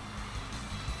people?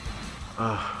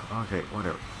 Okay,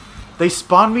 whatever. They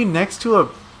spawned me next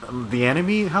to the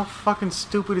enemy? How fucking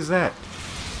stupid is that?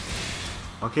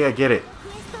 Okay, I get it.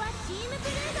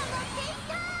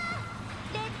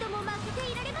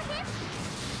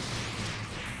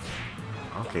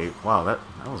 Okay, wow, that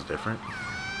was different.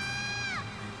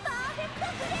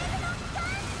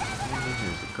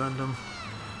 Here's the Gundam.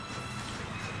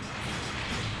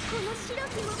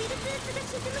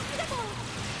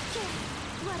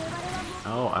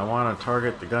 Oh, I want to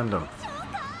target the Gundam.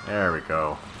 There we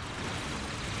go.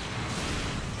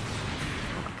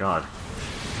 Oh my god.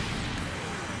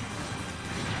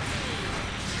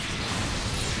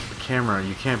 The camera,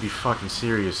 you can't be fucking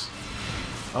serious.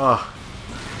 Ugh.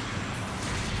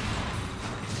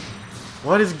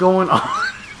 What is going on?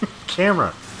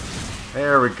 Camera.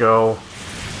 There we go.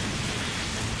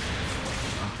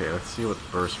 Okay, let's see what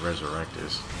Burst Resurrect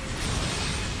is.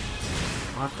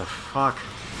 What the fuck?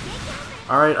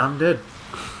 Alright, I'm dead.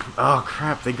 Oh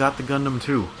crap, they got the Gundam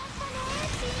too.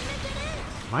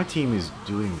 My team is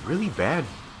doing really bad.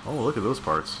 Oh, look at those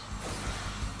parts.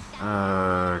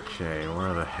 Okay,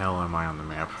 where the hell am I on the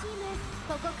map?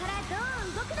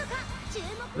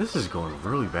 This is going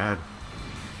really bad.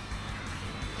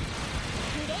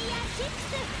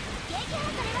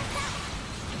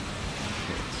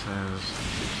 Okay, it says...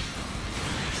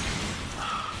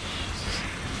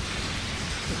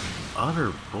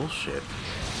 utter bullshit.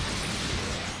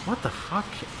 What the fuck?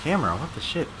 Camera, what the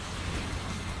shit?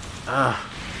 Alright,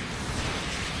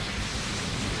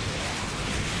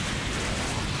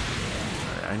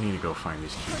 I need to go find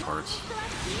these key parts.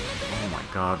 Oh my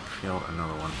god, failed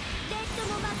another one.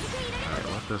 Alright,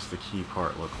 what does the key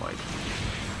part look like?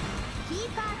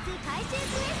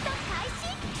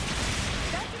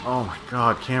 Oh my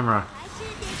god, camera.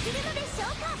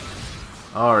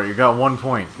 Alright, you got 1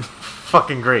 point.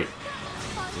 Fucking great.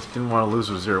 Just didn't want to lose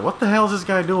with 0. What the hell is this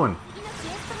guy doing?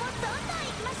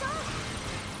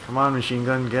 Come on, machine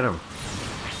gun, get him.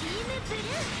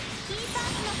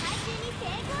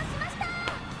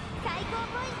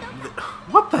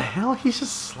 What the hell? He's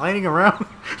just sliding around.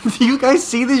 Do you guys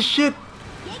see this shit?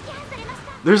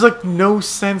 There's like no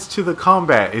sense to the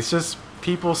combat. It's just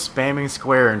people spamming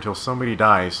square until somebody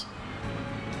dies.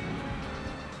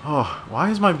 Oh, why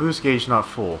is my boost gauge not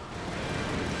full?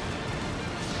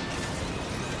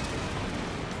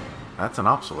 That's an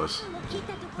Opsilus.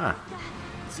 Huh.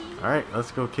 Alright,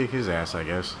 let's go kick his ass, I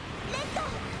guess.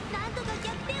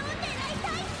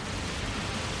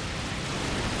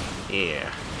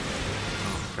 Yeah.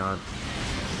 Oh god.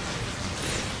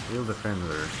 Field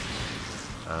Defender.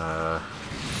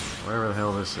 Whatever the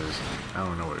hell this is. I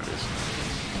don't know what it is.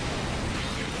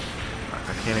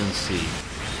 I can't even see.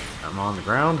 I'm on the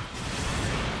ground.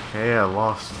 Okay, I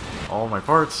lost all my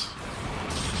parts.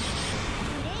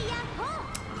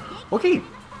 Okay,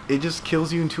 it just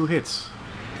kills you in 2 hits.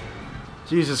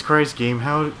 Jesus Christ, game,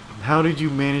 how did you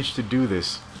manage to do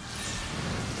this?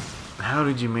 How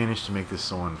did you manage to make this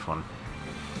so unfun?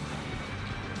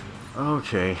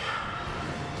 Okay.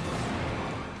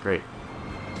 Great.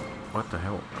 What the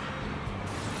hell?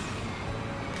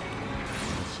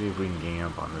 see if we can gang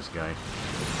up on this guy.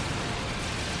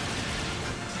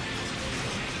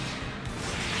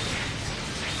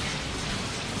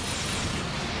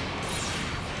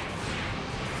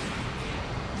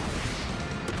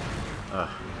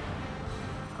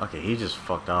 Okay, he just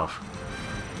fucked off.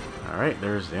 Alright,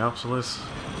 there's the Obsolus.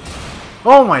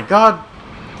 Oh my god!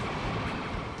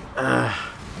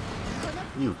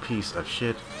 You piece of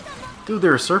shit. Dude,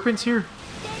 there are serpents here?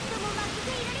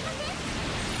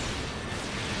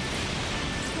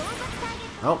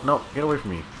 Oh, no, get away from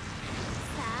me.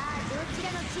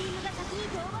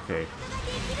 Okay.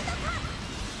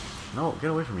 No, get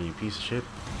away from me, you piece of shit.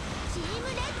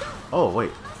 Oh,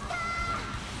 wait.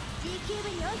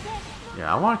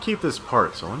 Yeah, I want to keep this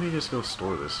part, so let me just go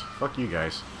store this. Fuck you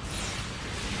guys.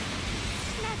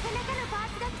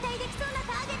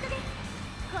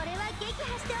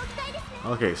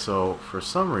 Okay, so for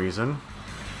some reason,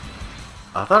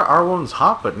 I thought R1's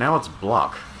hot, but now it's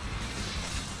block.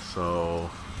 So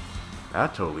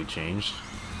that totally changed.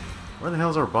 Where the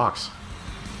hell's our box?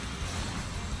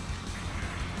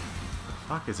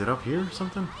 Fuck, is it up here or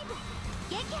something?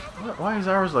 Why is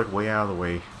ours like way out of the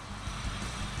way?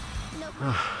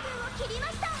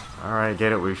 Alright,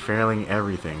 get it, we're failing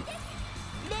everything.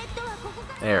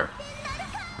 There.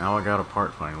 Now I got a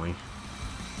part finally.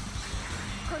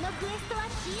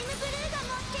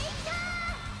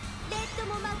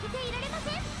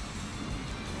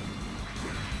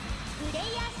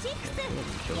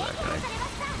 Kill that guy.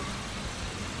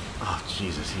 Oh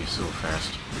Jesus, he's so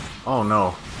fast. Oh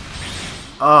no.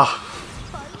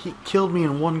 He killed me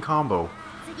in one combo.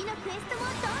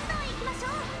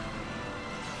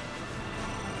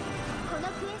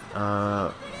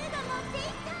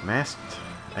 Masked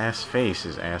Ass Face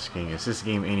is asking, is this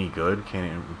game any good? Can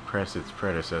it impress its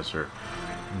predecessor?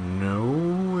 No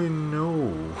and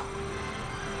no.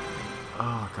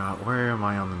 Oh god, where am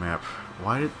I on the map?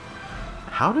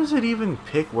 How does it even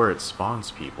pick where it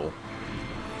spawns people?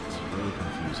 It's really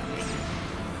confusing.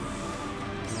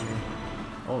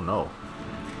 Oh no.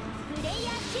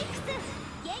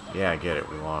 Yeah, I get it,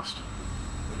 we lost.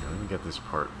 Here, let me get this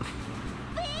part.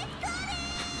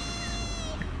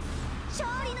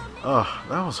 Ugh,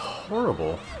 that was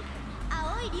horrible.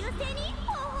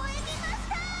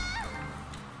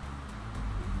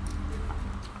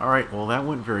 Alright, well that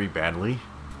went very badly.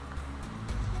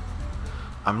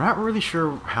 I'm not really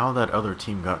sure how that other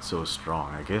team got so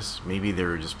strong. I guess maybe they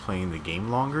were just playing the game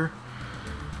longer.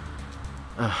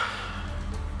 And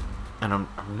I'm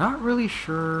not really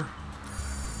sure.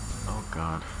 Oh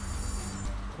god.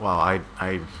 Wow,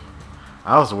 I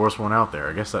was the worst one out there.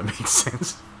 I guess that makes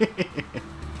sense.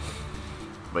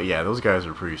 But yeah, those guys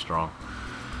are pretty strong.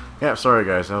 Yeah, sorry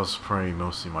guys, that was probably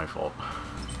mostly my fault.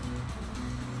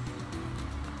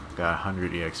 Got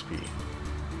 100 EXP.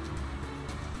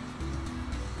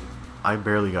 I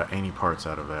barely got any parts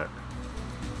out of that.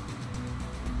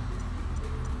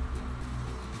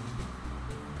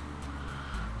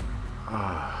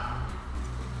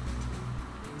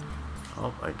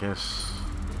 Well, I guess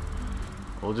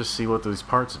we'll just see what these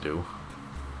parts do.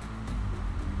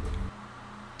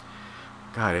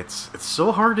 God, it's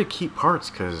so hard to keep parts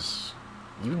because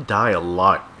you die a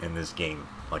lot in this game.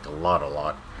 Like a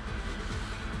lot.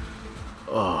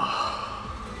 Oh.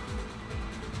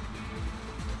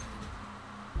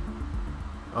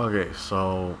 Okay,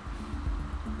 so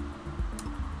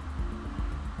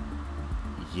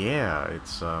yeah,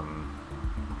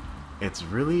 it's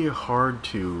really hard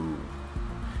to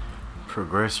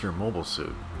progress your mobile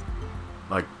suit.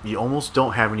 Like, you almost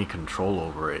don't have any control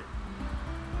over it.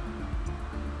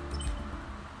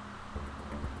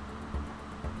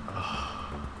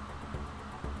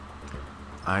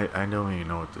 I don't even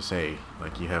know what to say.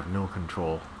 Like, you have no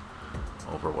control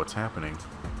over what's happening.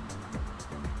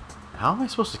 How am I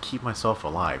supposed to keep myself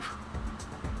alive?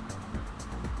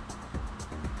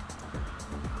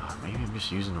 Maybe I'm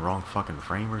just using the wrong fucking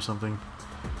frame or something.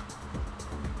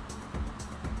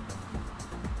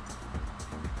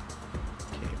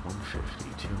 Okay,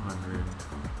 150, 200.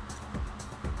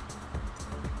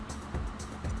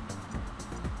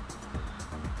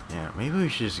 Yeah, maybe we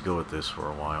should just go with this for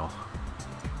a while.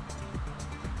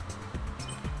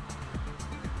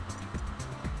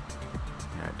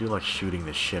 Yeah, I do like shooting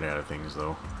the shit out of things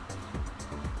though.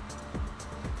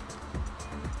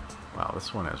 Wow,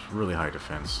 this one has really high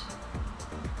defense.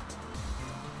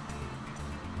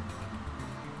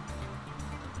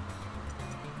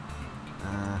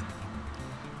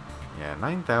 Yeah,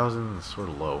 9,000 is sort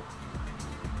of low.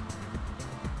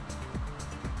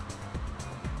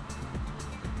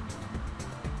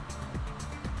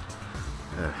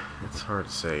 It's hard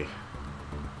to say.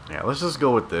 Yeah, let's just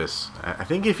go with this. I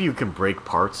think if you can break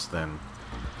parts, then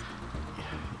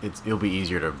it'll be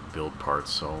easier to build parts,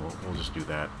 so we'll just do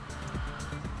that.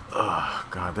 Ugh,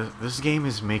 God, this game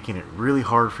is making it really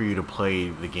hard for you to play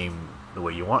the game the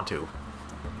way you want to.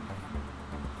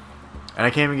 And I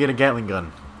can't even get a Gatling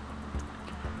gun.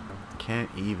 Can't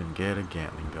even get a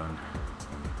Gatling gun.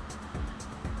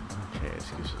 Okay,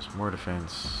 this gives us more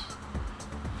defense.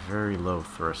 Very low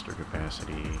thruster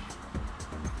capacity.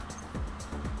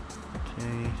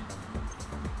 Okay.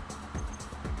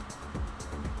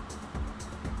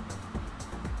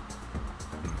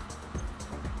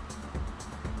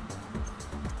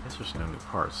 Guess there's no new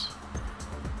parts.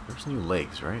 There's new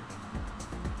legs, right?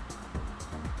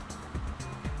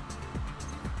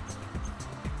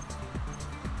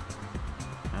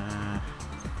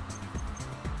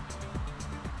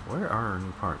 Where are our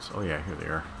new parts? Oh yeah, here they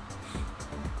are.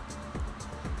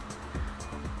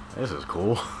 This is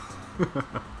cool.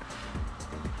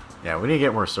 Yeah, we need to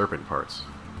get more serpent parts.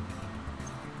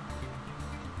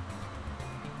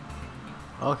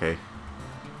 Okay.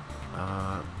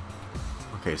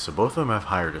 Okay, so both of them have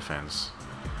higher defense.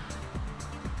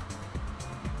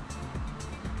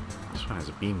 This one has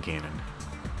a beam cannon.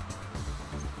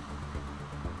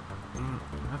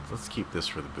 Let's keep this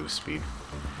for the boost speed.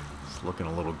 It's looking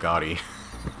a little gaudy.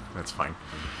 That's fine.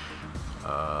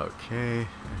 Okay,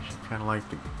 I should kind of like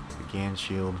the Gan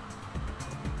shield.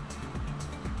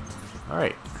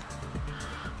 Alright.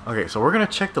 Okay, so we're gonna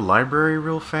check the library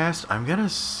real fast. I'm gonna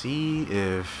see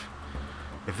if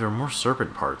there are more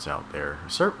serpent parts out there.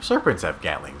 Serpents have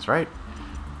Gatlings, right?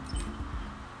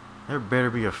 There better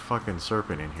be a fucking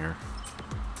serpent in here.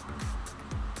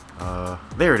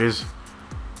 There it is.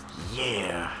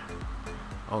 Yeah.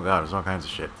 Oh god, there's all kinds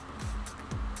of shit.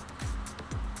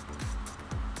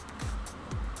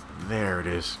 There it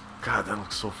is. God, that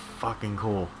looks so fucking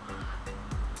cool.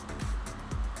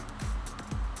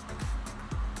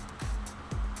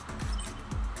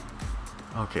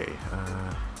 Okay,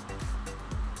 okay.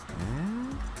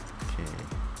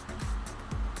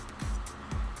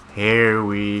 Here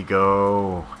we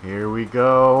go. Here we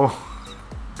go.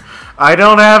 I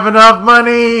don't have enough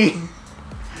money!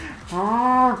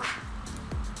 Fuck!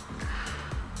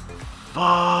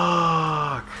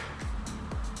 Fuck!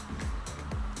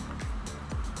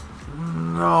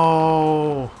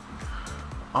 No!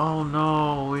 Oh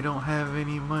no, we don't have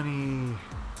any money.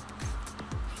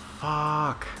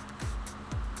 Fuck.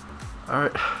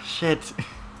 Alright, shit.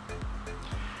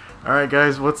 Alright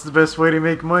guys, what's the best way to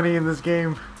make money in this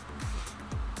game?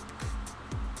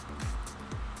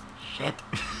 Shit.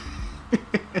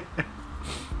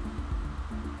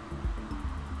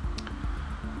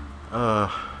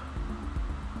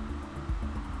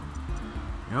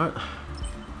 You know what?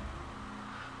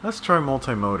 Let's try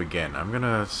multi-mode again. I'm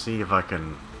gonna see if I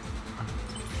can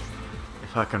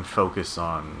focus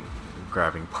on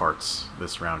grabbing parts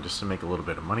this round just to make a little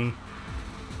bit of money.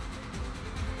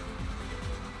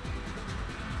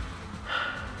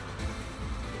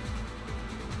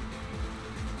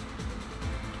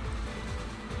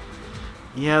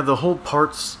 Yeah, the whole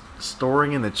parts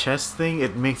storing in the chest thing,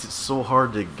 it makes it so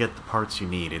hard to get the parts you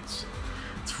need. It's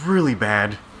really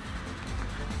bad.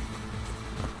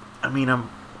 I mean, I'm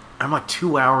like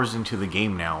 2 hours into the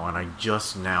game now, and I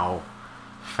just now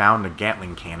found a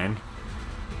Gatling cannon,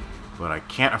 but I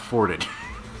can't afford it.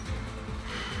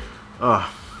 Ugh,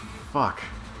 fuck.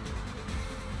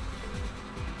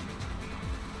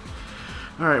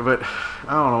 Alright, but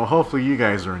I don't know, hopefully you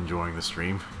guys are enjoying the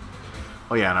stream.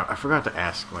 Oh yeah, and I forgot to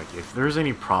ask, like, if there's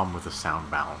any problem with the sound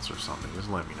balance or something, just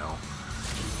let me know.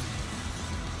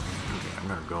 Okay, I'm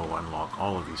gonna go unlock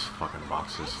all of these fucking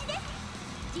boxes.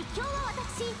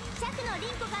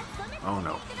 Oh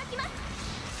no.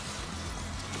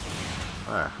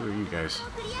 Ah, who are you guys?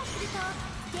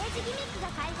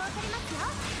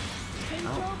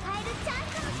 Oh.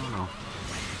 I don't know.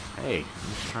 Hey, I'm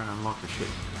just trying to unlock the shit.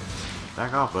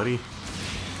 Back off, buddy.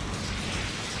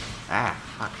 Ah,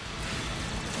 fuck.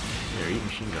 There, eat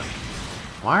machine gun.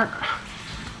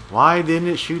 Why didn't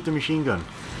it shoot the machine gun?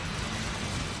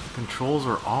 The controls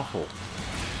are awful.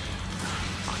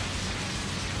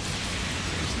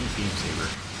 There's the beam saber.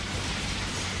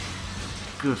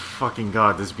 Good fucking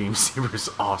god, this beam saber is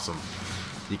awesome.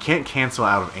 You can't cancel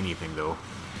out of anything though.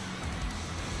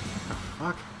 What the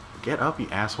fuck? Get up, you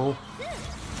asshole.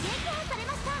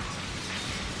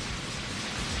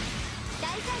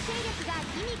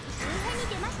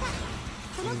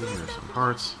 There's some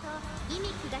parts.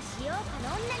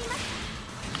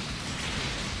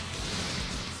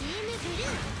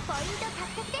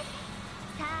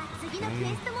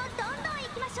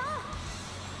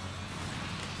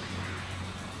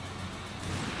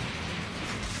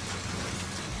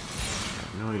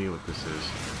 no idea what this is.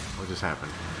 What just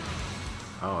happened?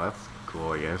 Oh, that's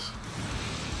cool, I guess.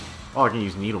 Oh, I can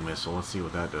use needle missile. Let's see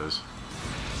what that does.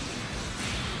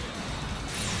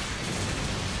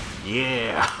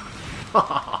 Yeah!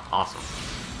 Awesome.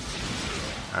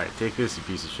 Alright, take this, you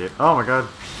piece of shit. Oh my god.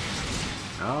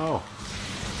 No.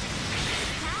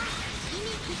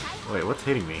 Wait, what's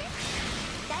hitting me?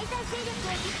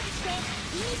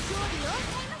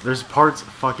 There's parts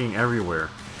fucking everywhere.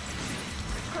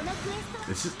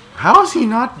 This is... How is he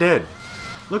not dead?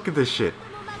 Look at this shit.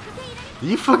 Do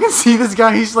you fucking see this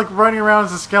guy? He's like running around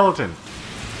as a skeleton.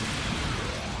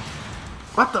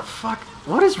 What the fuck?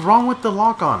 What is wrong with the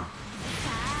lock-on?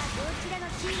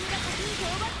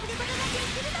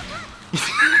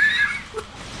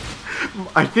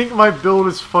 I think my build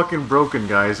is fucking broken,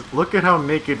 guys. Look at how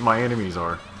naked my enemies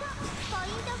are.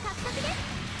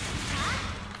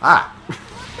 Ah!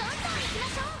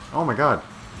 Oh my god.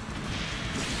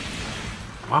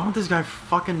 Why won't this guy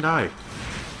fucking die?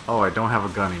 Oh, I don't have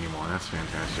a gun anymore. That's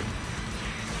fantastic.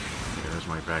 Okay, there's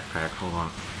my backpack. Hold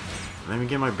on. Let me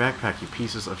get my backpack, you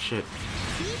pieces of shit.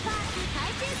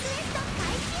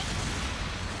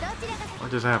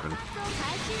 What just happened?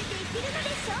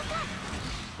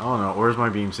 Oh no, where's my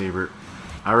beam saber?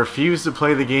 I refuse to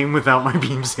play the game without my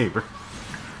beam saber.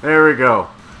 There we go.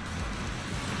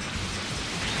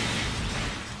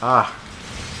 Ah.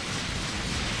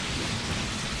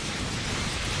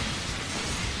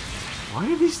 Why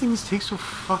do these things take so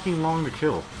fucking long to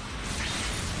kill?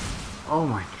 Oh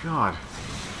my god.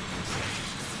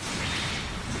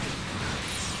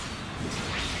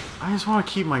 I just want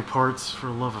to keep my parts, for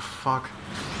the love of fuck.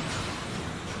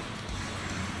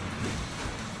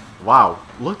 Wow,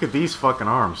 look at these fucking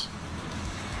arms.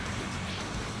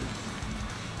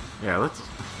 Yeah, let's...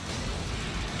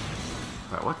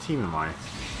 What team am I?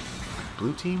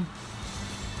 Blue team?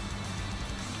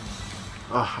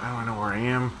 Ugh, I don't know where I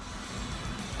am.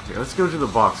 Okay, let's go to the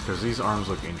box, because these arms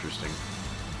look interesting.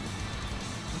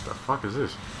 What the fuck is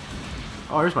this?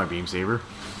 Oh, here's my beam saber.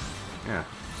 Yeah.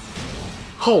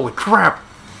 Holy crap!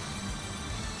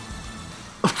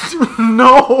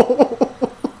 No!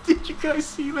 Did you guys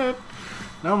see that?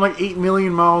 Now I'm like 8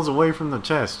 million miles away from the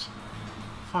chest.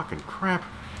 Fucking crap.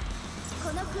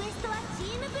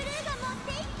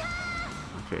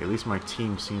 Okay, at least my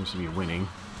team seems to be winning.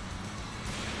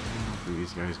 Hopefully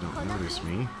these guys don't notice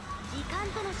me.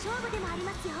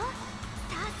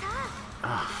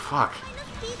 Ah, fuck.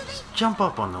 Just jump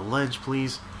up on the ledge,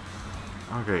 please.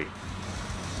 Okay.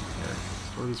 Yeah,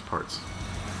 throw these parts.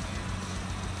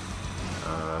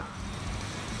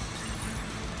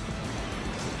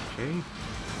 Okay.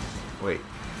 Wait.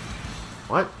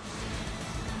 What?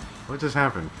 What just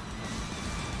happened?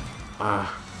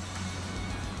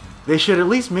 They should at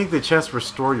least make the chest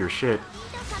restore your shit.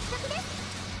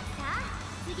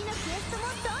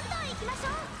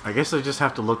 I guess I just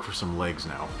have to look for some legs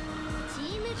now.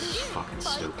 This is fucking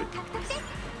stupid.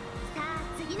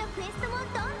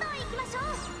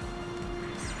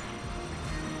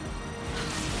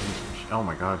 Oh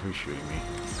my god, who's shooting me?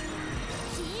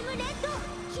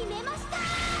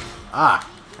 Ah!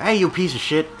 Hey, you piece of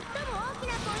shit!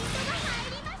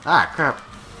 Ah, crap!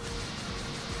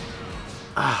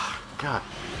 Ah, god.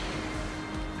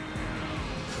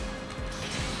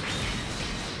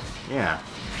 Yeah.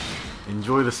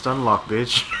 Enjoy the stun lock,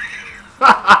 bitch.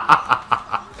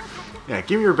 Yeah,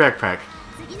 give me your backpack.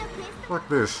 Fuck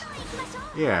this.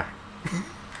 Yeah.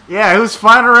 Yeah, who's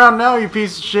flying around now, you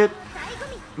piece of shit?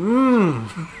 Mmm.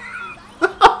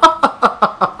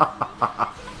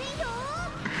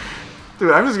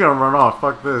 Dude, I'm just gonna run off.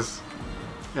 Fuck this.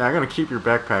 Yeah, I'm gonna keep your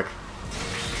backpack.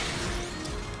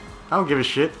 I don't give a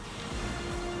shit.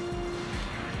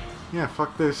 Yeah,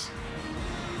 fuck this.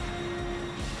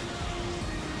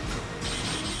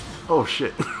 Oh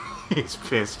shit. He's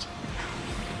pissed.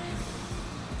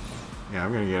 Yeah,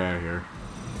 I'm gonna get out of here.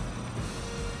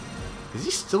 Is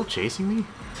he still chasing me?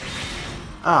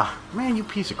 Ah, man, you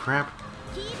piece of crap.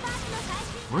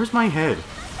 Where's my head?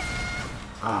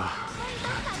 Ah,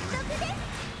 god damn it.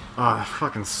 Ah, that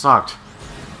fucking sucked.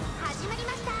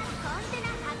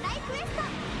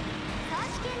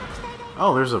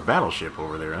 Oh, there's a battleship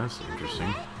over there. That's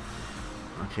interesting.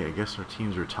 Okay, I guess our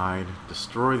teams are tied.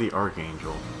 Destroy the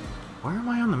Archangel. Where am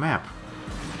I on the map?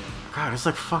 God, it's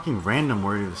like fucking random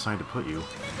where you decide to put you.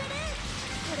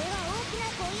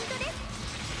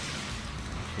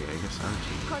 Okay, I guess our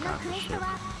team got the ship.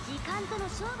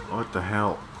 What the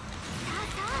hell?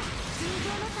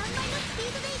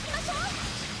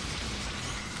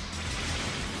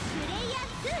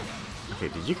 Okay,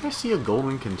 did you guys see a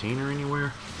golden container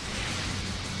anywhere?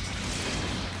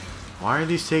 Why are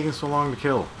these taking so long to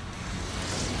kill?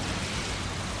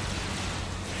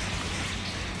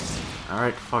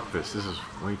 Alright, fuck this. This is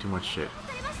way too much shit.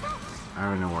 I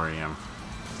don't know where I am.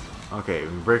 Okay, we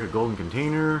can break a golden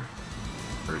container.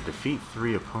 Or defeat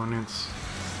 3 opponents.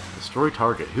 Destroy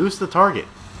target. Who's the target?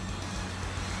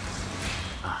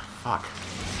 Ah, fuck.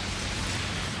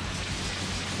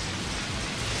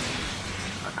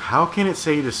 How can it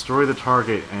say destroy the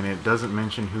target and it doesn't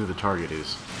mention who the target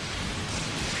is?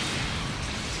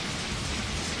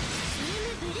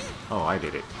 Oh, I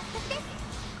did it.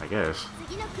 I guess.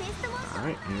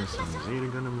 Alright, here's some Zeta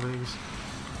Gundam legs.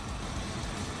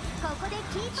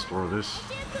 Store this.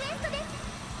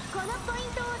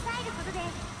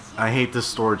 I hate this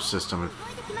storage system.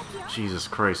 Jesus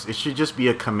Christ. It should just be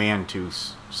a command to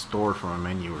store from a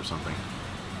menu or something.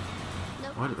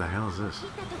 What the hell is this?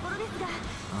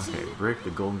 Okay, break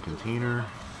the golden container.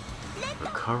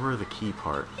 Recover the key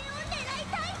part.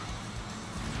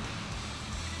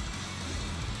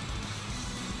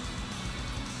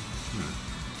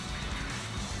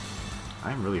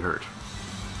 I'm really hurt.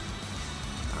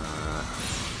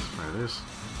 Try this.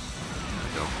 There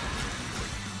we go.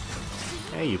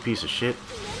 Hey, you piece of shit.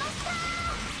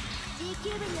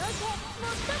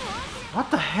 What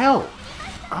the hell?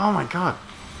 Oh my god.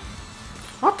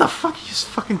 What the fuck? He just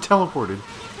fucking teleported.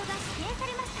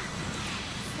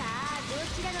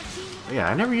 Yeah,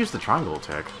 I never used the triangle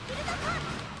attack.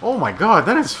 Oh my god,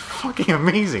 that is fucking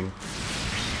amazing.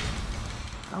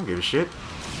 I don't give a shit.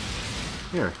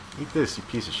 Here, eat this, you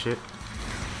piece of shit.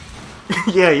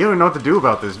 Yeah, you don't know what to do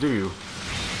about this, do you?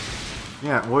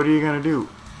 Yeah, what are you gonna do?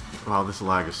 Wow, this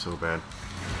lag is so bad.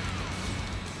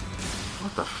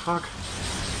 What the fuck?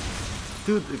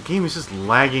 Dude, the game is just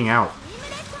lagging out.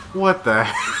 What the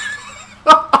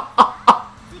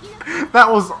That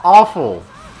was awful!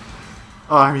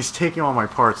 Oh, he's taking all my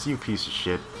parts, you piece of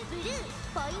shit.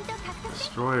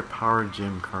 Destroy a power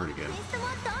gem cardigan.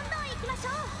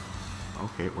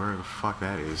 Okay, where the fuck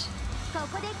that is?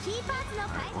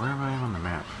 Alright, where am I on the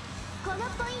map?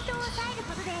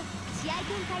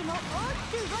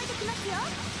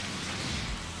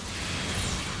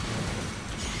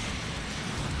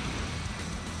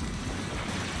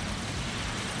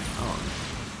 Oh,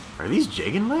 are these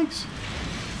Jagan legs?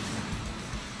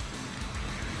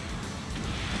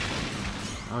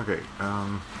 Okay,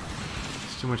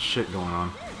 there's too much shit going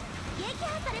on.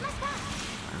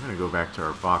 I'm gonna go back to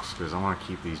our box because I want to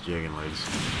keep these Jagan legs.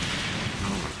 Oh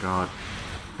my god.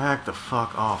 Back the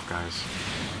fuck off, guys.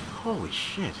 Holy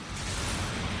shit.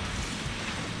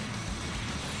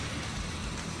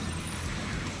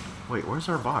 Wait, where's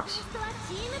our box?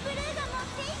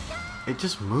 It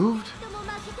just moved?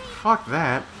 Fuck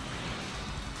that.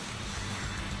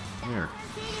 Here.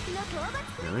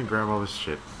 Let me grab all this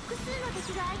shit.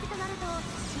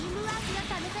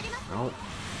 Nope.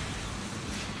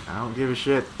 I don't give a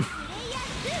shit.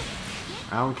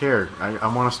 I don't care. I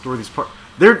want to store these parts.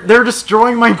 They're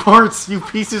destroying my parts, you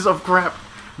pieces of crap.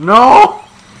 No!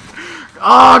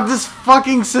 Ah, this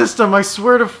fucking system, I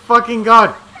swear to fucking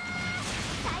god.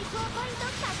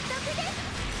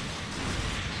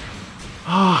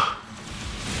 Ah.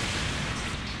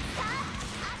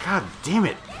 God damn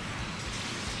it.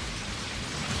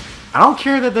 I don't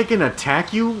care that they can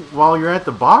attack you while you're at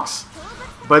the box,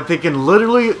 but they can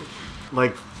literally,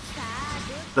 like,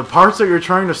 the parts that you're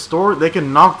trying to store, they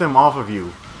can knock them off of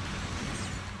you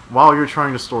while you're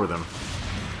trying to store them.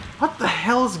 What the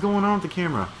hell is going on with the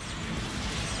camera?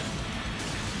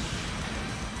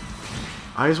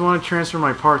 I just want to transfer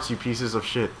my parts, you pieces of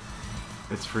shit.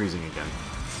 It's freezing again.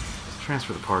 Let's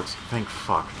transfer the parts. Thank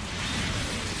fuck.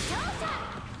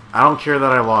 I don't care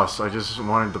that I lost. I just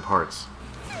wanted the parts.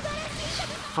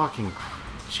 Fucking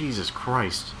Jesus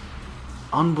Christ.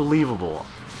 Unbelievable.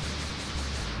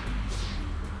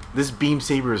 This beam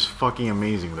saber is fucking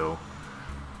amazing though.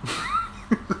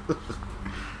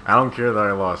 I don't care that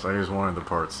I lost. I just wanted the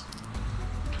parts.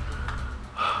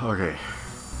 Okay.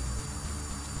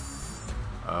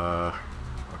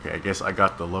 Okay, I guess I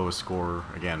got the lowest score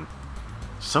again.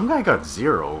 Some guy got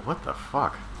 0. What the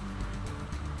fuck?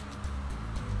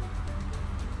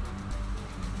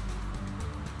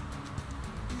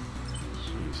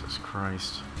 Jesus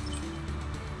Christ.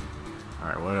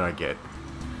 Alright, what did I get?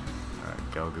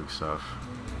 Alright, Galgook stuff.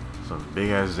 Some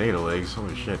big ass Zeta legs.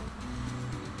 Holy shit.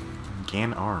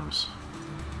 Gan arms.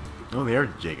 Oh, they are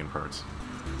Jagan parts.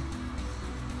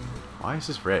 Why is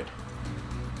this red?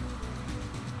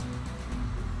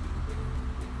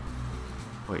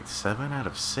 Wait, 7 out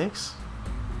of 6?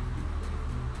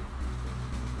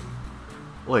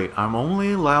 Wait, I'm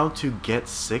only allowed to get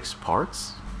 6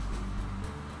 parts?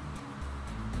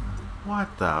 What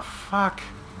the fuck?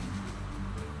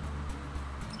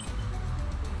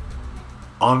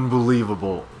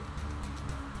 Unbelievable.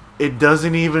 It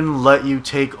doesn't even let you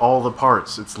take all the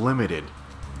parts. It's limited.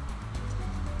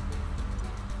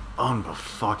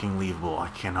 Unfucking-believable. I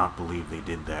cannot believe they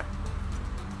did that.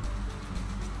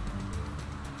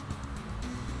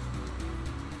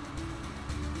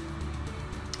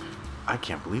 I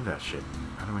can't believe that shit.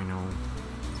 I don't even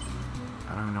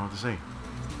know what to say.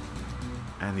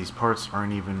 And these parts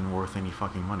aren't even worth any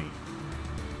fucking money.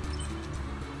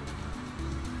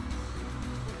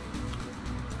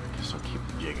 I guess I'll keep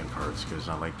the Jagan parts because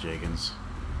I like Jagans.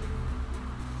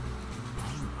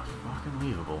 Fucking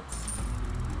believable.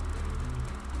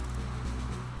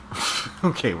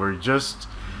 Okay, we're just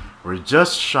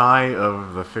shy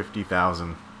of the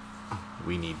 50,000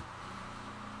 we need.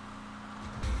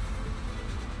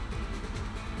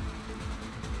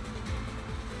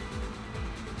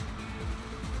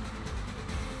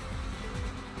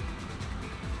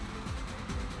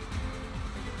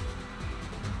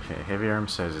 Okay, Heavy Arm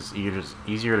says it's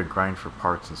easier to grind for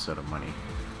parts instead of money.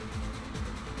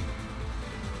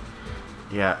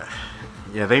 Yeah,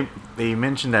 they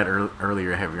mentioned that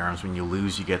earlier, Heavy Arms. When you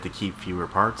lose, you get to keep fewer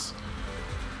parts.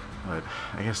 But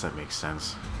I guess that makes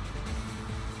sense.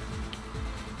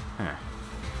 Huh.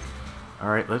 All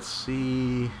right, let's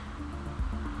see.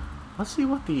 Let's see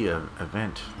what the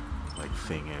event like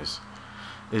thing is.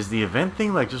 Is the event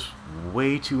thing like just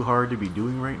way too hard to be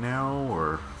doing right now,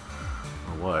 or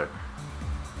what?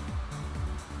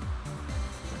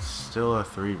 It's still a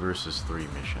 3 versus 3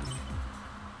 mission.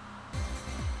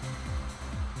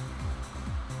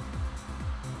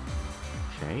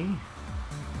 Okay.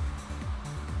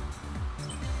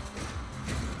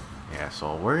 Yeah,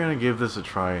 so we're gonna give this a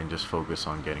try and just focus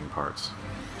on getting parts.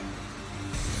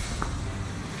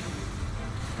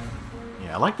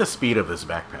 Yeah, I like the speed of this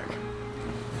backpack.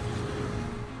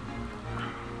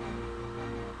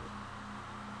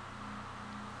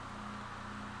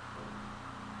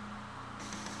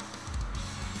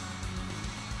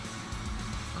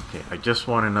 Okay, I just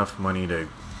want enough money to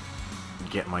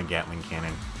get my Gatling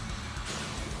cannon.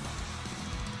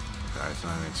 Guys,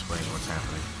 I'm gonna explain what's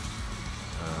happening.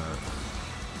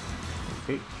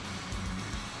 Okay.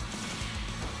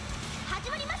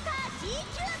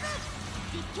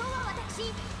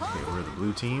 Okay, we're the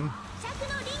blue team.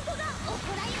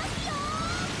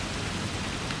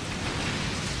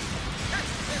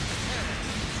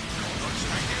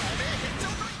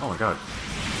 Oh my god.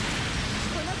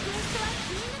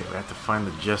 Okay, we have to find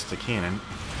the Jesta cannon.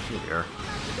 Here we are.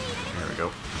 There we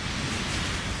go.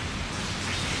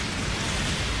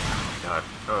 God.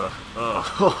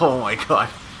 Oh my god.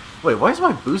 Wait, why is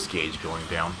my boost gauge going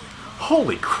down?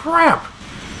 Holy crap!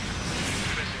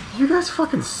 You guys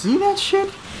fucking see that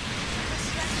shit?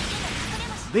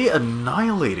 They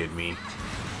annihilated me.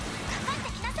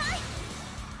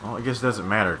 Well, I guess it doesn't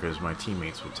matter because my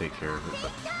teammates will take care of it,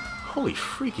 but holy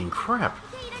freaking crap.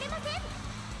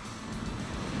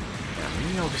 Yeah,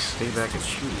 maybe I'll just stay back and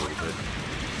shoot a little bit.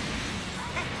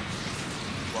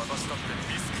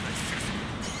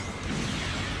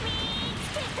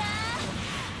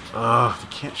 They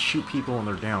can't shoot people when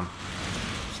they're down.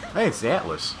 Hey, it's the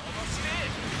Atlas.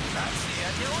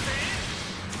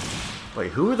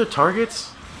 Wait, who are the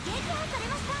targets?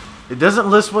 It doesn't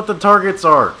list what the targets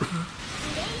are.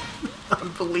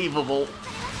 Unbelievable.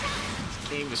 This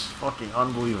game is fucking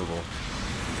unbelievable.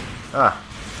 Ah.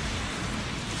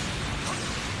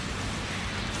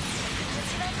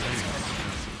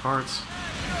 Parts.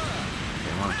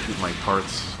 Okay, I want to keep my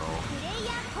parts, so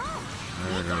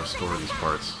I'm gonna store these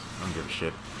parts. I don't give a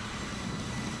shit.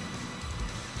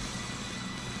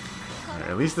 Right,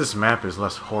 at least this map is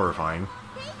less horrifying.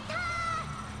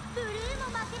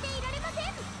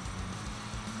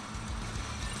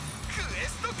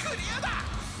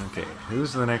 Okay,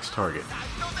 who's the next target?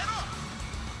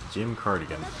 Jim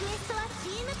Cardigan.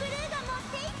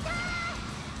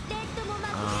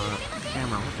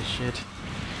 Camera, what the shit?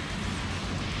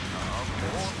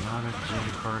 That's not a Jim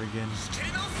Cardigan.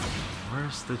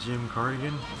 Where's the Jim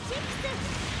Cardigan?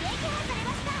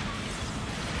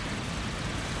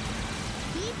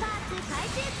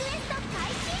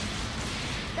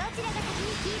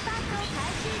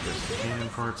 Cannon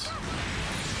parts.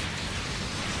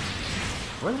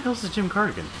 Where the hell's the Jim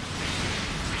Cardigan?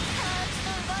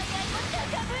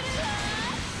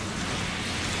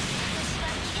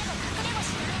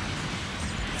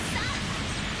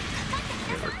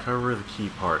 Okay, recover the key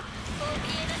part.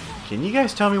 Can you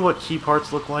guys tell me what key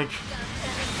parts look like?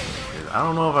 I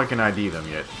don't know if I can ID them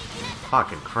yet.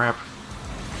 Fucking crap.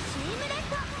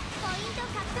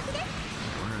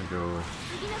 Where to go?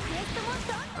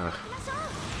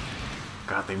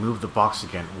 God, they moved the box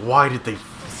again. Why did they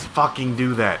fucking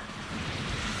do that?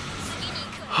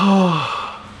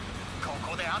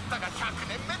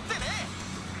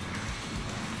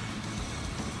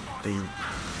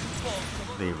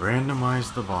 They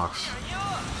randomized the box.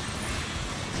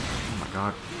 Oh my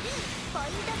god.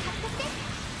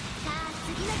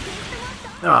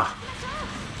 Ah.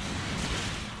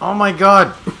 Oh my god.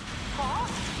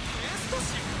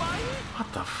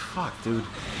 What the fuck, dude?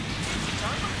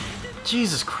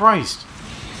 Jesus Christ.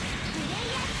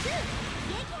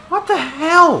 What the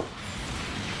hell?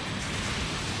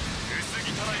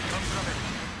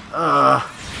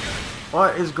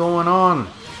 What is going on?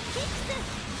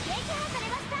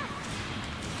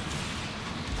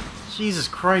 Jesus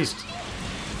Christ.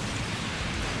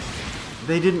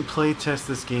 They didn't play test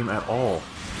this game at all.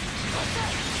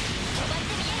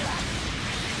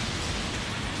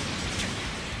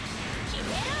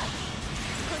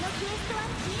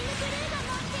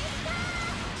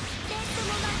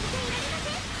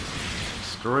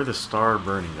 Destroy the star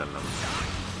burning Gundam.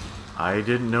 I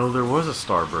didn't know there was a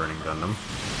star burning Gundam.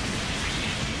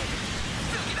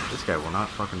 This guy will not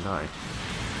fucking die.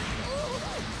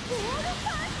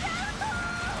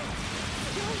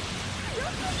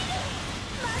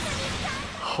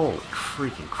 Holy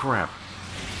freaking crap.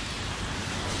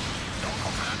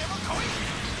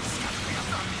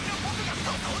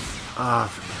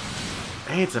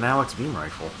 Hey, it's an Alex beam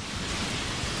rifle.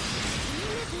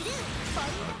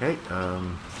 Okay,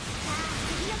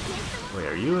 wait,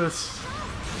 are you a...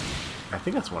 I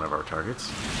think that's one of our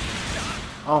targets.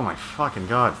 Oh my fucking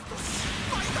god.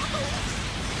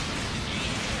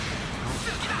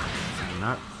 Oh,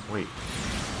 not... Wait.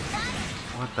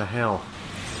 What the hell?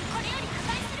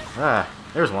 Ah,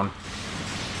 there's one.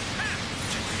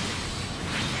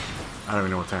 I don't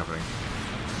even know what's happening.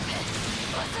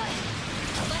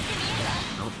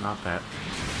 Nope, not that.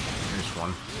 There's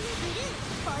one.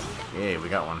 Yay, we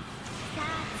got one.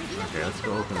 Okay, let's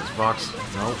go open this box.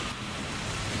 Nope.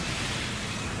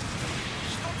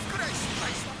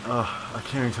 I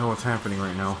can't even tell what's happening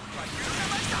right now.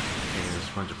 Okay, there's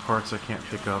a bunch of parts I can't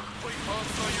pick up.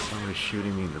 Somebody's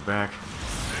shooting me in the back.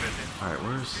 Alright,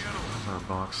 where's our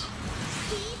box?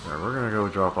 Alright, we're gonna go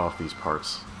drop off these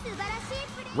parts.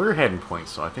 We're heading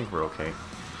points, so I think we're okay.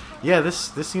 Yeah,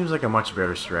 this seems like a much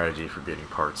better strategy for getting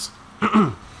parts.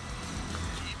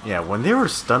 Yeah, when they were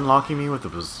stun locking me with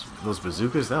those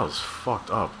bazookas, that was fucked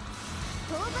up.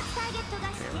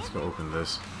 Okay, let's go open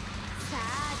this.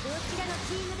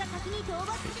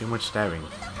 Okay, too much stabbing.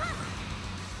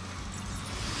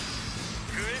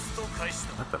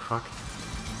 What the fuck?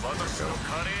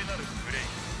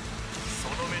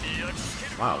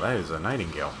 Wow, that is a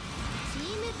Nightingale.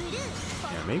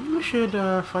 Yeah, maybe we should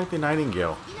fight the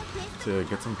Nightingale to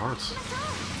get some parts.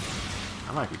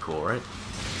 That might be cool, right?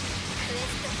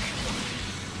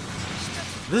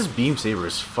 This beam saber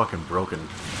is fucking broken.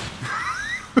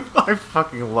 I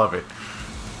fucking love it.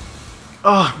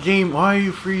 Oh, game, why are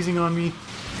you freezing on me?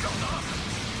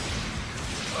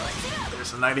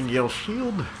 There's a Nightingale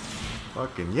shield.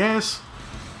 Fucking yes.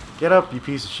 Get up, you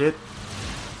piece of shit.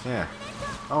 Yeah.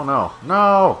 Oh no.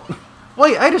 No!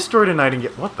 Wait, I destroyed a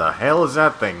Nightingale. What the hell is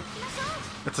that thing?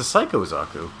 It's a Psycho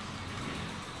Zaku.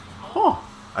 Huh.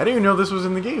 I didn't even know this was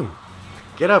in the game.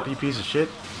 Get up, you piece of shit.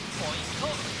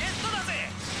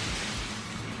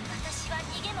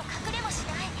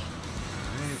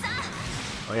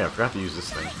 Oh yeah, I forgot to use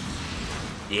this thing.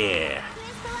 Yeah.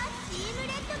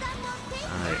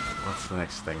 Alright, what's the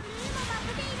next thing?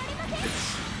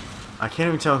 I can't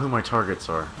even tell who my targets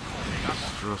are.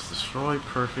 Destroy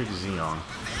Perfect Xeon.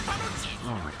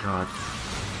 Oh my god.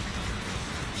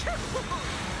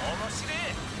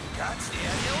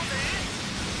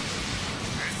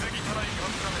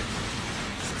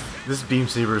 This beam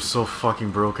saber is so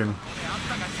fucking broken.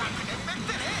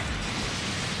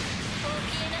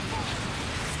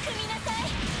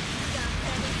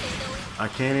 I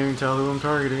can't even tell who I'm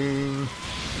targeting.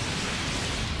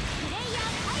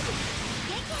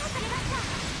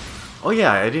 Oh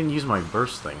yeah, I didn't use my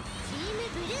burst thing.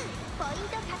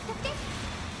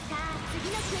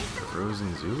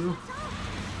 Frozen Zulu?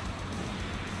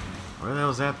 Where the hell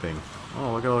is that thing?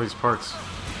 Oh, look at all these parts.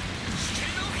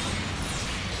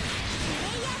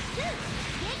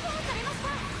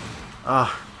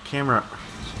 Camera.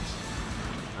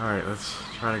 Alright, let's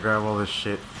try to grab all this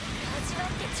shit.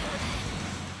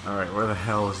 Alright, where the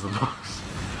hell is the box?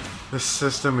 This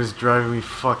system is driving me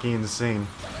fucking insane.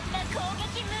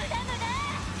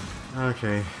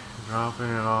 Okay, dropping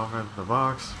it off at the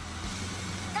box.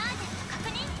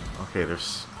 Okay,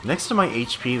 there's... Next to my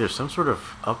HP, there's some sort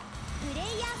of up...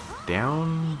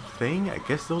 down thing? I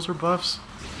guess those are buffs?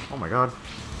 Oh my god.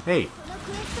 Hey!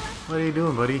 What are you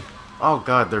doing, buddy? Oh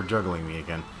god, they're juggling me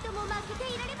again.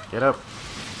 Get up.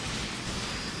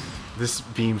 This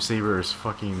beam saber is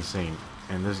fucking insane,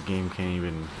 and this game can't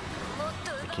even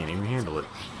handle it.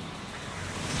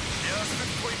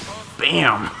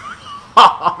 Bam!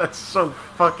 That's so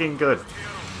fucking good.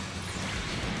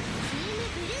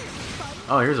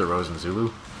 Oh, here's a Rose and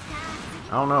Zulu.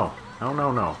 Oh no. Oh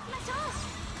no no.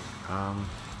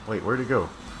 Wait, where'd it go?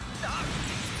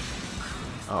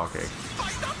 Oh, okay.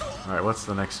 Alright, what's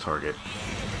the next target?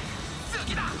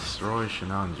 Destroy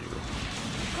Shinanju.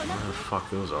 Where the fuck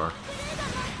those are?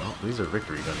 Oh, these are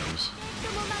victory Gundams.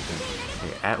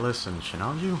 Okay, Atlas and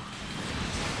Shinanju?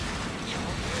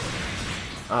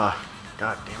 God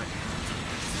damn it.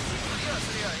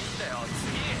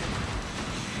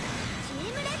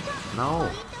 No!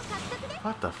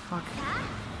 What the fuck?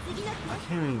 I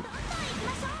can't even...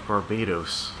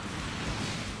 Barbados.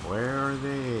 Where are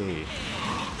they?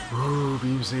 Ooh,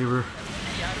 Beam Saber.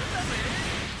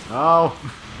 Oh!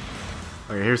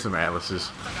 Okay, here's some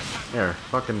Atlases. There,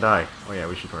 fucking die. Oh yeah,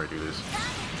 we should probably do this.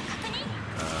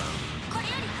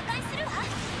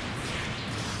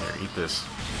 There, eat this.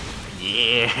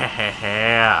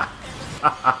 Yeah!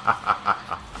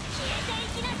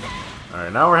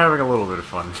 Alright, now we're having a little bit of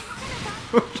fun.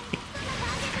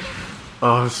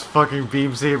 Oh, this fucking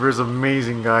Beam Saber is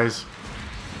amazing, guys.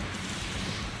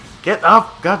 Get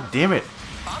up! God damn it!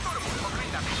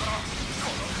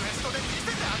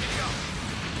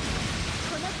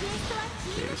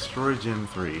 Okay, destroy Gen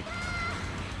 3.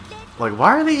 Like,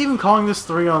 why are they even calling this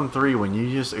 3-on-3 when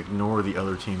you just ignore the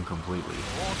other team completely?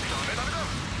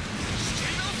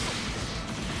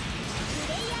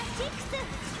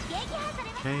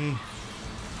 Okay.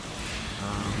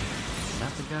 Is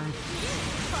that the guy?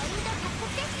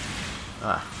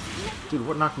 Ah. Dude,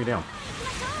 what knocked me down?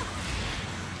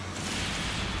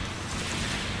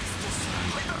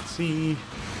 Let's see.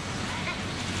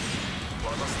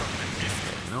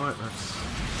 Okay, you know what?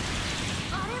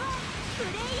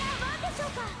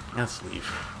 Let's leave.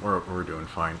 We're doing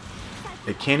fine.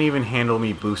 It can't even handle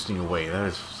me boosting away. That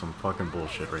is some fucking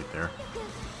bullshit right there.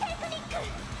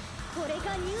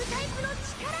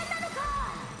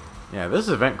 Yeah, this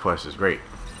event quest is great.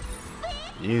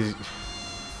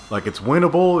 Like, it's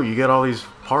winnable, you get all these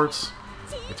parts.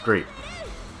 It's great.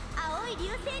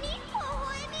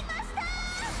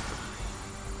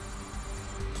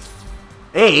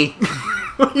 Hey!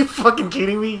 Are you fucking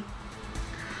kidding me?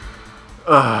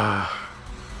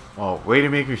 Well, way to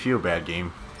make me feel bad,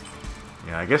 game.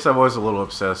 Yeah, I guess I was a little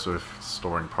obsessed with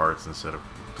storing parts instead of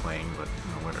playing, but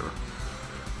you know, whatever.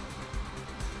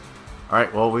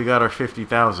 Alright, well, we got our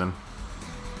 50,000.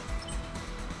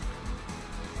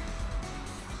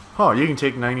 Oh, you can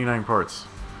take 99 parts.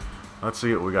 Let's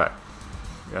see what we got.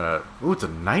 We got a... Ooh, it's a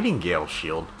Nightingale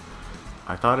shield.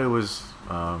 I thought it was...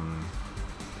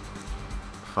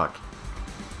 Fuck.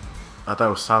 I thought it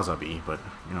was Sazabi, but,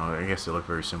 you know, I guess they look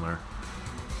very similar.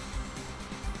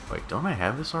 Wait, don't I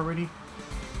have this already?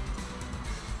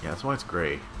 Yeah, that's why it's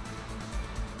gray.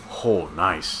 Oh,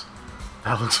 nice.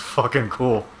 That looks fucking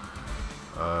cool.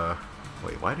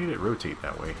 Wait, why did it rotate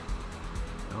that way?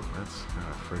 Oh, that's kind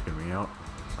of freaking me out.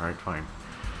 Alright, fine.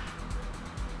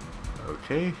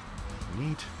 Okay,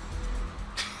 neat.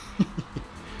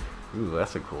 Ooh,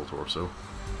 that's a cool torso.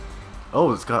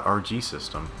 Oh, it's got RG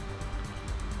system.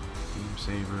 Beam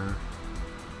saber.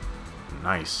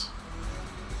 Nice.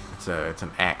 It's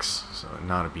an axe, so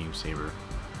not a beam saber.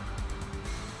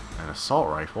 An assault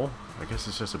rifle. I guess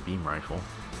it's just a beam rifle.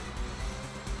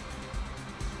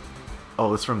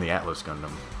 Oh, it's from the Atlas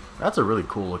Gundam. That's a really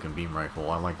cool looking beam rifle.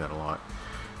 I like that a lot.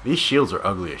 These shields are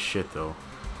ugly as shit, though.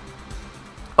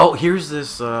 Oh, here's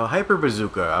this hyper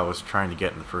bazooka I was trying to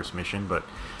get in the first mission, but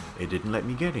it didn't let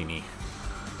me get any.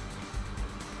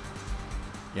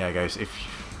 Yeah, guys,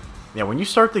 when you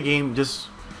start the game, just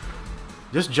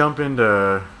jump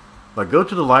into, like, go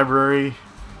to the library,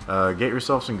 get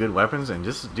yourself some good weapons, and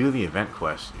just do the event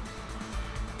quest.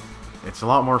 It's a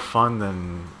lot more fun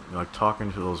than, like,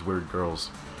 talking to those weird girls,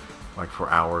 like, for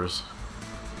hours.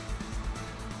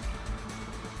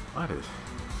 What is...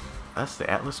 That's the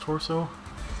Atlas torso?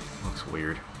 Looks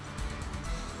weird.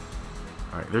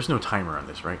 Alright, there's no timer on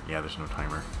this, right? Yeah, there's no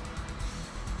timer.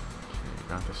 Okay,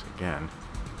 got this again.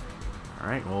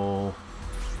 Alright, well...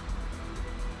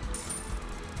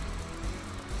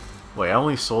 Wait, I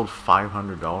only sold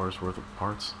 $500 worth of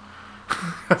parts?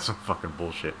 That's some fucking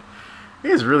bullshit.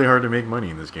 It is really hard to make money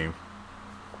in this game.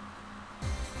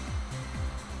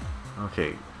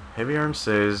 Okay, Heavy Arm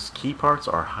says key parts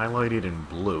are highlighted in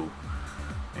blue,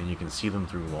 and you can see them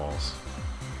through walls.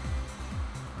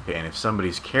 Okay, and if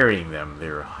somebody's carrying them,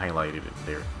 they're highlighted.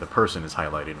 The person is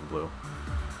highlighted in blue.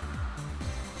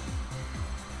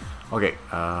 Okay,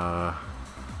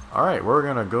 alright, we're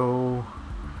gonna go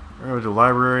to the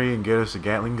library and get us a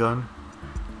Gatling gun.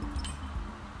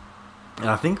 And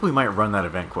I think we might run that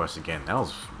event quest again. That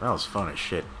was fun as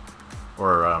shit.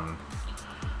 Or,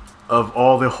 of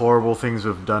all the horrible things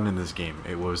we've done in this game,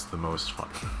 it was the most fun.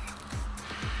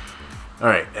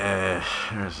 Alright,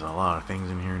 there's a lot of things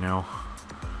in here now.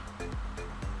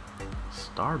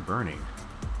 Star burning.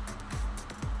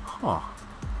 Huh.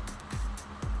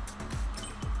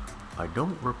 I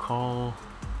don't recall...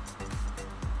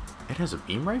 It has a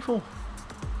beam rifle?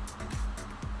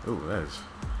 Oh, that is...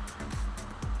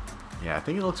 Yeah, I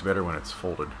think it looks better when it's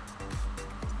folded.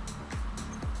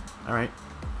 Alright.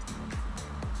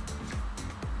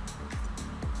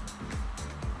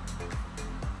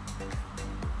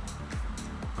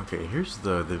 Okay, here's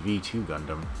the V2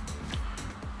 Gundam.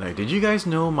 Now, did you guys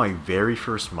know my very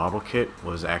first model kit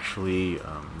was actually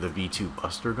the V2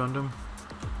 Buster Gundam?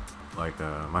 Like,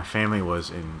 my family was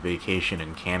in vacation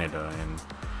in Canada, and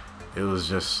it was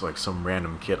just like some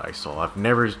random kit I saw. I've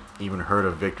never even heard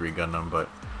of Victory Gundam, but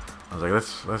I was like,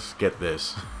 let's get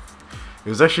this. It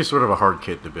was actually sort of a hard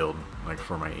kit to build, like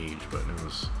for my age, but it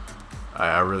was.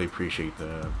 I really appreciate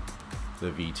the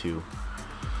V2.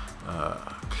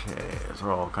 Okay, those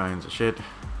are all kinds of shit.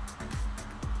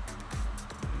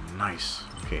 Nice.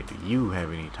 Okay, do you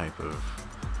have any type of...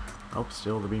 Oh,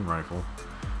 still the beam rifle.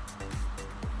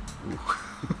 Ooh.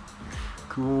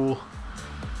 Cool.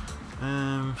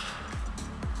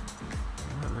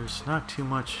 There's not too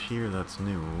much here that's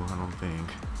new, I don't think.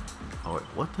 Oh, wait,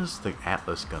 what does the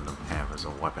Atlas Gundam have as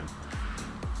a weapon?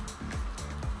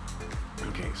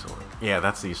 Okay, so... Yeah,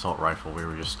 that's the assault rifle we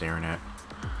were just staring at.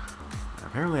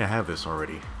 Apparently I have this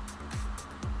already.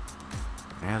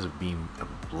 It has a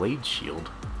blade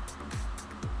shield.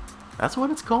 That's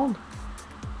what it's called?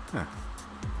 Huh.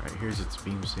 Alright, here's its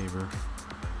beam saber.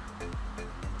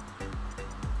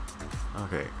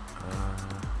 Okay.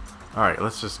 Alright,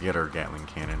 let's just get our Gatling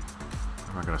cannon.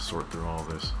 I'm not gonna sort through all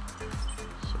this.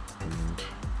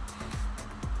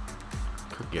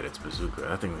 Could get its bazooka.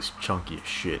 That thing was chunky as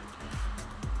shit.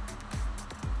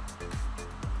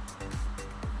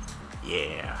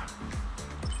 Yeah.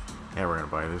 Yeah, we're gonna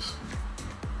buy this.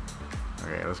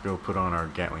 Okay, let's go put on our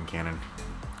Gatling cannon.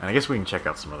 And I guess we can check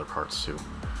out some other parts too.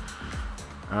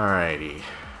 Alrighty.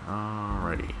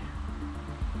 Alrighty.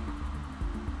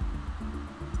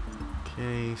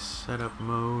 Okay, setup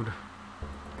mode.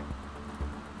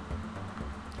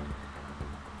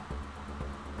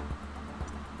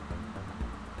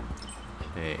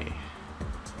 Okay.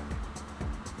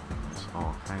 There's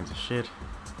all kinds of shit.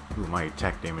 Ooh, my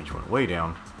attack damage went way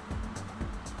down.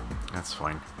 That's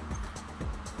fine.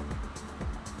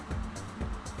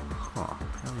 Huh,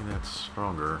 apparently that's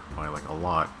stronger by like a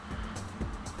lot.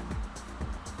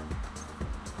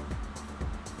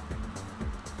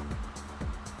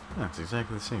 Yeah, it's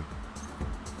exactly the same.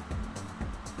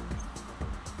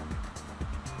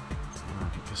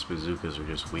 I guess bazookas are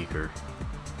just weaker.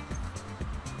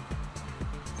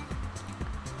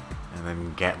 And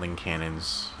then Gatling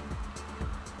cannons.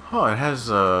 Oh, it has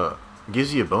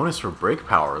gives you a bonus for brake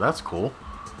power. That's cool.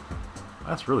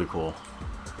 That's really cool.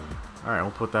 Alright,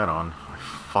 we'll put that on. I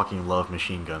fucking love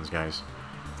machine guns, guys.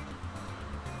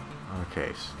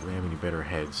 Okay, so do we have any better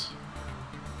heads?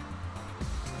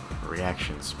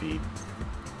 Reaction speed.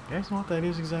 You guys know what that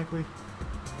is exactly?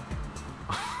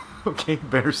 Okay,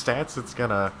 better stats. It's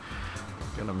gonna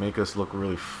make us look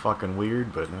really fucking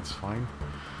weird, but that's fine.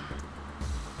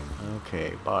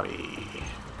 Okay, body.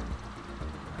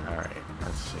 Alright,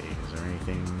 let's see. Is there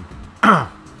anything...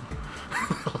 That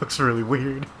looks really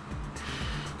weird.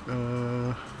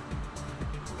 Okay,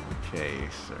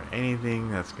 is there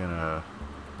anything that's gonna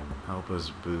help us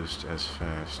boost as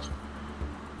fast?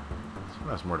 This one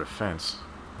has more defense.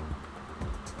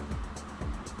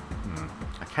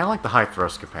 I kinda like the high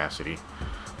thrust capacity.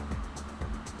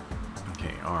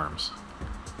 Okay, arms.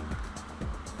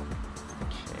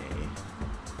 Okay.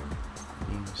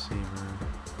 Beam saber.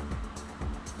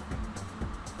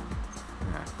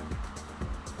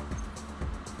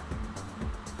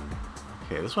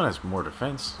 Okay, this one has more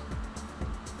defense.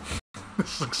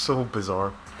 This looks so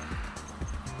bizarre.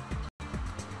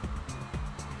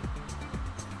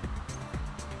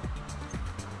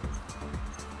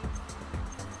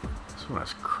 This one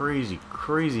has crazy,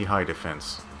 crazy high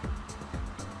defense.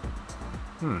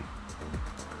 And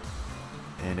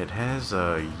it has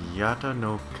a Yata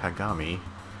no Kagami.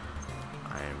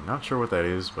 I'm not sure what that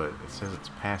is, but it says it's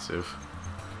passive.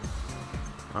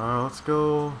 Let's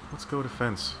go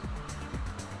defense.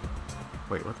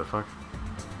 Wait, what the fuck?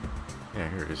 Yeah,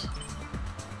 here it is.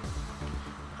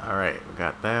 Alright, we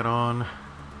got that on.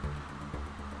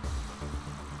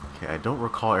 Okay, I don't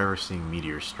recall ever seeing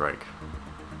Meteor Strike,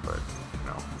 but, you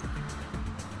know.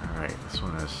 Alright, this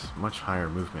one has much higher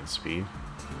movement speed,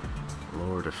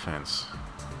 lower defense.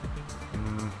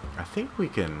 I think we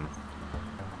can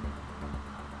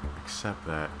accept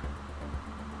that.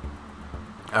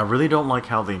 I really don't like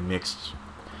how they mixed,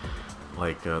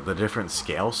 like, the different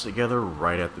scales together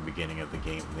right at the beginning of the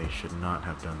game. They should not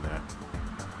have done that.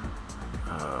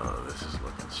 This is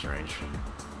looking strange.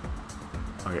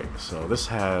 Okay, so this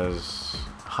has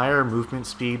higher movement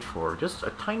speed for just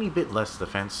a tiny bit less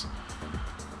defense.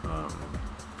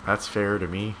 That's fair to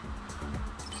me.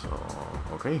 So,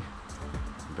 okay.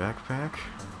 Backpack.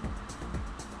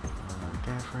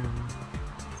 Daffrin.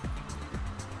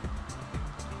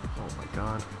 Oh my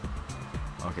god.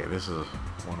 Okay, this is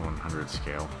 1/100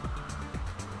 scale.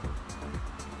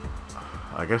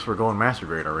 I guess we're going master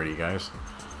grade already, guys.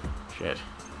 Shit.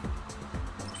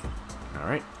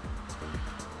 Alright.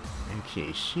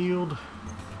 Okay, shield.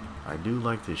 I do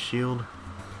like this shield.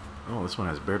 Oh, this one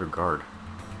has better guard.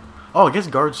 Oh, I guess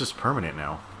guard's just permanent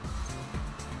now.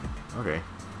 Okay.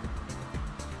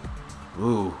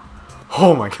 Ooh.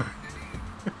 Oh my god.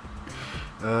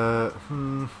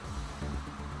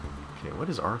 Okay, what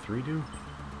does R3 do?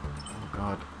 Oh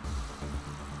god.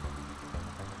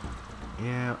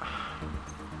 Yeah.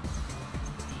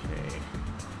 Okay.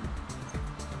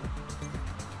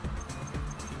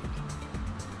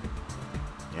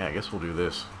 Yeah, I guess we'll do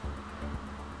this.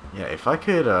 Yeah, if I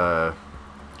could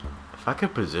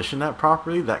position that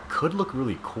properly, that could look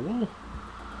really cool.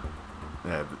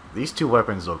 Yeah, these two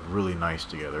weapons look really nice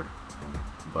together.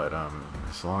 But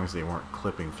as long as they weren't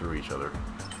clipping through each other.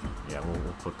 Yeah,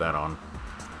 we'll put that on.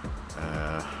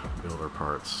 Builder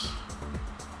parts.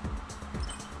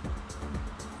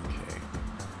 Okay.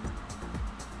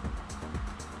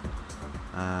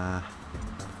 I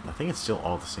think it's still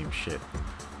all the same shit.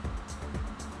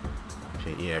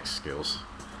 Okay, EX skills.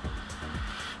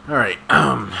 Alright,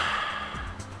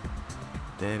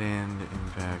 dead end,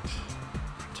 impact,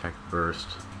 protect burst.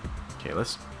 Okay,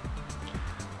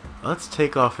 let's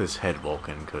take off his head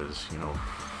Vulcan, because, you know,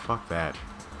 fuck that.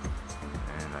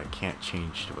 And I can't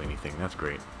change to anything, that's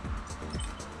great.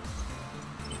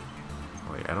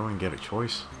 Wait, I don't even get a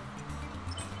choice?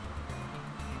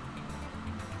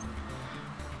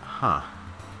 Huh.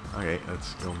 Okay,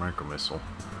 let's go micro missile.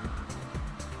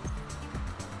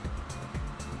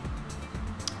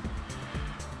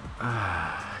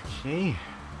 Okay. Is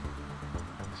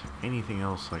there anything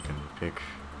else I can pick?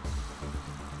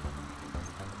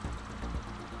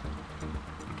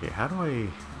 Okay, how do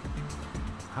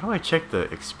I check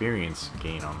the experience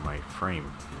gain on my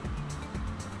frame?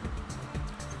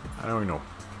 I don't know.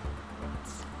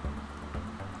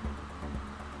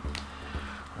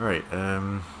 Alright,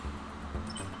 do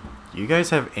you guys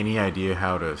have any idea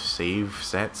how to save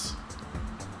sets?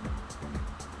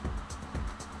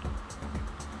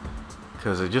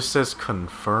 Because it just says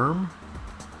confirm,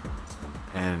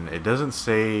 and it doesn't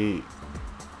say,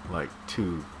 like,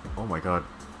 to, oh my god,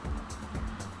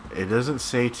 it doesn't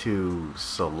say to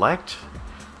select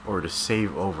or to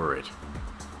save over it.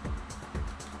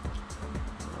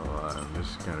 So I'm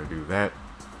just gonna do that.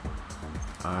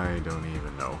 I don't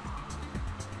even know.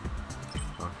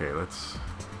 Okay, let's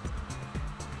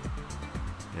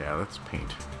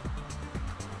paint.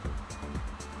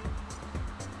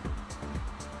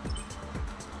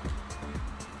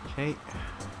 Okay.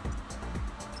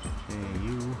 Okay,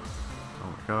 you. Oh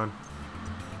my god.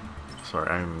 Sorry,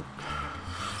 I'm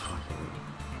fucking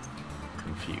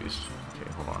confused.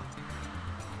 Okay, hold on.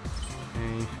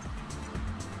 Okay.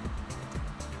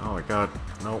 Oh my god.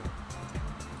 Nope.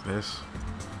 This.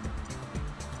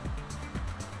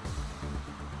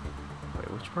 Wait,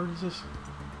 which part is this?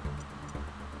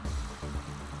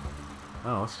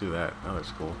 Oh, let's do that. That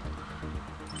looks cool.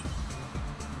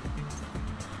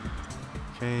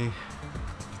 Okay.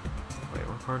 Wait,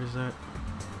 what part is that?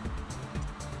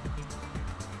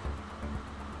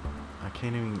 I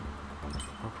can't even...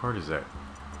 What part is that?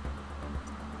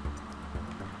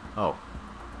 Oh.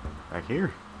 Back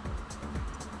here?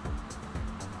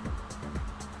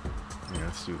 Yeah,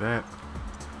 let's do that.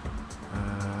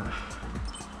 I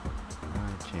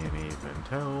can't even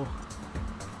tell.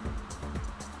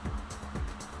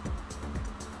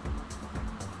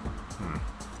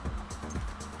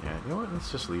 You know what,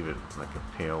 let's just leave it like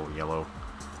a pale yellow.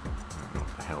 I don't know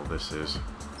what the hell this is.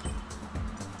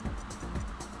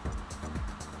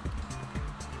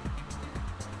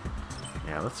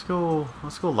 Yeah, let's go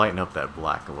lighten up that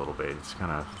black a little bit. It's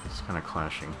kinda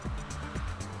clashing.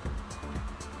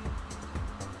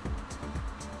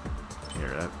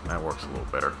 Here, that works a little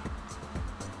better.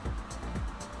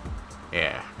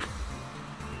 Yeah.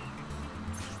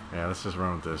 Yeah, let's just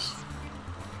run with this.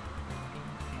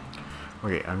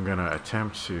 Okay, I'm gonna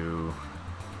attempt to...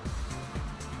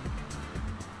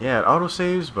 Yeah, it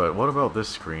autosaves, but what about this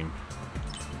screen?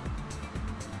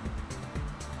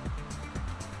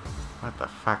 What the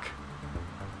fuck?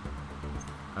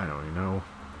 I don't even know.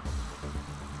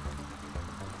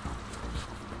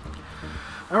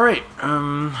 Alright,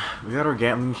 we got our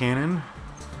Gatling cannon.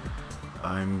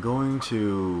 I'm gonna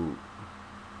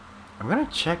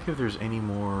check if there's any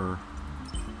more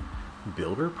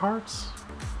builder parts.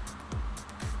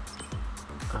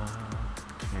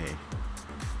 Okay.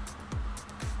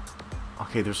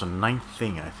 Okay, there's a 9th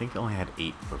thing. I think I only had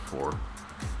 8 before.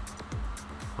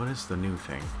 What is the new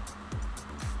thing?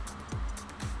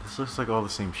 This looks like all the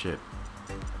same shit.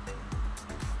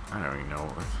 I don't even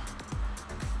know.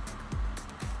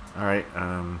 Alright,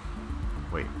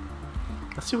 wait.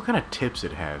 Let's see what kind of tips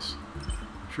it has.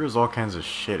 I'm sure there's all kinds of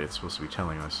shit it's supposed to be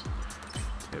telling us.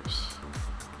 Tips.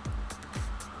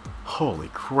 Holy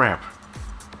crap.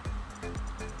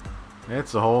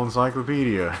 It's a whole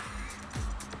encyclopedia.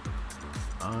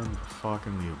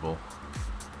 Unfucking-lievable.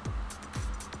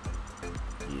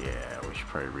 Yeah, we should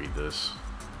probably read this.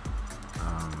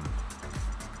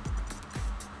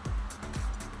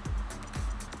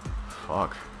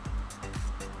 Fuck.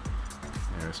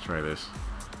 Yeah, let's try this.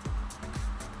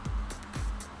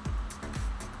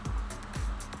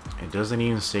 It doesn't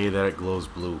even say that it glows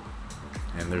blue.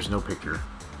 And there's no picture.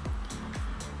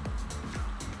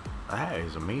 That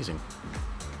is amazing.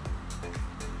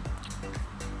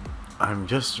 I'm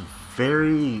just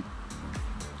very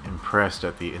impressed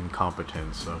at the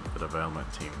incompetence of the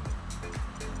development team.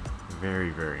 Very,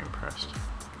 very impressed.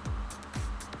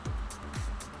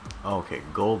 Okay,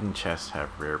 golden chests have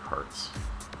rare parts.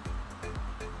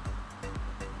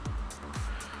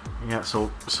 Yeah, so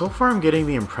far I'm getting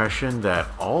the impression that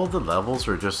all the levels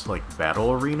are just like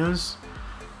battle arenas,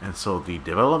 and so the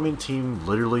development team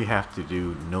literally have to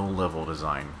do no level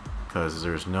design because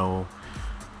there's no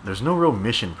real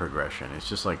mission progression. It's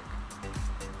just like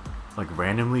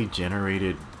randomly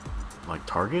generated like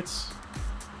targets.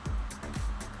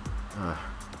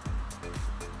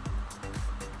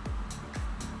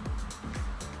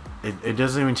 It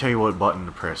doesn't even tell you what button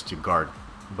to press to guard,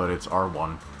 but it's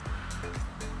R1.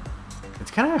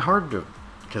 It's kind of hard to,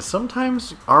 because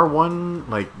sometimes R1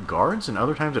 like guards and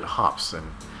other times it hops, and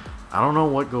I don't know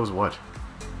what goes what.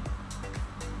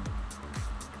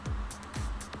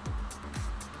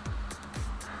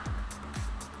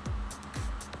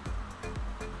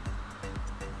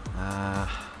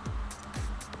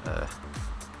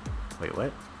 Wait,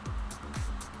 what?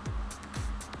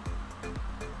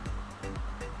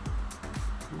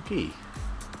 Okay. Okay.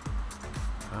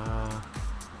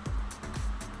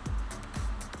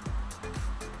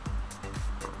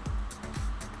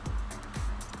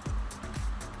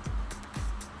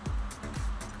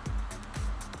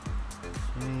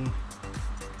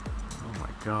 Oh my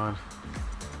god.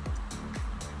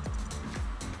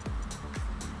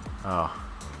 Oh.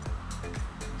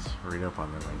 Let's read up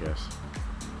on them, I guess.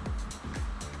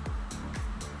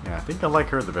 Yeah, I think I like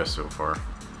her the best so far.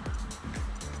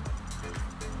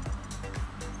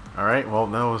 Alright, well,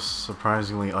 that was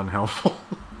surprisingly unhelpful.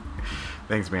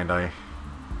 Thanks, Bandai.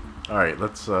 Alright,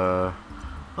 let's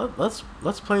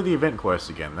play the event quest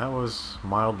again. That was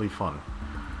mildly fun.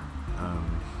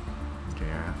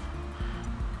 Okay.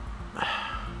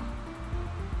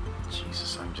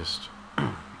 Jesus, I'm just...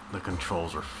 the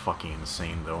controls are fucking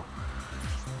insane, though.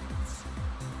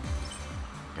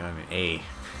 Got an A.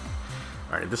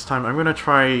 Alright, this time I'm gonna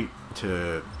try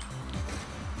to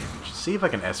see if I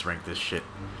can S-rank this shit.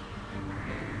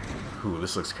 Ooh,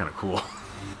 this looks kind of cool.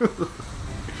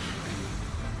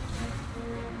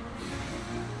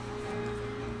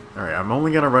 Alright, I'm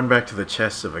only gonna run back to the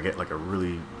chest if I get like a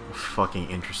really fucking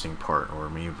interesting part, or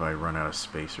maybe if I run out of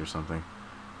space or something.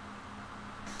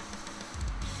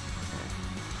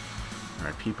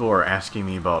 Alright, people are asking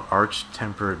me about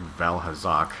Arch-Tempered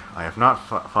Valhazak. I have not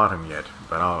fought him yet,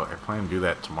 but I plan to do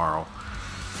that tomorrow.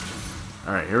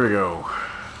 Alright, here we go.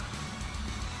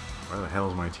 Where the hell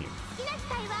is my team?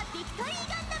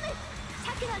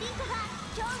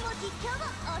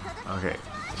 Okay,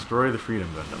 destroy the Freedom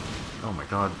Gundam. Oh my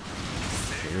god.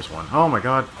 Okay, here's one. Oh my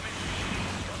god.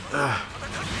 Ugh.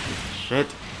 Shit.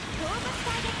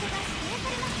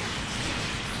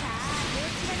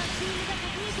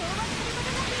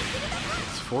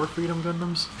 It's 4 Freedom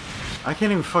Gundams? I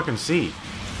can't even fucking see.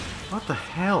 What the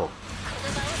hell?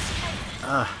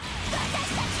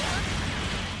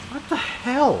 What the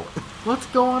hell? What's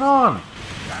going on?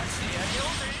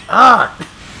 Ah!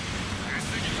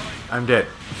 I'm dead.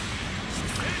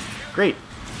 Great.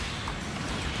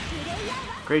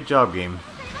 Great job, game.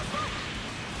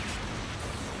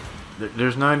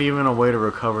 There's not even a way to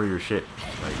recover your shit.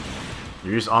 Like,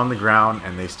 you're just on the ground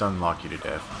and they stun lock you to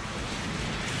death.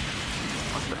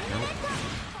 What the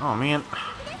hell? Oh man.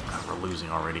 God, we're losing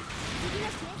already.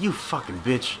 You fucking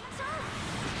bitch.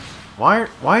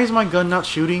 Why is my gun not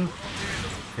shooting?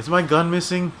 Is my gun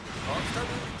missing?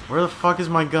 Where the fuck is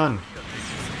my gun?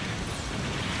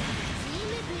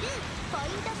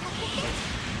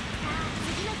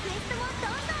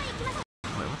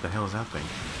 Wait, what the hell is that thing?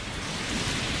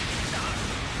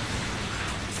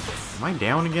 Am I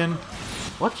down again?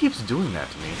 What keeps doing that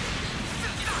to me?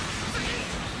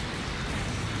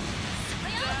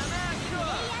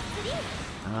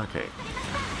 Okay.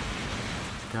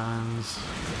 Guns.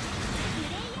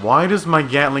 Why does my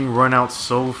Gatling run out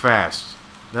so fast?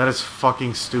 That is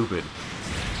fucking stupid.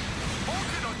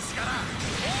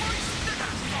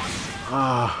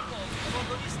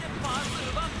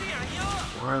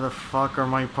 Where the fuck are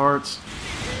my parts?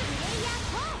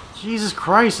 Jesus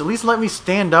Christ, at least let me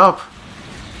stand up.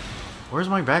 Where's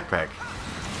my backpack?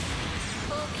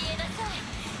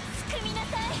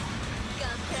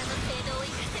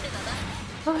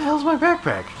 Where the hell's my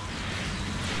backpack?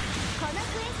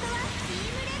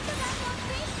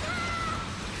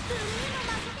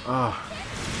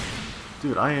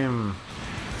 Dude, I am...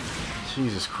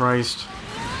 Jesus Christ.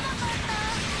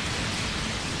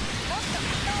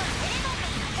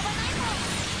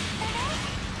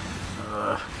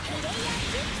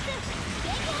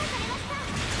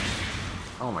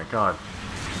 Oh my god.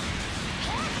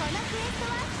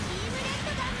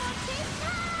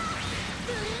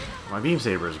 My beam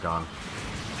saber is gone.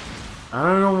 I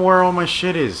don't know where all my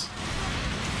shit is.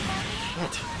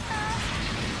 Shit.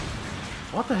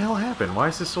 What the hell happened? Why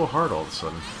is this so hard all of a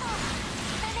sudden?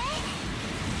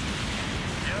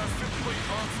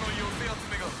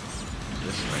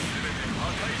 This thing.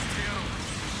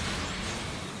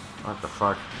 What the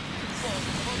fuck?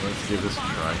 Let's give this a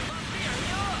try.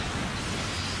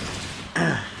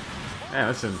 Yeah,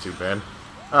 this isn't too bad.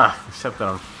 Except that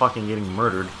I'm fucking getting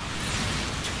murdered.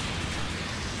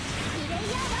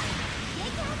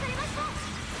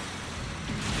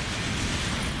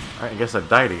 I guess I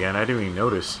died again. I didn't even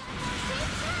notice.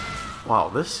 Wow,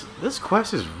 this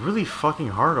quest is really fucking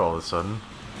hard all of a sudden.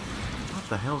 What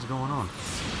the hell's going on?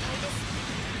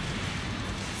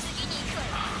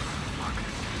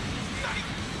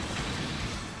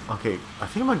 Fuck. Okay, I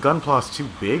think my gunplaw's too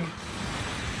big.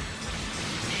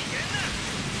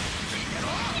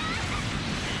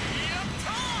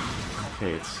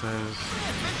 Okay, it says...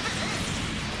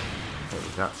 Okay,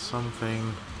 we got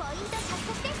something.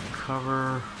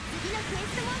 Cover.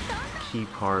 Key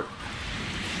part.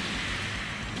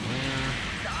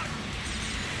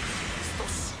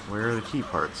 Where are the key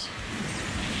parts?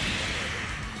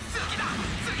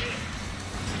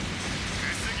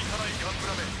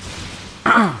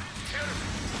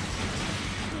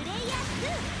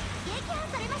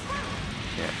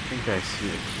 Yeah, I think I see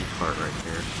the key part right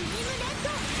here.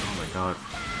 Oh my god.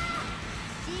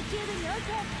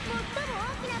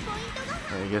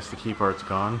 I guess the key part's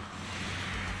gone.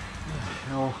 What the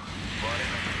hell?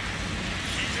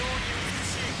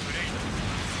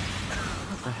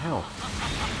 What the hell?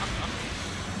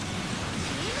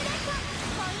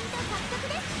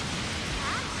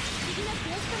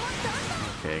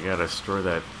 Okay, I gotta store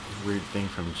that weird thing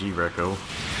from G-Reco.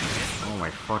 Oh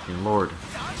my fucking lord.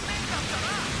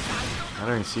 I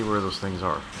don't even see where those things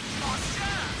are.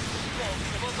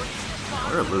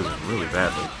 We're losing really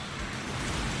badly.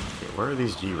 Okay, where are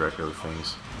these G-Reco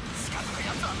things?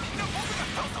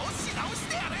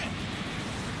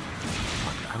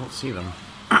 Fuck, I don't see them.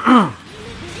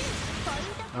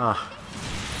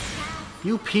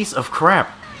 You piece of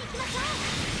crap!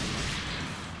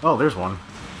 Oh, there's one.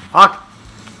 Fuck!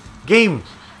 Game!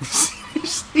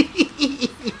 Seriously?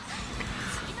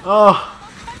 Oh!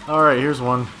 Alright, here's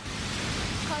one.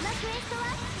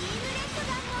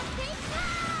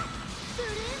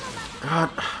 God,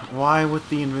 why with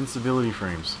the invincibility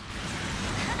frames?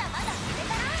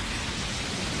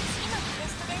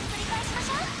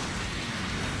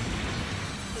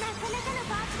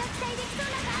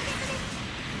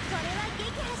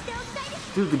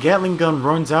 Dude, the Gatling gun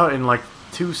runs out in like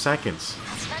 2 seconds.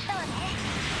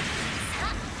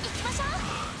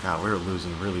 God, we're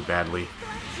losing really badly.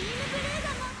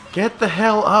 Get the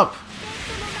hell up!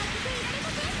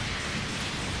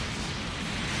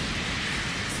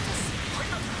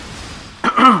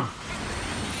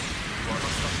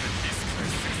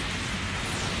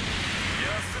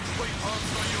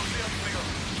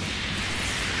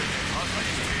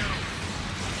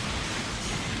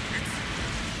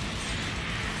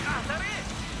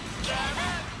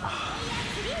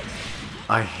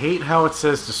 I hate how it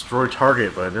says destroy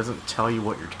target, but it doesn't tell you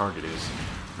what your target is.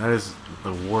 That is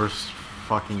the worst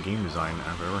fucking game design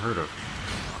I've ever heard of.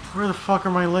 Where the fuck are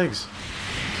my legs?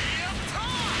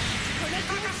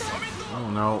 Oh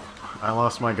no, I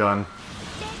lost my gun.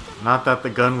 Not that the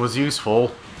gun was useful.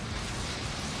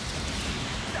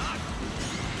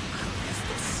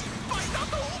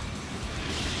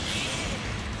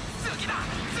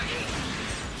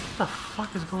 What the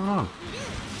fuck is going on?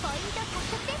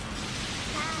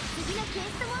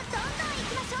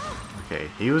 Okay,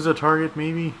 he was a target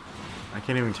maybe? I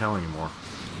can't even tell anymore.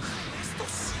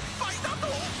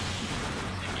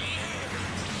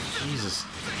 Jesus.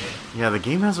 Yeah, the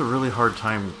game has a really hard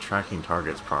time tracking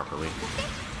targets properly.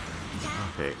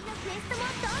 Okay.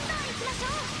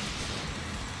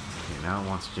 Okay, now it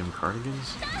wants Jim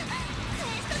Cardigans.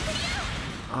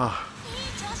 Ugh.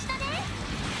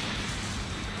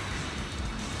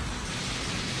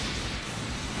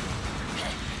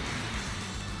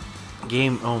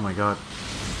 Game, oh my god.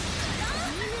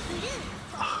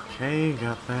 Okay,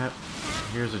 got that.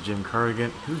 Here's a Jim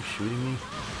Cardigan. Who's shooting me?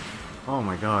 Oh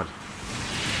my god.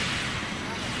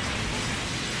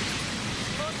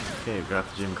 Okay, we've got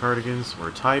the Jim Cardigans.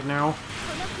 We're tied now.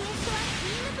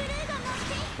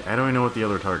 Okay, I don't even know what the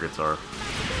other targets are.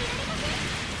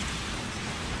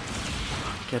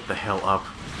 Get the hell up.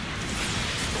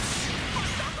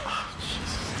 Oh,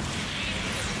 Jesus.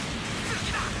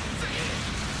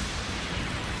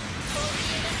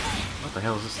 What the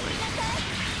hell is this thing?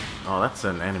 Oh, that's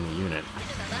an enemy unit.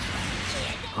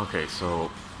 Okay,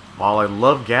 so while I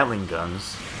love Gatling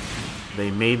guns, they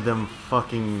made them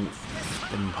fucking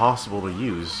impossible to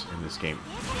use in this game.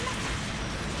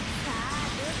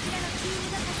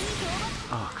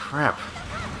 Oh, crap.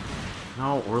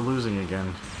 No, we're losing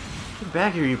again. Get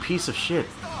back here, you piece of shit.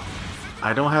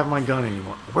 I don't have my gun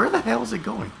anymore. Where the hell is it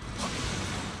going?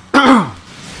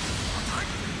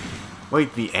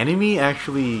 Wait, the enemy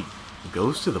actually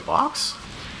goes to the box?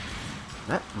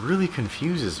 That really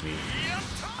confuses me.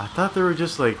 I thought they were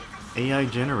just like AI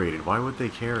generated. Why would they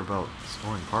care about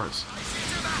storing parts?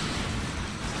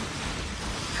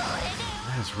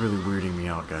 That's really weirding me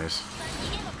out, guys.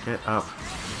 Get up.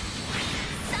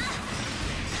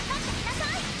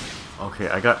 Okay,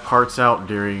 I got parts out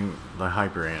during the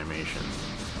hyper animation.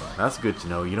 That's good to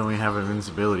know. You don't even have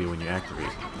invincibility when you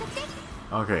activate.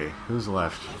 Okay, who's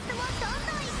left?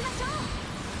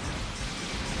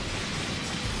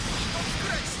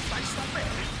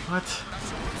 What?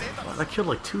 I killed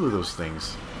like 2 of those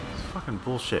things. It's fucking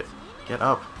bullshit. Get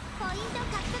up.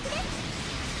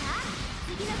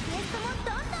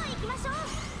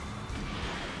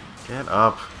 Get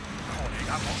up.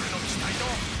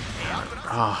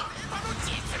 Ah.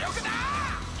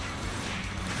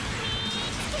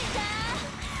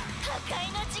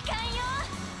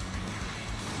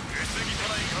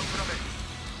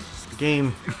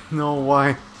 Game. No,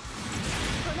 why?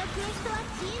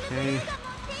 Okay.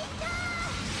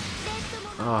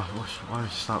 Oh, why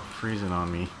stop freezing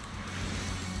on me?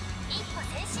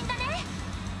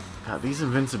 God, these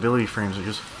invincibility frames are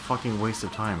just fucking waste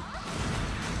of time.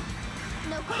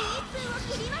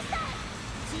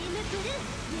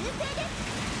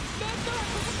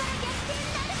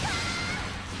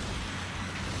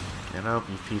 Get up,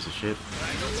 you piece of shit.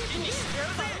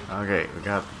 Okay, we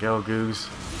got the Gelgoos.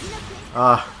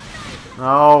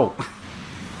 No!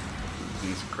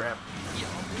 Piece of crap.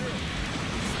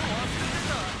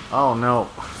 Oh no.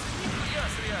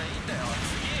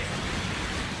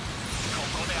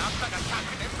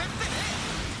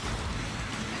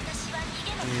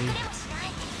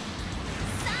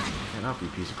 Get up, you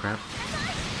piece of crap.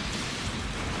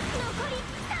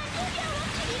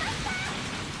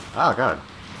 Oh god.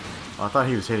 Oh, I thought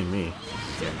he was hitting me.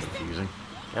 This is getting confusing.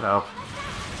 Get up.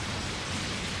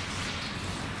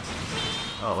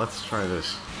 Oh, let's try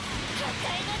this.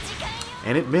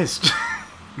 And it missed.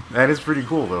 That is pretty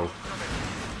cool, though.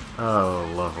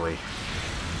 Oh, lovely.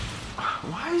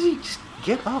 Why does he just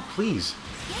get up, please?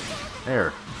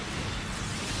 There.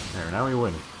 There, now we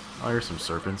win. Oh, here's some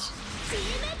serpents.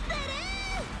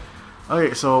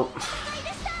 Okay, so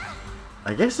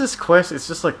I guess this quest is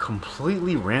just like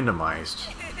completely randomized.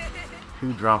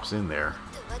 Who drops in there?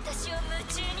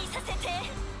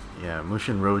 Yeah,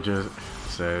 Mushin Roja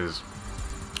says,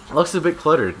 looks a bit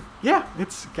cluttered. Yeah,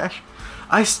 it's, gosh,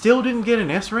 I still didn't get an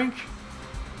S rank?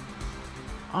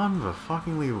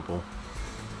 Unfucking-believable.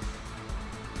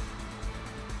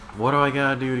 What do I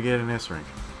gotta do to get an S rank?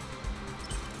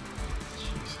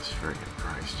 Jesus friggin'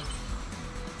 Christ.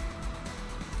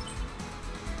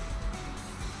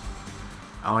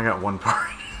 I only got one part.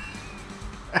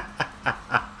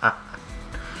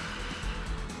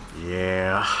 Yeah.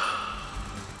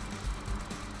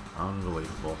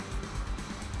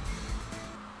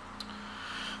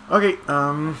 Okay,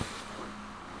 I'm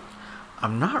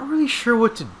not really sure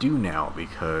what to do now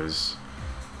because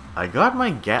I got my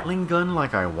Gatling gun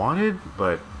like I wanted,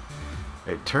 but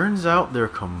it turns out they're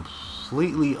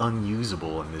completely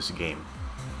unusable in this game.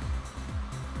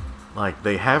 Like,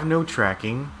 they have no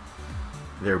tracking,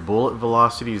 their bullet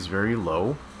velocity is very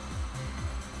low,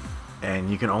 and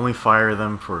you can only fire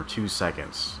them for 2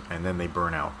 seconds, and then they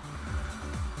burn out.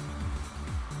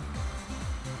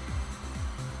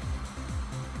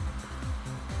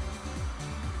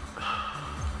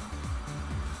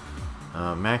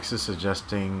 Max is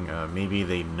suggesting maybe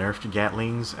they nerfed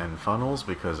Gatlings and funnels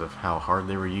because of how hard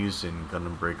they were used in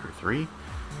Gundam Breaker 3.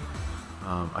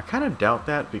 I kind of doubt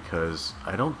that because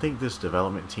I don't think this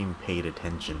development team paid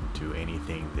attention to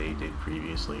anything they did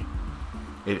previously.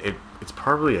 It's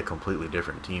probably a completely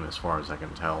different team as far as I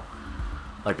can tell.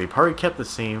 Like, they probably kept the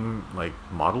same, like,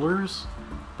 modelers,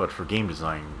 but for game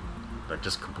design, like,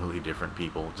 just completely different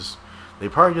people. They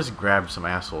probably just grabbed some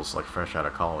assholes, like, fresh out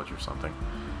of college or something.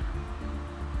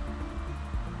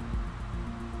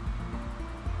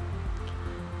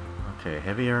 Okay,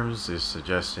 Heavy Arms is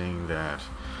suggesting that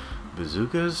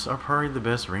bazookas are probably the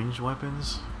best ranged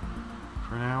weapons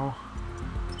for now.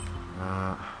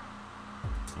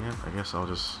 Yep, I guess I'll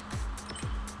just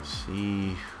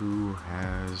see who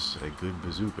has a good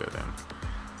bazooka then.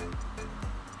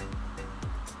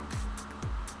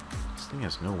 This thing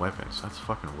has no weapons. That's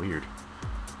fucking weird.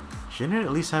 Shouldn't it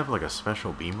at least have like a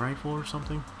special beam rifle or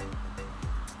something?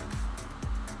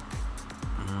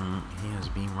 He has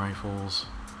beam rifles.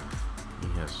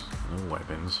 He has no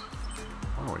weapons.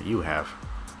 I wonder what you have.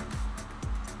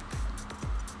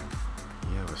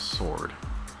 You have a sword.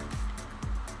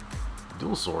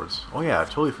 Dual swords. Oh yeah, I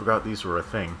totally forgot these were a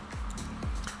thing.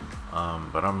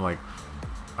 But I'm like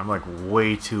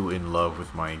way too in love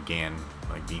with my GAN,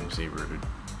 like beam saber, to,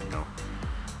 you know,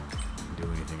 do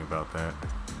anything about that.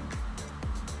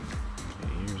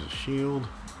 Okay, here's a shield.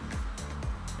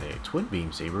 A twin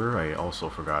beam saber. I also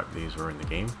forgot these were in the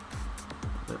game.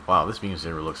 Wow, this beam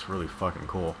saber looks really fucking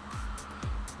cool.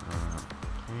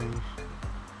 Okay.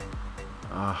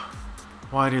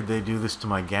 Why did they do this to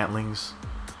my Gatlings?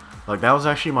 Like, that was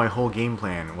actually my whole game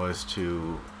plan, was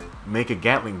to make a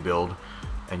Gatling build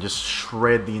and just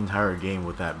shred the entire game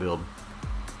with that build.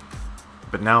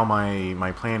 But now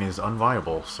my plan is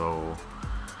unviable, so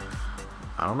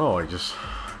I don't know, I guess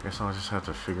I'll just have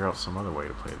to figure out some other way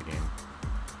to play the game.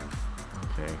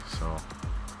 Okay, so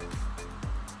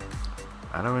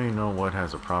I don't even know what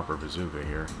has a proper bazooka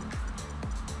here.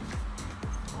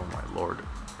 Oh my lord.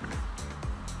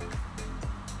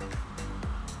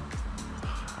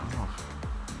 I don't know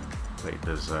if... Wait,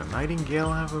 does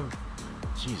Nightingale have a...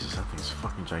 Jesus, that thing's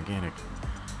fucking gigantic.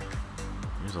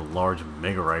 Here's a large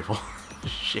mega rifle.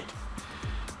 Shit.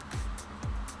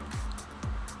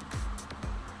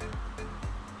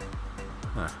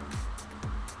 Huh.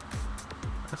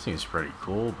 That seems pretty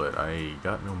cool, but I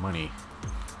got no money.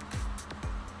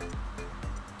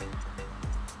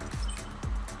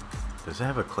 Does it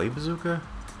have a clay bazooka?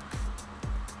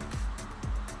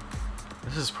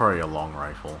 This is probably a long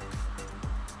rifle.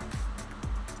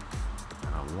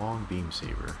 And a long beam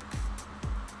saber.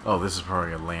 Oh, this is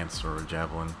probably a lance or a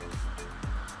javelin.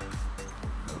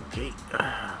 Okay,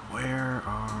 where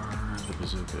are the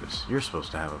bazookas? You're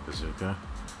supposed to have a bazooka.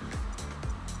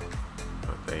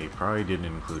 But they probably didn't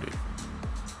include it.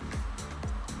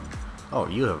 Oh,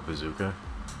 you have a bazooka.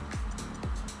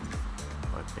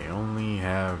 They only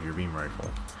have your beam rifle.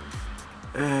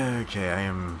 Okay, I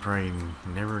am probably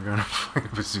never gonna find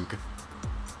a bazooka.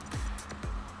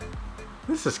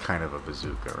 This is kind of a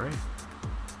bazooka, right?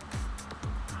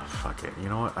 Oh, fuck it. You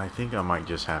know what? I think I might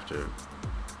just have to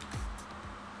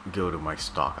go to my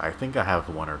stock. I think I have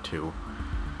one or two.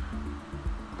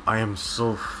 I am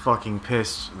so fucking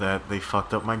pissed that they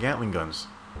fucked up my Gatling guns.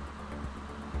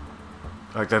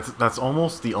 Like, that's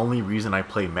almost the only reason I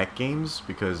play mech games,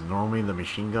 because normally the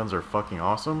machine guns are fucking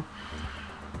awesome.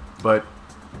 But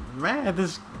man,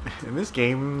 in this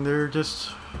game, they're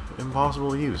just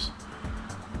impossible to use.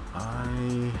 I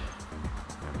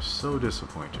am so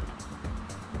disappointed.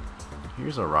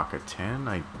 Here's a Rocket 10.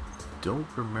 I don't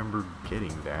remember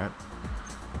getting that.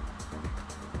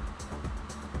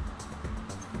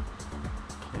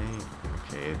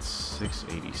 Okay, it's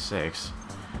 686.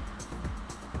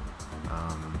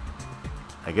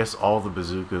 I guess all the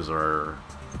bazookas are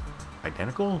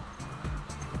identical?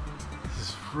 This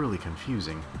is really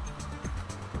confusing.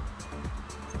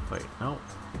 Wait, no.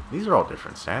 These are all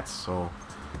different stats, so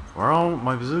why are all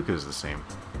my bazookas the same?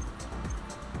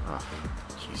 Ugh,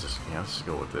 Jesus, yeah, let's just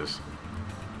go with this.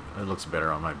 It looks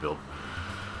better on my build.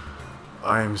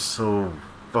 I'm so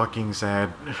fucking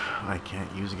sad. I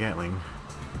can't use Gatling.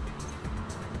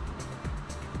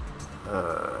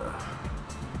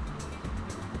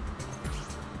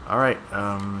 Alright,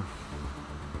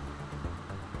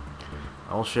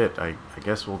 oh shit, I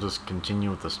guess we'll just continue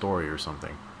with the story or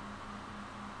something.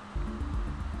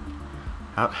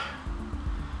 How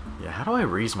do I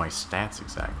raise my stats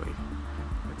exactly?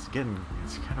 It's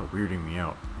kind of weirding me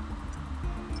out.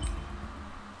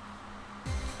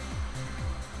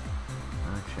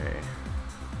 Okay.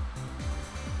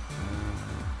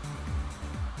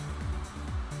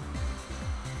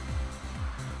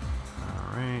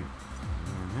 Alright.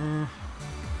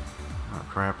 Oh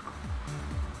crap.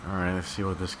 Alright, let's see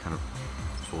what this kind of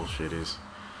bullshit is.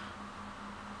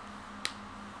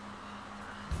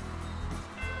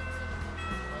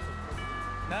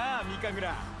 Na,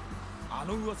 Mikagura. あ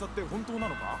の噂って本当な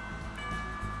のか？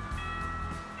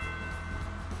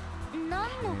何のこ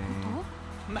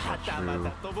と？またまた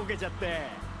とぼけちゃって。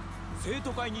生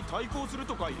徒会に対抗する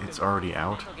とか言って。 It's already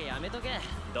out. やめとけ。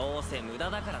どうせ無駄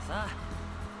だからさ。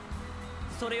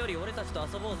それより俺たちと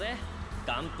遊ぼうぜ。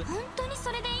ガンプ。本当にそ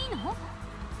れでいいの？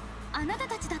あなた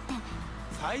たちだって。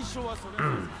最初はそれ。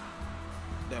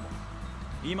でも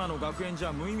今の学園じ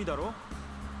ゃ無意味だろ。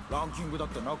ランキングだっ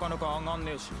てなかなか上がん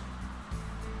ねえし。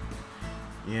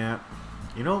 Yeah,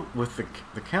 you know, with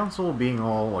the council being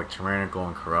all like tyrannical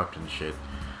and corrupt and shit,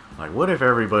 like what if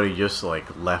everybody just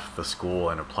like left the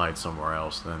school and applied somewhere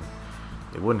else? Then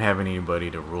they wouldn't have anybody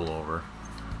to rule over.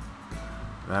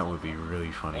 That would be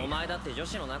really funny. お前だって女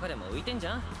子の中でも浮いてんじ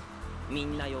ゃん。み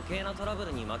んな余計なトラブ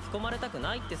ルに巻き込まれたく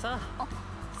ないってさ。あ、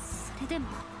それでも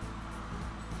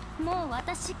もう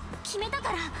私決めた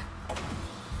から。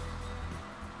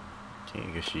 Okay,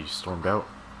 I guess she stormed out.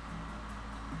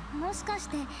 もしかし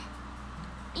て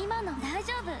今の大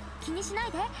丈夫、気にしな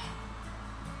いで。あ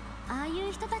あい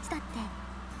う人たちだって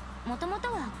もとも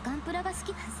とはガンプラが好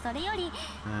き。それより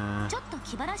ちょっと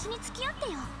気晴らしに付き合っ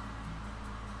てよ。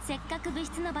せっかく物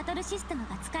質のバトルシステム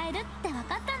が使えるって分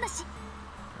かったんだし。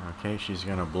 Okay, she's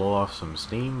gonna blow off some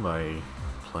steam by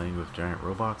playing with giant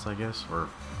robots, I guess, or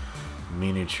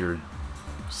miniature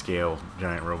scale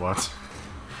giant robots.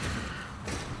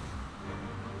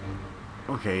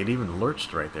 Okay, it even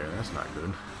lurched right there. That's not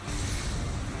good.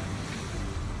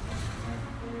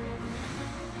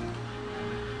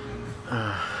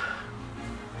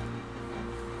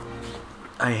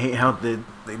 I hate how they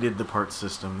did the part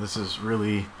system. This is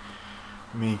really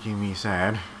making me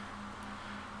sad.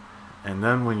 And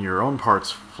then when your own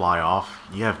parts fly off,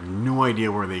 you have no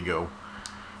idea where they go.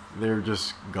 They're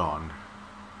just gone.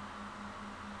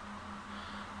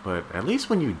 But at least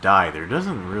when you die, there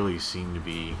doesn't really seem to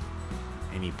be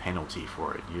any penalty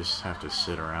for it. You just have to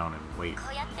sit around and wait.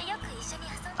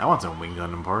 I want some Wing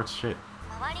Gundam parts, shit.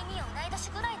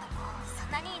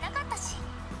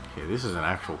 Okay, this is an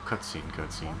actual cutscene.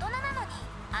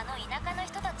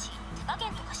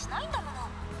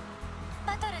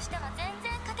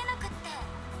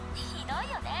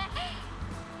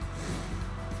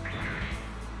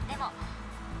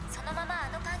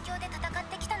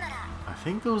 I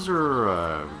think those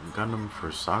are Gundam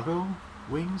for Sago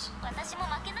wings? I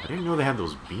didn't know they had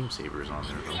those beam sabers on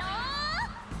there though.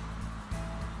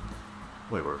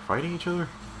 Wait, we're fighting each other?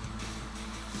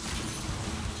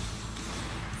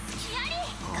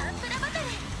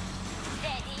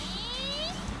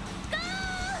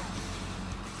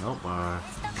 Oh. Nope,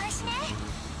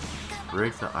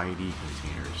 break the ID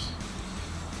containers.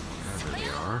 Yeah, there they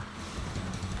are.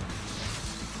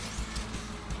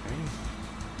 Okay.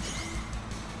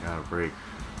 Gotta break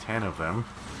 10 of them.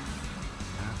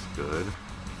 That's good.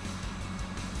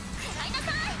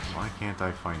 Why can't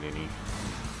I find any?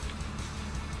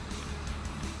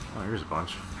 Oh, here's a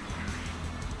bunch.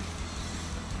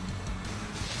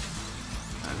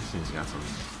 This thing's got some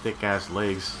thick-ass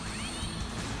legs.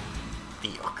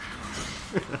 Yuck.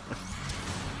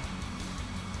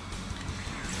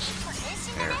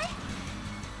 There.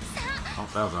 Oh,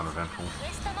 that was uneventful.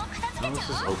 Now let's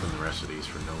just open the rest of these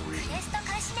for no reason.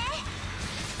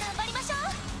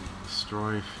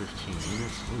 Destroy 15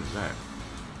 units? What is that?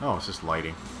 Oh, it's just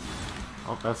lighting.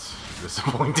 Oh, that's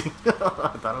disappointing. I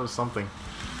thought it was something.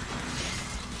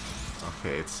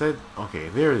 Okay, it said... Okay,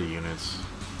 there are the units.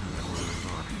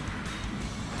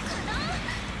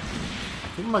 I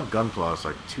think my gunpla is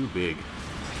like too big.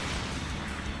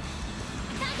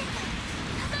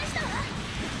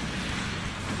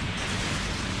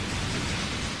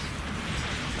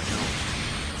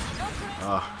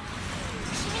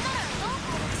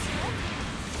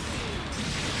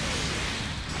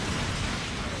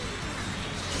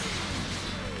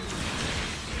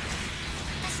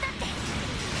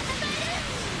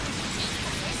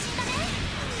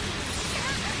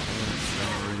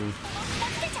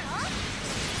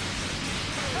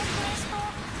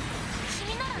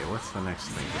 what's the next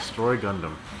thing? Destroy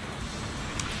Gundam.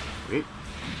 Wait,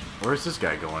 where's this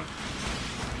guy going?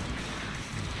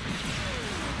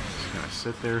 Just gonna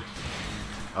sit there.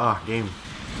 Ah, game.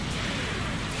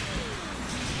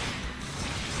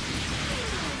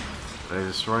 Did I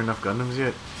destroy enough Gundams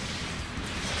yet?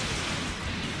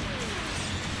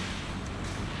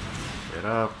 Get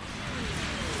up.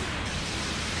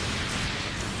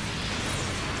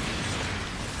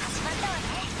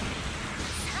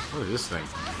 What is this thing?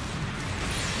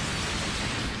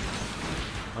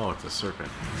 Oh, it's a serpent.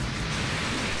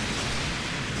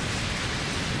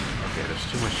 Okay,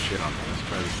 there's too much shit on there. Let's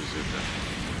try this bazooka.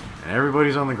 And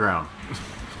everybody's on the ground.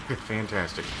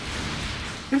 Fantastic.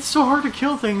 It's so hard to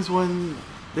kill things when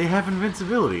they have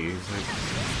invincibility. It's like,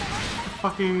 what the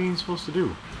fuck are you even supposed to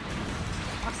do?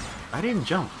 I didn't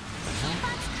jump.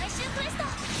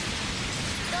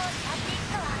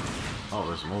 Oh,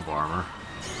 there's mobile armor.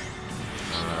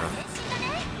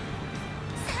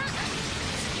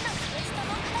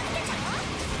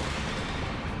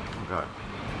 Oh god.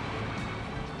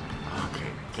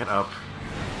 Okay, get up.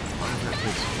 Why did that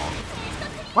take so long?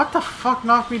 What the fuck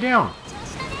knocked me down?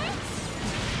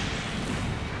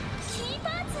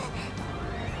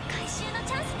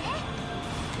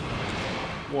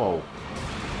 Whoa.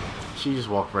 She just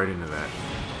walked right into that.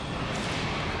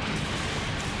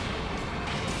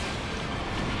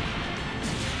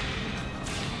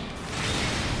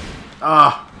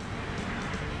 Ah!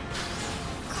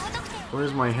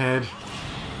 Where's my head?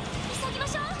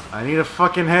 I need a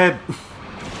fucking head!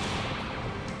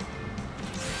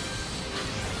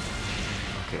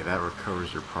 Okay, that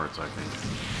recovers your parts, I think.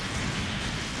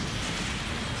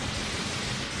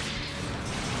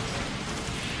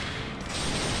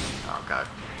 Oh god.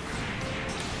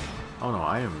 Oh no,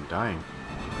 I am dying.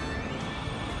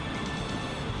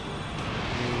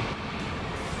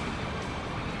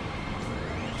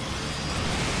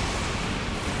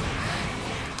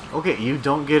 Okay, you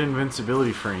don't get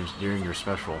invincibility frames during your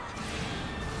special.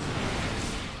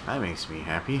 That makes me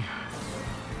happy.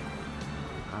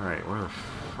 Alright, where the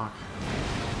fuck?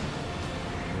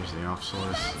 There's the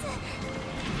Opsolus.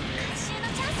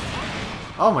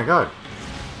 Oh my god!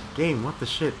 Game, what the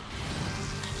shit?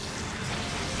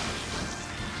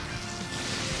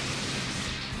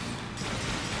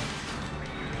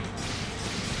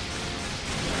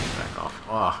 Back off.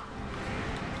 Ah.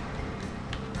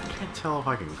 I can't tell if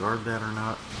I can guard that or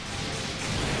not.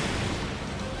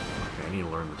 Okay, I need to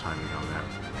learn the timing on that.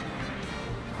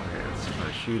 Okay, let's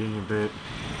try shooting a bit.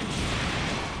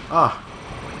 Ah!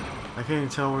 I can't even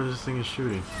tell where this thing is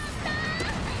shooting.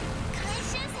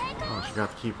 Oh, she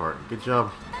got the key part. Good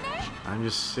job. I'm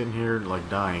just sitting here, like,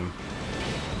 dying.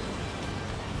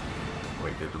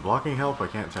 Wait, did the blocking help? I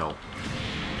can't tell.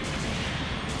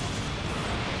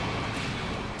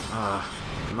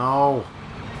 No!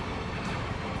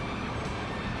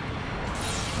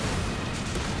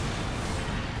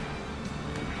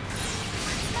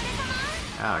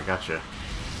 Ah, I gotcha.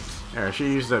 Yeah, I should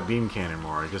use that beam cannon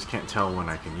more. I just can't tell when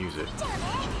I can use it.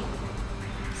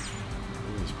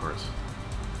 These parts.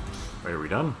 Wait, are we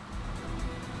done?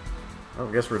 Oh,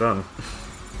 I guess we're done.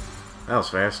 That was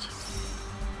fast.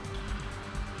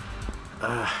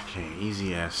 Okay,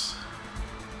 easy S.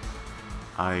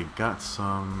 I got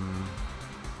some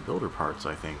builder parts,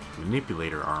 I think.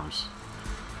 Manipulator arms.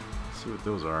 Let's see what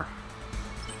those are.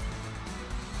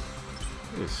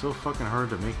 It is so fucking hard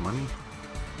to make money.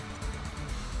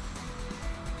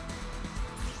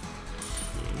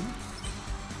 Okay.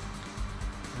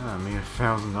 Ah, I made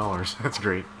 $1,000. That's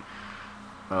great.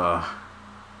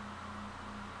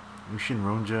 Mushin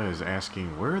Ronja is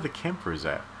asking, where are the Kemper's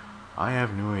at? I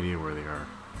have no idea where they are.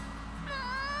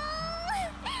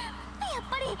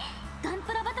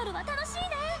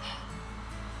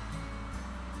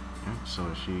 Yep,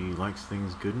 so she likes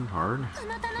things good and hard.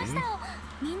 Okay.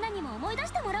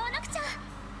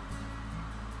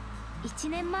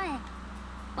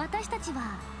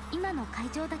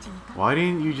 Why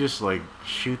didn't you just, like,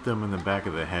 shoot them in the back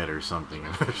of the head or something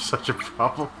if there's such a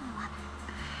problem?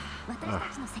 Oh,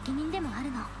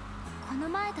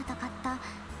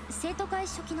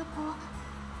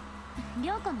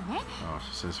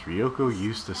 she says Ryoko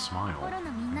used to smile.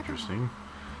 Interesting.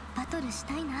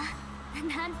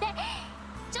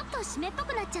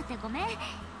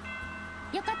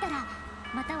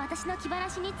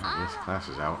 This class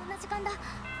is out.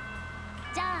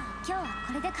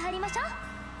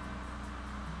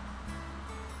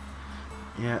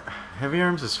 Yeah, heavy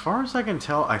arms, as far as I can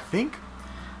tell, I think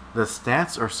the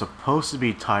stats are supposed to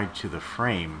be tied to the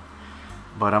frame,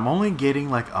 but I'm only getting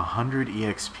like 100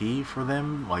 EXP for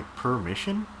them, like, per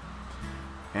mission.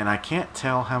 And I can't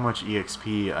tell how much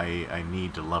EXP I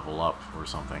need to level up or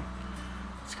something.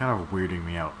 It's kind of weirding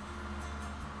me out.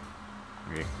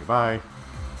 Okay, goodbye.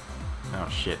 Oh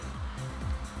shit.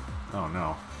 Oh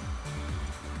no.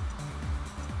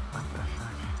 What the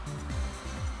fuck?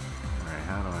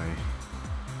 Alright,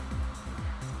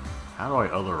 how do I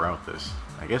other route this?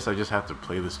 I guess I just have to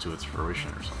play this to its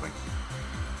fruition or something.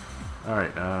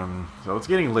 Alright, so it's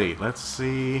getting late. Let's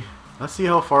see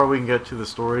how far we can get to the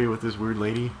story with this weird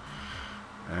lady.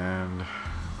 And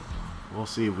we'll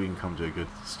see if we can come to a good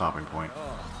stopping point.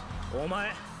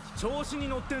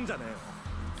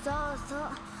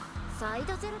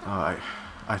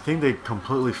 I think they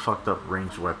completely fucked up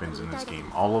ranged weapons in this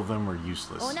game. All of them are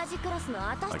useless.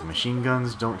 Like machine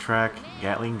guns don't track,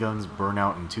 Gatling guns burn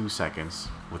out in 2 seconds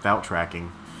without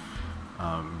tracking.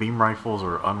 Beam rifles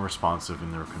are unresponsive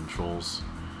in their controls.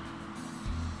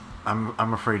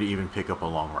 I'm afraid to even pick up a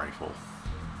long rifle.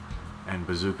 And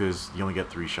bazookas, you only get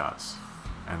 3 shots.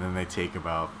 And then they take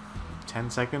about 10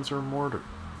 seconds or more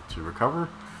to recover.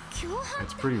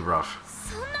 It's pretty rough.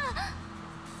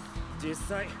 実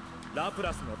際ラプ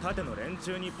ラスの盾の連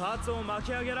中にパーツを巻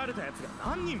き上げられたやつが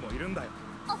何人もいるんだよ。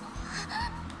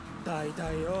大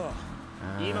体よ、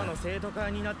今の生徒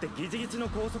会になってギチギチの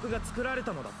校則が作られ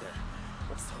たのだって。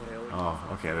Oh,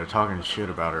 okay, they're talking shit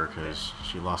about her because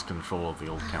she lost control of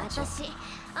the old council. 私、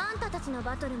あんたたちの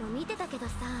バトルも見てたけど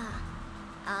さ、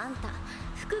あんた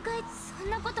副会そん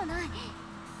なことない。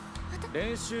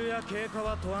練習や経過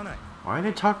は問わない。 Why are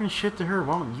they talking shit to her?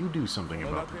 Why don't you do something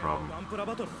about the problem?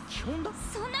 そん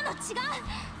なの違う。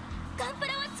ガンプ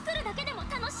ラは作るだけでも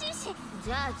楽しいし。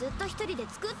じゃあずっと一人で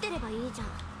作ってればいいじゃん。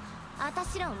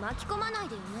私らを巻き込まない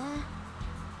でよね。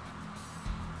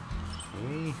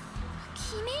君？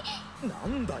な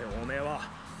んだよおめえは。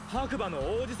白馬の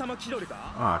王子様気取りか？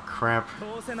 Ah, crap.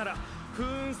 どうせなら風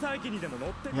雲再起にでも乗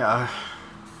って。 Yeah,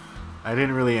 I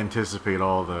didn't really anticipate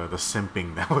all the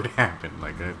simping that would happen.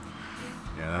 Like that.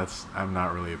 Yeah, I'm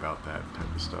not really about that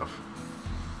type of stuff.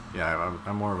 Yeah,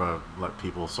 I'm more of a let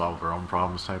people solve their own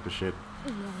problems type of shit.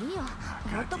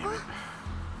 God damn it.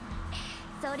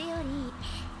 それより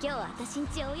今日私ん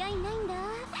ち親いないんだ。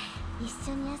一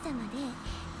緒に朝まで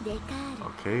デカール。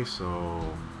 Okay, so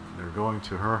they're going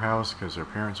to her house because her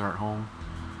parents aren't home,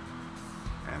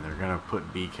 and they're gonna put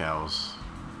decals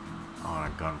on a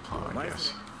gunpla, I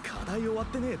guess. 課題終わっ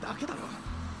てねえだけだろ。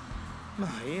ま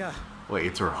あいいや。 Wait,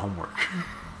 it's her homework.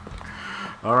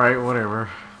 Alright, whatever.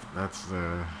 That's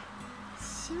the...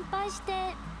 心配し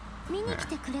て見に来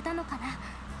てくれたのかな。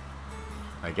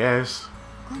 I guess.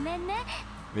 ごめんね。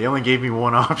 They only gave me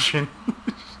one option.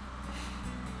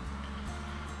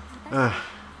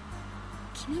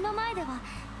 君の前では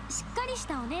しっかりし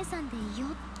たお姉さんでいよ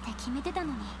うって決めてた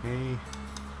のに。 Hey,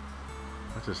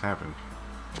 what just happened?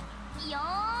 よ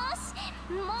ーし、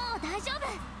もう大丈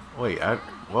夫。 Wait,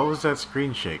 what was that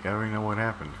screen shake? I don't even know what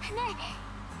happened. ね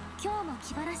え、今日も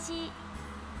気晴らし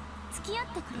付き合っ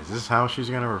てくれる。 Is this how she's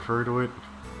gonna refer to it?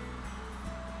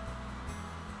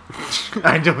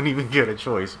 I don't even get a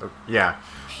choice. Yeah. や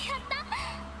った、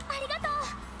ありが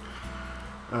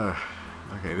とう。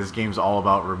 Okay, this game's all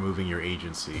about removing your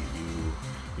agency.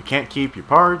 You can't keep your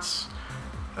parts.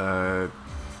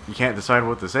 You can't decide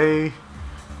what to say.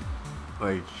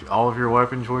 Like, all of your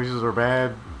weapon choices are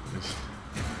bad.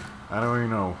 I don't even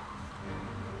know.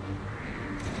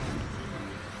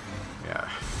 Yeah.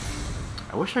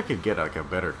 I wish I could get like a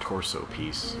better torso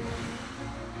piece.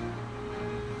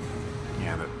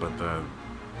 Yeah, but the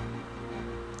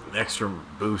extra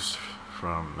boost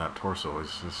from that torso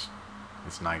is just,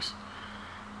 it's nice.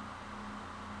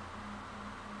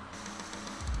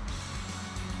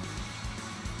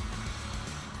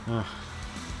 Alright,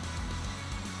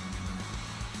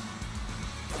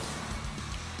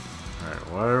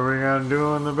 what are we gonna do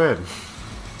on the bed?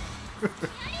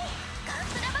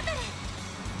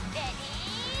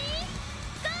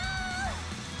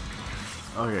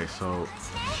 Okay, so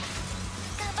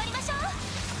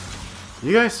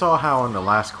you guys saw how in the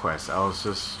last quest I was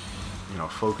just,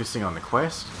 focusing on the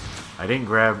quest. I didn't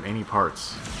grab any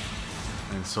parts.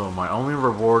 And so my only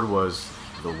reward was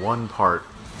the one part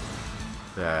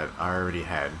that I already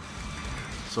had.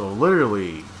 So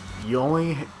literally,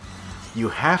 you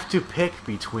have to pick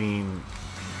between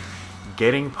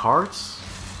getting parts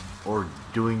or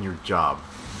doing your job.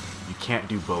 You can't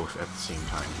do both at the same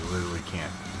time. You literally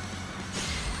can't.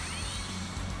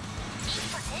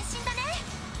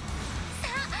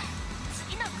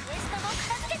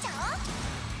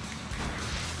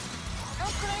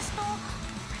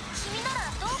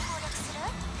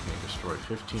 Okay, destroy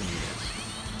 15 units.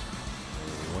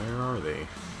 Where are they?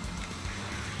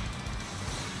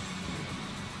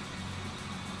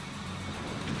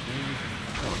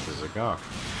 is a gawk.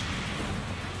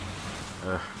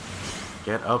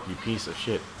 Get up, you piece of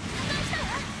shit.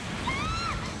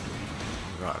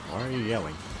 Oh god, why are you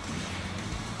yelling?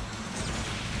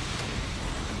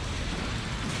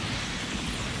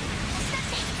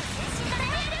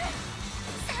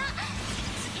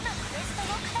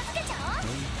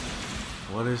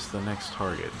 What is the next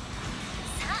target?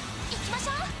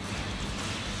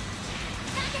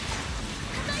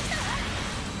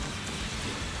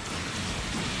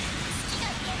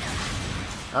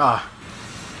 Ah!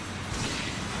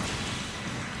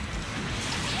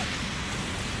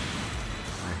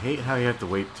 I hate how you have to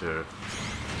wait to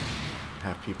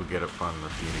have people get up on their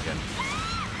feet again.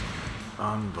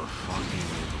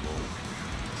 Unbelievable.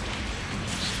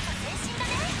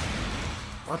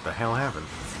 What the hell happened?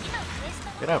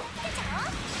 Get up!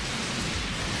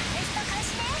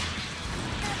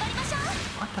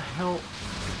 What the hell?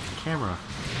 Camera.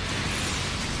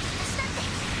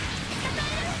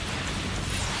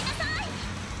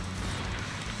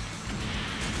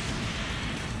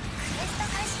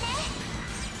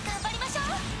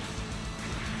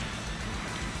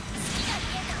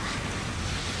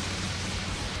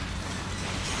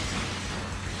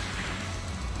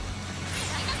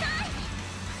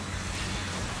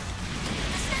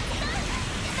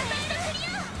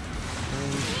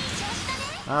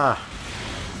 Ah.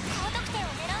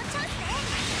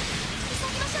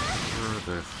 Where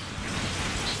the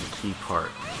key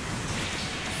part?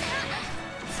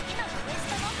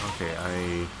 Okay,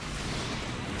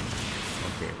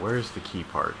 okay, where's the key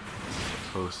part? It's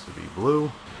supposed to be blue.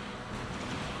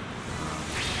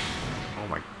 Oh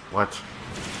my... What?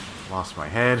 Lost my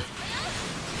head.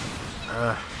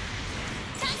 Alright,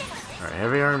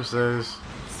 Heavy Arm says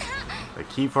the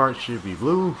key part should be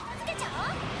blue.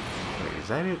 Wait, is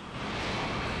that it?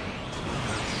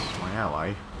 That's my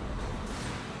ally.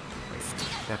 Wait,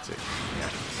 that's it. Yeah.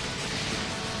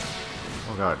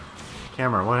 Oh god.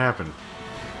 Camera, what happened?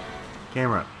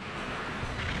 Camera.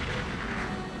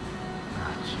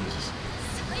 Ah, Jesus.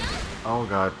 Oh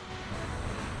god.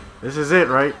 This is it,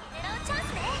 right?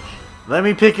 Let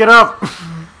me pick it up!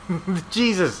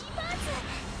 Jesus!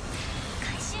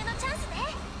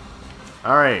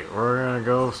 Alright, we're gonna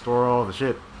go store all the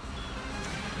shit.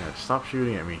 Yeah, stop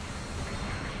shooting at me.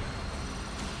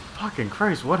 Fucking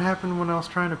Christ, what happened when I was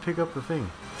trying to pick up the thing?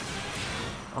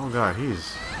 Oh god,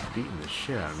 he's beating the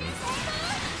shit out of me.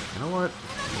 You know what?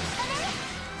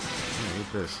 Yeah,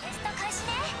 eat this.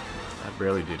 That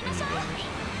barely did any damage.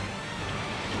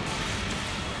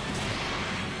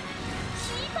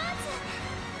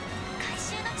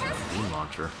 Beam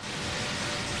launcher.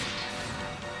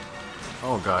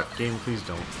 Oh god, game, please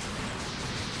don't.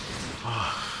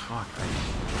 Oh, fuck.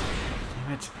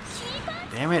 Damn it.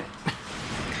 Damn it.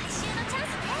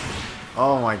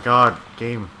 Oh my god,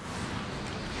 game.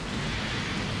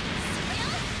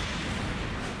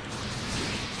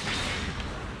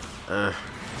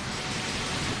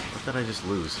 What did I just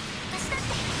lose?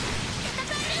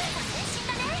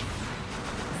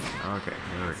 Okay,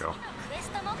 here we go.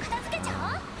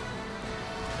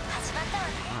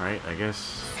 Alright, I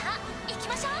guess...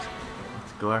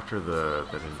 Let's go after the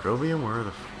Dendrobium. Where are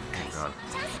the... Oh god.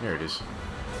 There it is.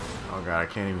 Oh god, I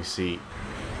can't even see.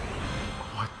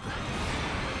 What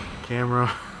the... Camera.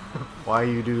 Why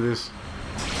you do this?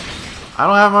 I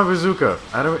don't have my bazooka.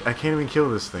 I can't even kill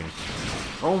this thing.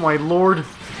 Oh my lord.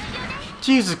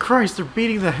 Jesus Christ, they're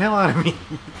beating the hell out of me.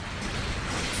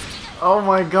 Oh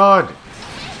my god.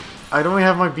 I don't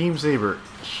have my beam saber.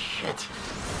 Shit.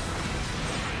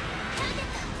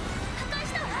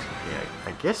 Yeah,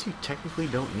 I guess you technically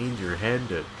don't need your head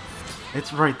to...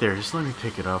 It's right there, just let me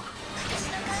pick it up.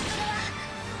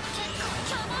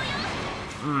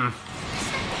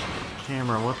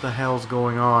 Camera, what the hell's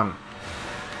going on?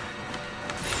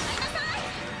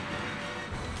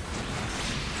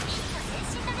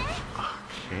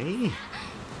 Okay.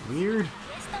 Weird.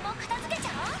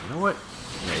 You know what?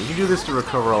 Yeah, you can do this to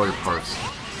recover all your parts.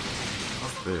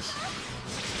 Fuck this.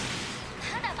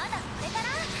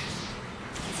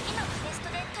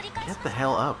 Get the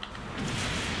hell up.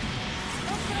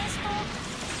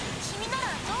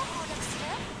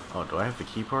 Oh, do I have the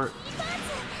key part?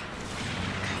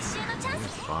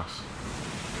 Where's the box?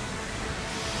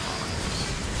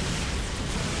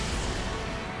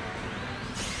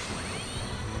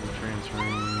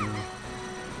 Transferring.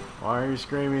 Why are you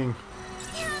screaming?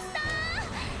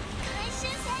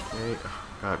 Okay. Oh,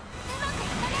 God.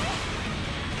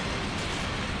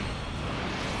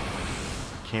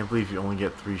 I can't believe you only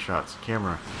get 3 shots.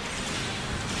 Camera.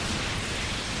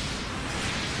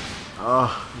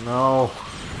 Oh, no.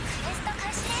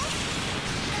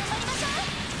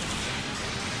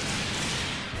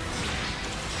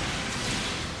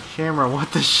 camera,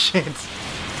 what the shit?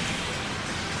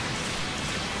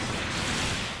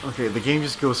 Okay, the game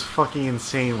just goes fucking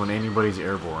insane when anybody's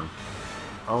airborne.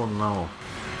 Oh no.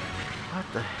 What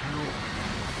the hell?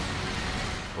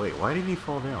 Wait, why did he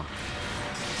fall down?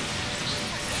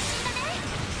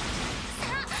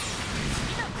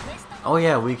 Oh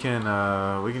yeah, we can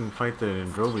fight the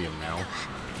Dendrobium now.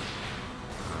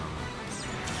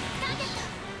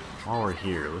 While we're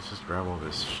here, let's just grab all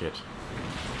this shit.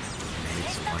 Make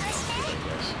some money off of it, I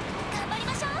guess.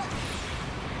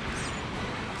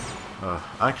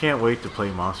 I can't wait to play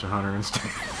Monster Hunter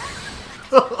instead.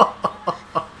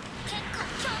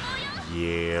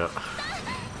 Yeah.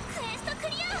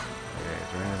 Okay,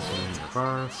 transferring the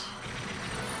parts.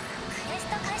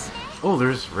 Oh,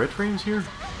 there's red frames here?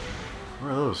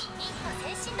 Where are those?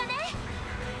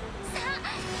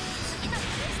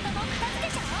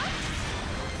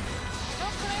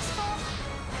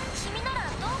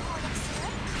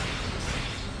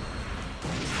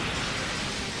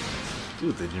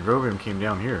 Dude, the Dendrobium came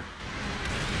down here.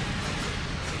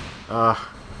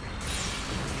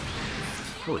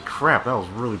 Holy crap, that was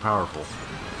really powerful.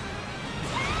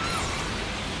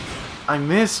 I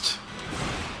missed!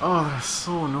 Oh, that's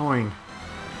so annoying.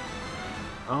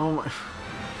 Oh my...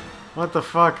 What the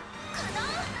fuck?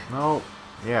 No.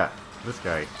 Yeah, this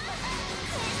guy.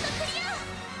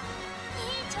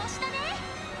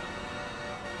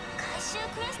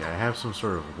 Okay, I have some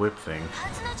sort of whip thing.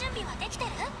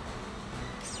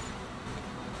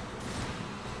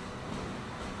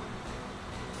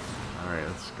 Alright,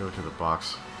 let's go to the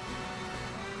box.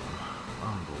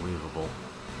 Unbelievable.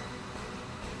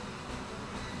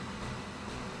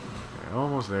 Okay,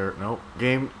 almost there. Nope.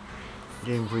 Game.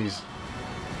 Game, please.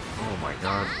 Oh my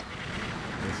god.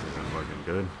 This isn't looking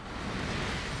good.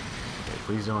 Okay,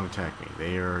 please don't attack me.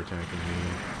 They are attacking me.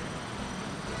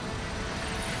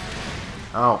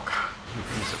 Oh, you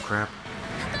piece of crap.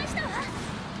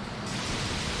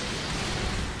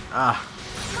 Ah.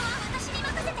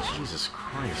 Jesus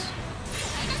Christ.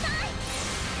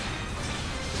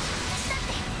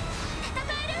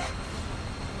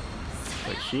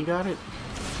 Wait, she got it?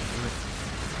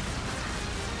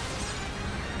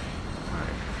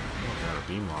 Alright. Got a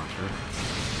beam launcher.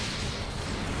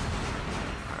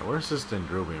 Alright, where's this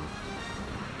Dendrobium?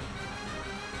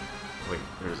 Wait,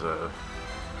 there's a...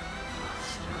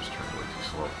 This camera's turning way too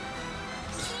slow.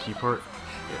 This key part?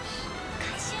 Yes.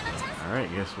 Alright,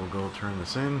 guess we'll go turn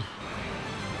this in.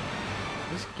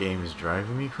 This game is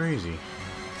driving me crazy.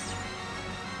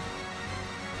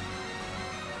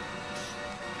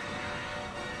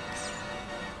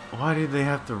 Why did they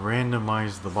have to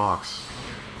randomize the box?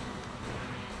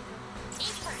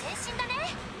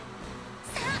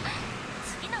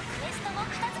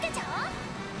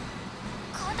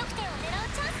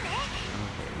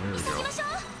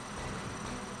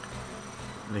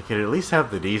 They could at least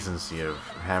have the decency of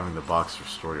having the box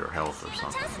restore your health or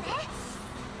something.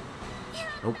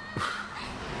 Nope.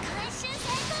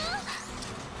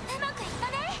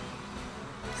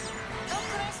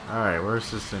 Alright,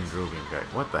 where's this Dendrobium guy?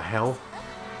 What the hell?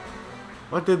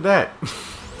 What did that?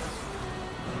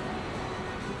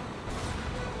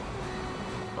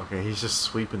 Okay, he's just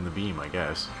sweeping the beam, I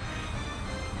guess.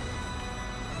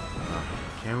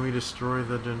 Can we destroy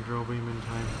the Dendrobium in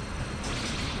time?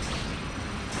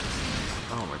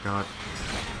 Oh my god.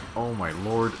 Oh my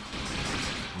lord.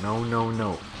 No, no,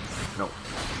 no. No.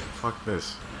 Fuck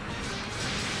this.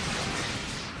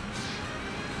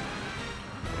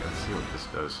 Okay, let's see what this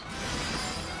does.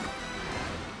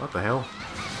 What the hell?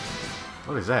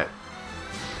 What is that?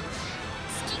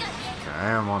 Okay, I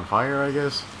am on fire, I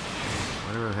guess?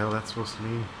 Whatever the hell that's supposed to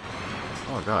mean.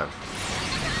 Oh god.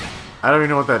 I don't even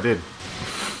know what that did.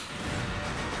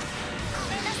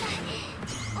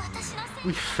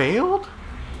 We failed?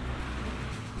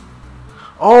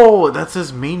 Oh, that's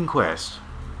his main quest.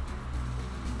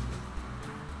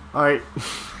 Alright.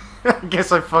 I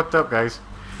guess I fucked up, guys.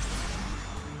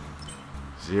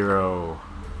 0.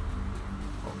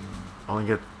 Only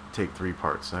get to take 3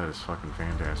 parts. That is fucking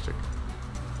fantastic.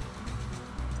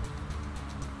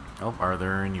 Oh, are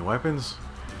there any weapons?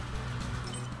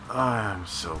 I'm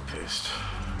so pissed.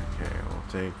 Okay, we'll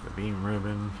take the beam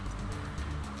ribbon.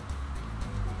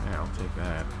 Yeah, I'll take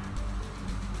that.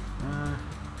 I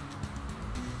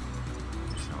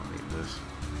don't need this.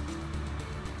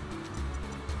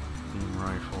 Beam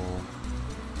rifle.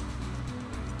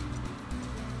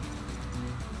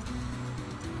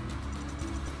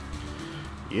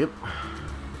 Yep. Well,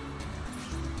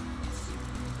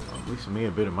 at least I made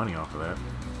a bit of money off of that.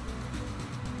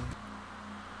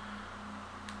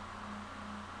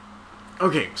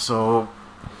 Okay, so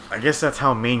I guess that's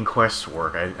how main quests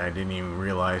work. I didn't even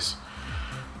realize.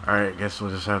 Alright, guess we'll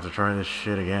just have to try this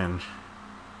shit again.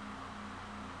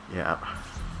 Yeah.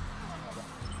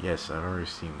 Yes, I've already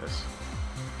seen this.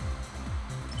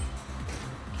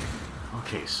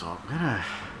 Okay, so I'm gonna...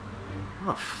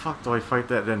 How the fuck do I fight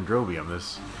that Dendrobium?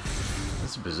 This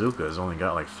bazooka has only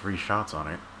got like 3 shots on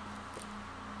it.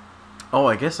 Oh,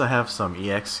 I guess I have some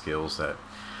EX skills that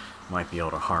might be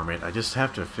able to harm it. I just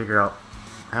have to figure out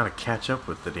how to catch up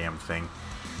with the damn thing.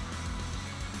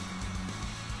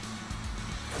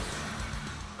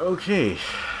 Okay.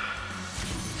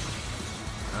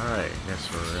 Alright, guess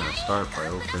we're gonna start by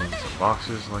opening some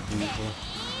boxes like usual.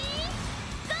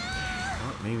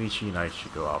 Well, maybe she and I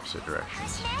should go opposite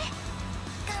directions.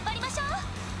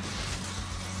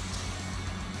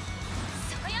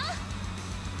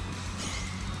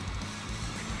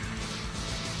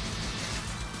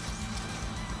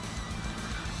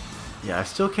 Yeah, I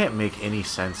still can't make any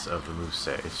sense of the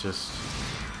moveset. It's just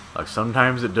like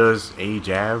sometimes it does a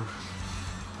jab,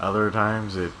 other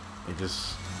times it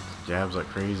just jabs like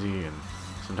crazy, and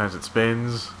sometimes it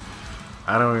spins.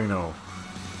 I don't even know.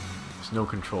 There's no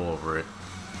control over it.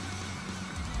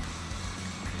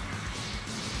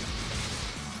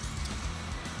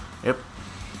 Yep,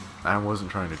 I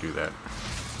wasn't trying to do that.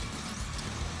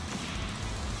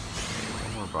 Okay,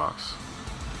 one more box.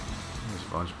 There's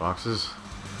a bunch of boxes.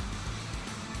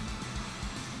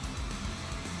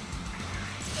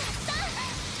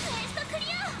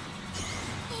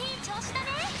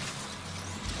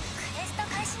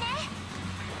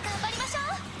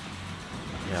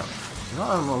 Yeah, you know,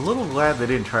 I'm a little glad they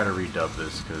didn't try to redub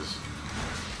this, because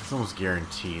it's almost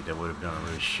guaranteed they would have done a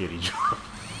really shitty job.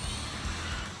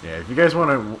 Yeah, if you guys want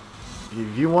to,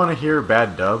 if you want to hear a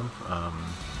bad dub,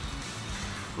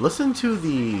 listen to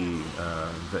the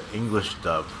English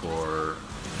dub for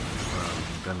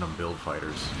Gundam Build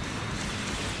Fighters.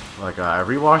 Like, I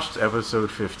rewatched episode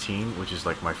 15, which is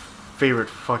like my favorite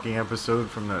fucking episode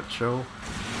from that show,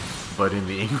 but in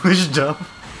the English dub,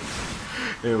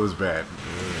 it was bad.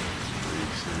 It was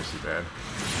really seriously bad.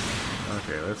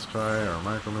 Okay, let's try our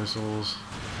micro missiles.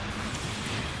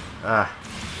 Ah,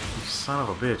 you son of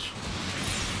a bitch.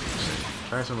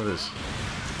 Try some of this.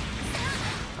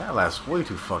 That lasts way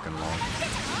too fucking long.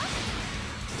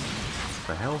 What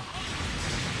the hell?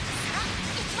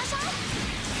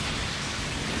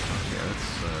 Okay,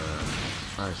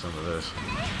 let's try some of this.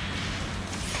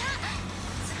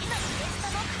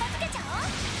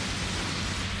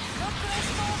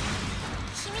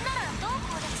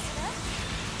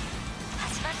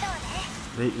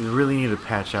 They really need to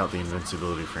patch out the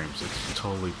invincibility frames. It's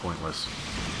totally pointless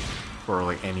for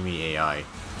like enemy AI.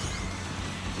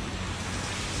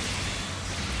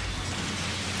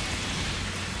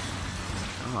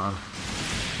 Come on.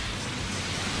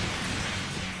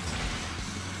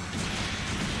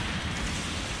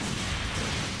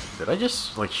 Did I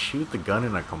just like shoot the gun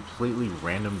in a completely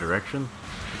random direction?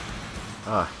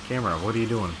 Ah, camera, what are you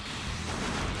doing?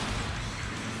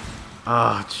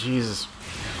 Ah, Jesus.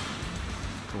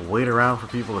 To wait around for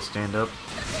people to stand up.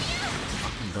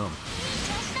 Fucking dumb.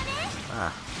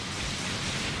 Ah.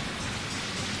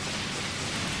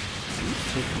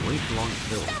 It's taking way too long to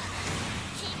kill.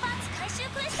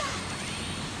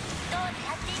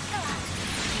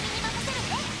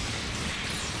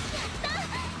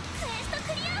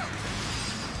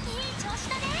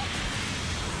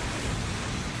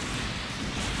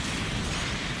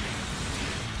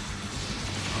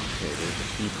 Okay, there's a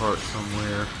key part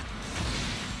somewhere.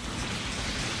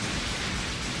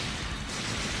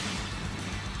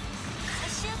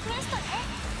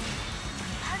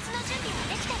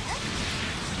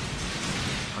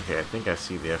 Okay, I think I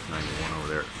see the F91 over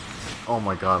there. Oh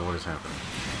my god, what is happening?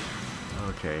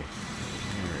 Okay,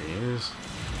 there he is.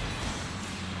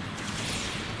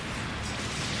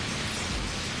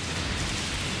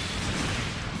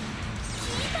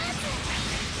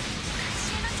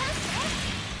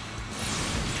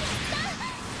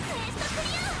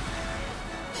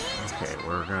 Okay,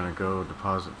 we're gonna go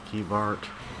deposit the key part.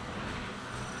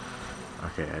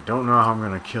 Okay, I don't know how I'm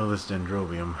gonna kill this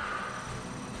Dendrobium.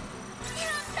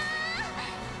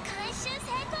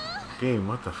 Game,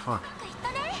 what the fuck?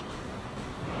 Alright,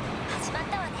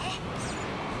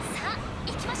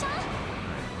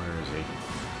 where is he?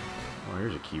 Oh,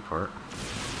 here's a key part.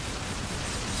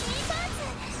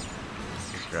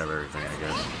 Let's grab everything, I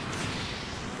guess.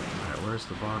 Alright, where's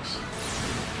the box?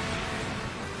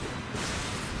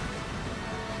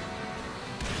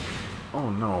 Oh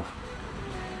no.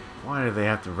 Why do they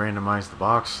have to randomize the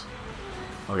box?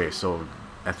 Okay, so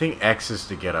I think X is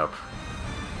to get up.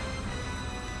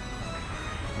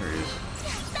 Here he is.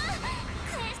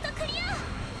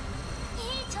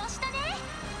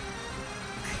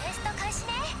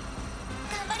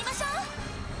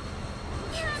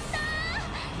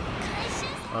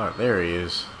 there he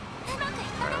is.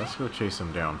 Alright, let's go chase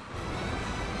him down.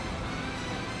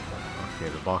 Okay,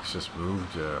 the box just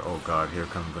moved. Oh god, here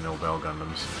come the Nobel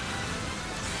Gundams.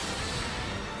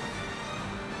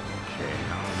 Okay,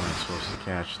 how am I supposed to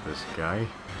catch this guy?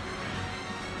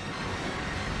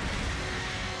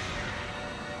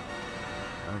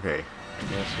 Okay, I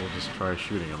guess we'll just try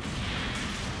shooting him.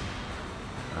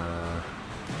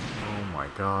 Oh my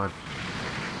god.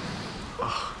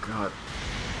 Oh god.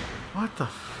 What the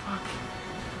fuck?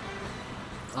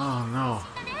 Oh no.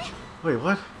 Wait,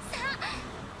 what?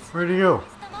 Where'd he go?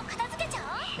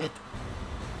 Shit.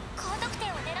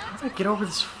 How did I get over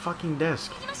this fucking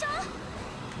desk?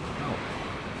 Oh.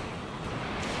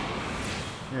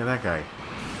 Yeah, that guy.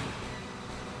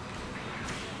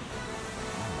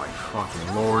 Oh my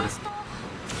fucking lord.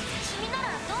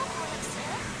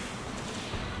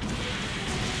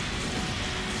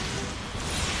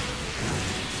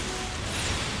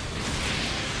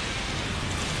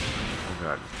 Oh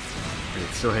god. Is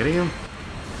it still hitting him?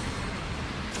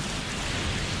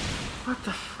 What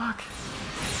the fuck?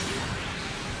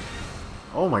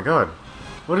 Oh my god.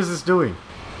 What is this doing?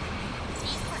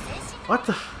 What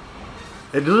the f—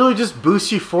 it literally just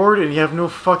boosts you forward and you have no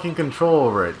fucking control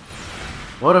over it.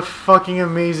 What a fucking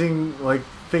amazing, like,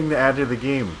 thing to add to the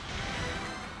game.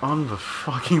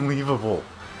 Unfucking-believable.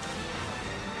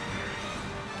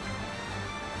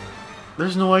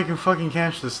 There's no way I can fucking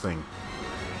catch this thing.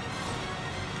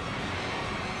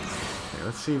 Okay,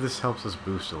 let's see if this helps us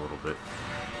boost a little bit.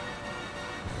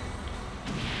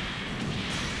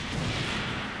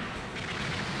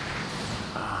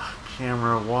 Ah,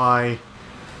 camera, why?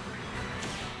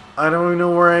 I don't even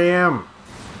know where I am.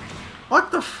 What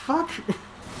the fuck?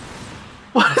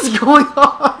 What is going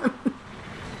on?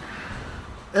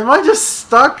 Am I just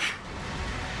stuck?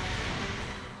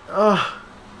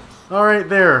 Alright,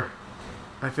 there.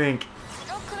 I think.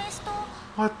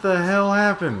 What the hell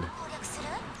happened?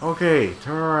 Okay,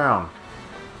 turn around.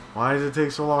 Why does it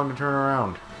take so long to turn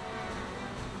around?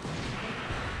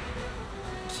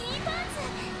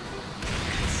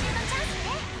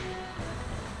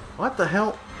 What the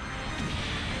hell?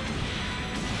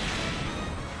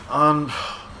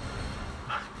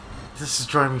 This is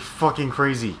driving me fucking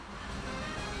crazy.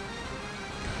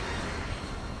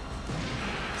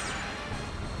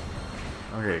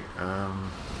 Okay,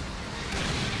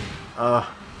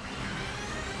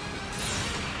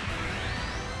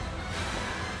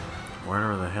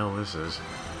 whatever the hell this is.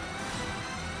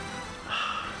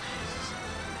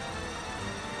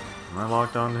 Am I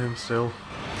locked onto him still?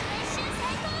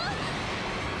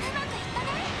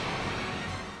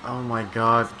 Oh my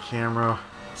god, camera.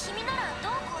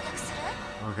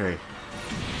 Okay.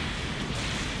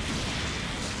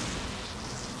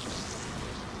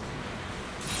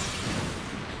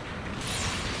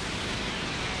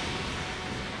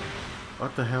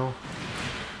 What the hell?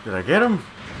 Did I get him?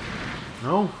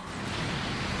 No?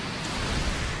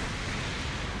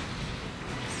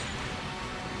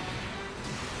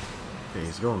 Okay,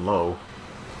 he's going low.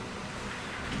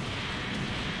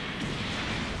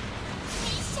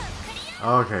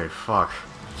 Okay, fuck.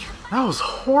 That was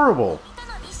horrible.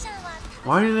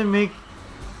 Why did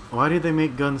they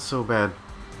make guns so bad?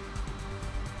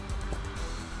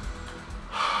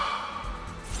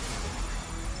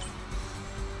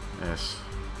 Yes.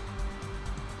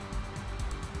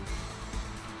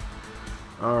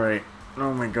 Alright.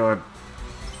 Oh my god.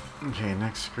 Okay,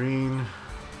 next screen.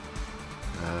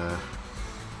 Guess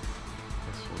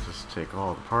we'll just take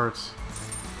all the parts.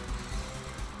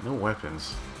 No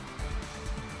weapons.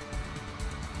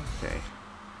 Okay.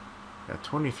 Got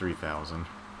 23,000.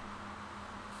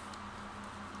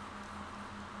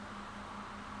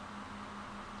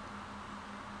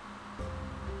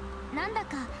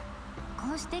 Nandaka,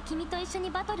 こうして君と一緒に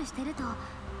バトルしてると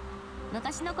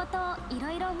昔のことをい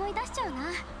ろいろ思い出しちゃうな。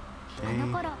あの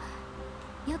頃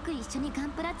よく一緒にガ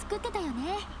ンプラ作ってたよ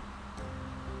ね。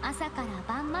朝から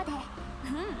晩まで。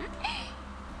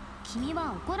君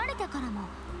は怒られてからも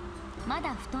ま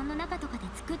だ布団の中とかで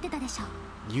作ってたでしょ。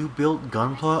You built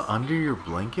Gunpla under your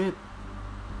blanket?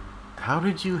 How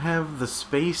did you have the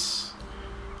space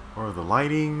or the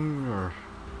lighting or—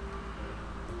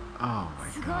 oh my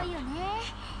god. すごいよね。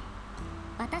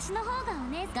私の方が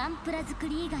ガンプラ作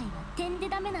り以外は点で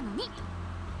ダメなのに。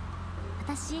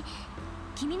私、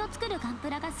君の作るガンプ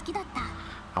ラが好きだった。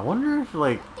I wonder if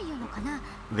like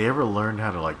they ever learned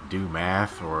how to like do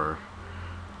math or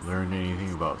learn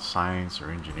anything about science or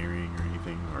engineering or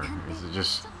anything, or is it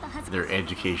just their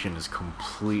education is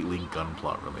completely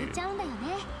Gunpla related?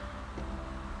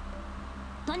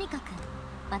 とにかく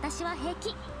私は平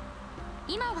気。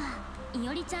今はい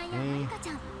おりちゃんやはるかち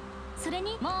ゃん、それ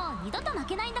にもう二度と負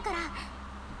けないんだから。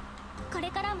これ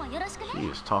からもよろしくね。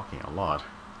 He is talking a lot.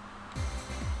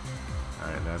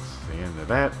 Alright, that's the end of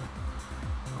that.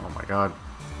 Oh my god.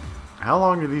 How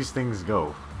long do these things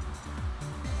go?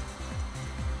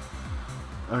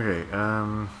 Okay,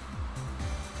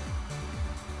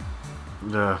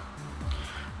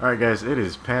 Alright guys, it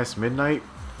is past midnight,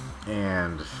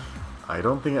 and I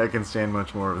don't think I can stand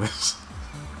much more of this.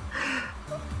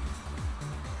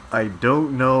 I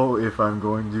don't know if I'm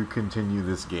going to continue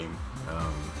this game.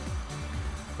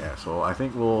 Yeah, so I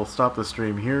think we'll stop the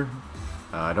stream here.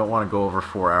 I don't want to go over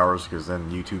 4 hours because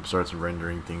then YouTube starts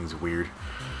rendering things weird.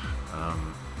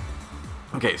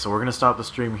 Okay, so we're going to stop the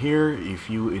stream here. If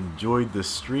you enjoyed the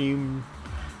stream,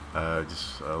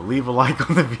 just leave a like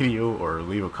on the video or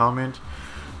leave a comment.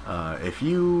 If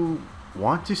you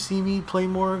want to see me play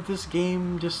more of this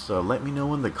game, just let me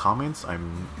know in the comments.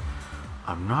 I'm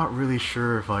not really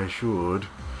sure if I should,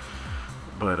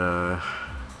 but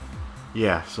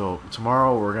yeah, so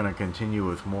tomorrow we're going to continue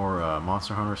with more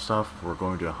Monster Hunter stuff. We're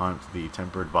going to hunt the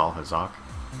Tempered Valhazak.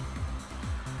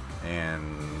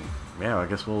 And yeah, I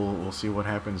guess we'll see what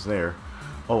happens there.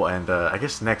 Oh, and I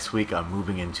guess next week I'm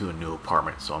moving into a new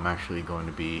apartment, so I'm actually going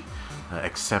to be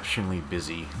exceptionally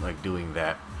busy, like, doing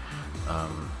that.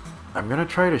 I'm going to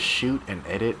try to shoot and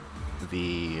edit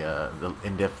the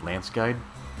in-depth Lance guide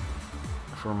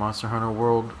for Monster Hunter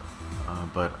World,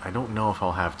 but I don't know if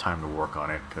I'll have time to work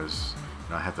on it, because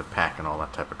I have to pack and all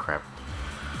that type of crap.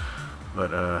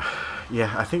 But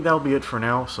yeah, I think that'll be it for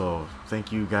now, so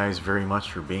thank you guys very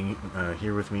much for being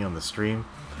here with me on the stream.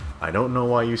 I don't know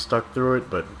why you stuck through it,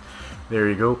 but there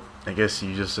you go. I guess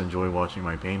you just enjoy watching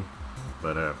my pain.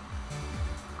 But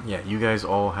yeah, you guys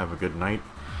all have a good night,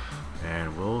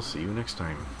 and we'll see you next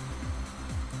time.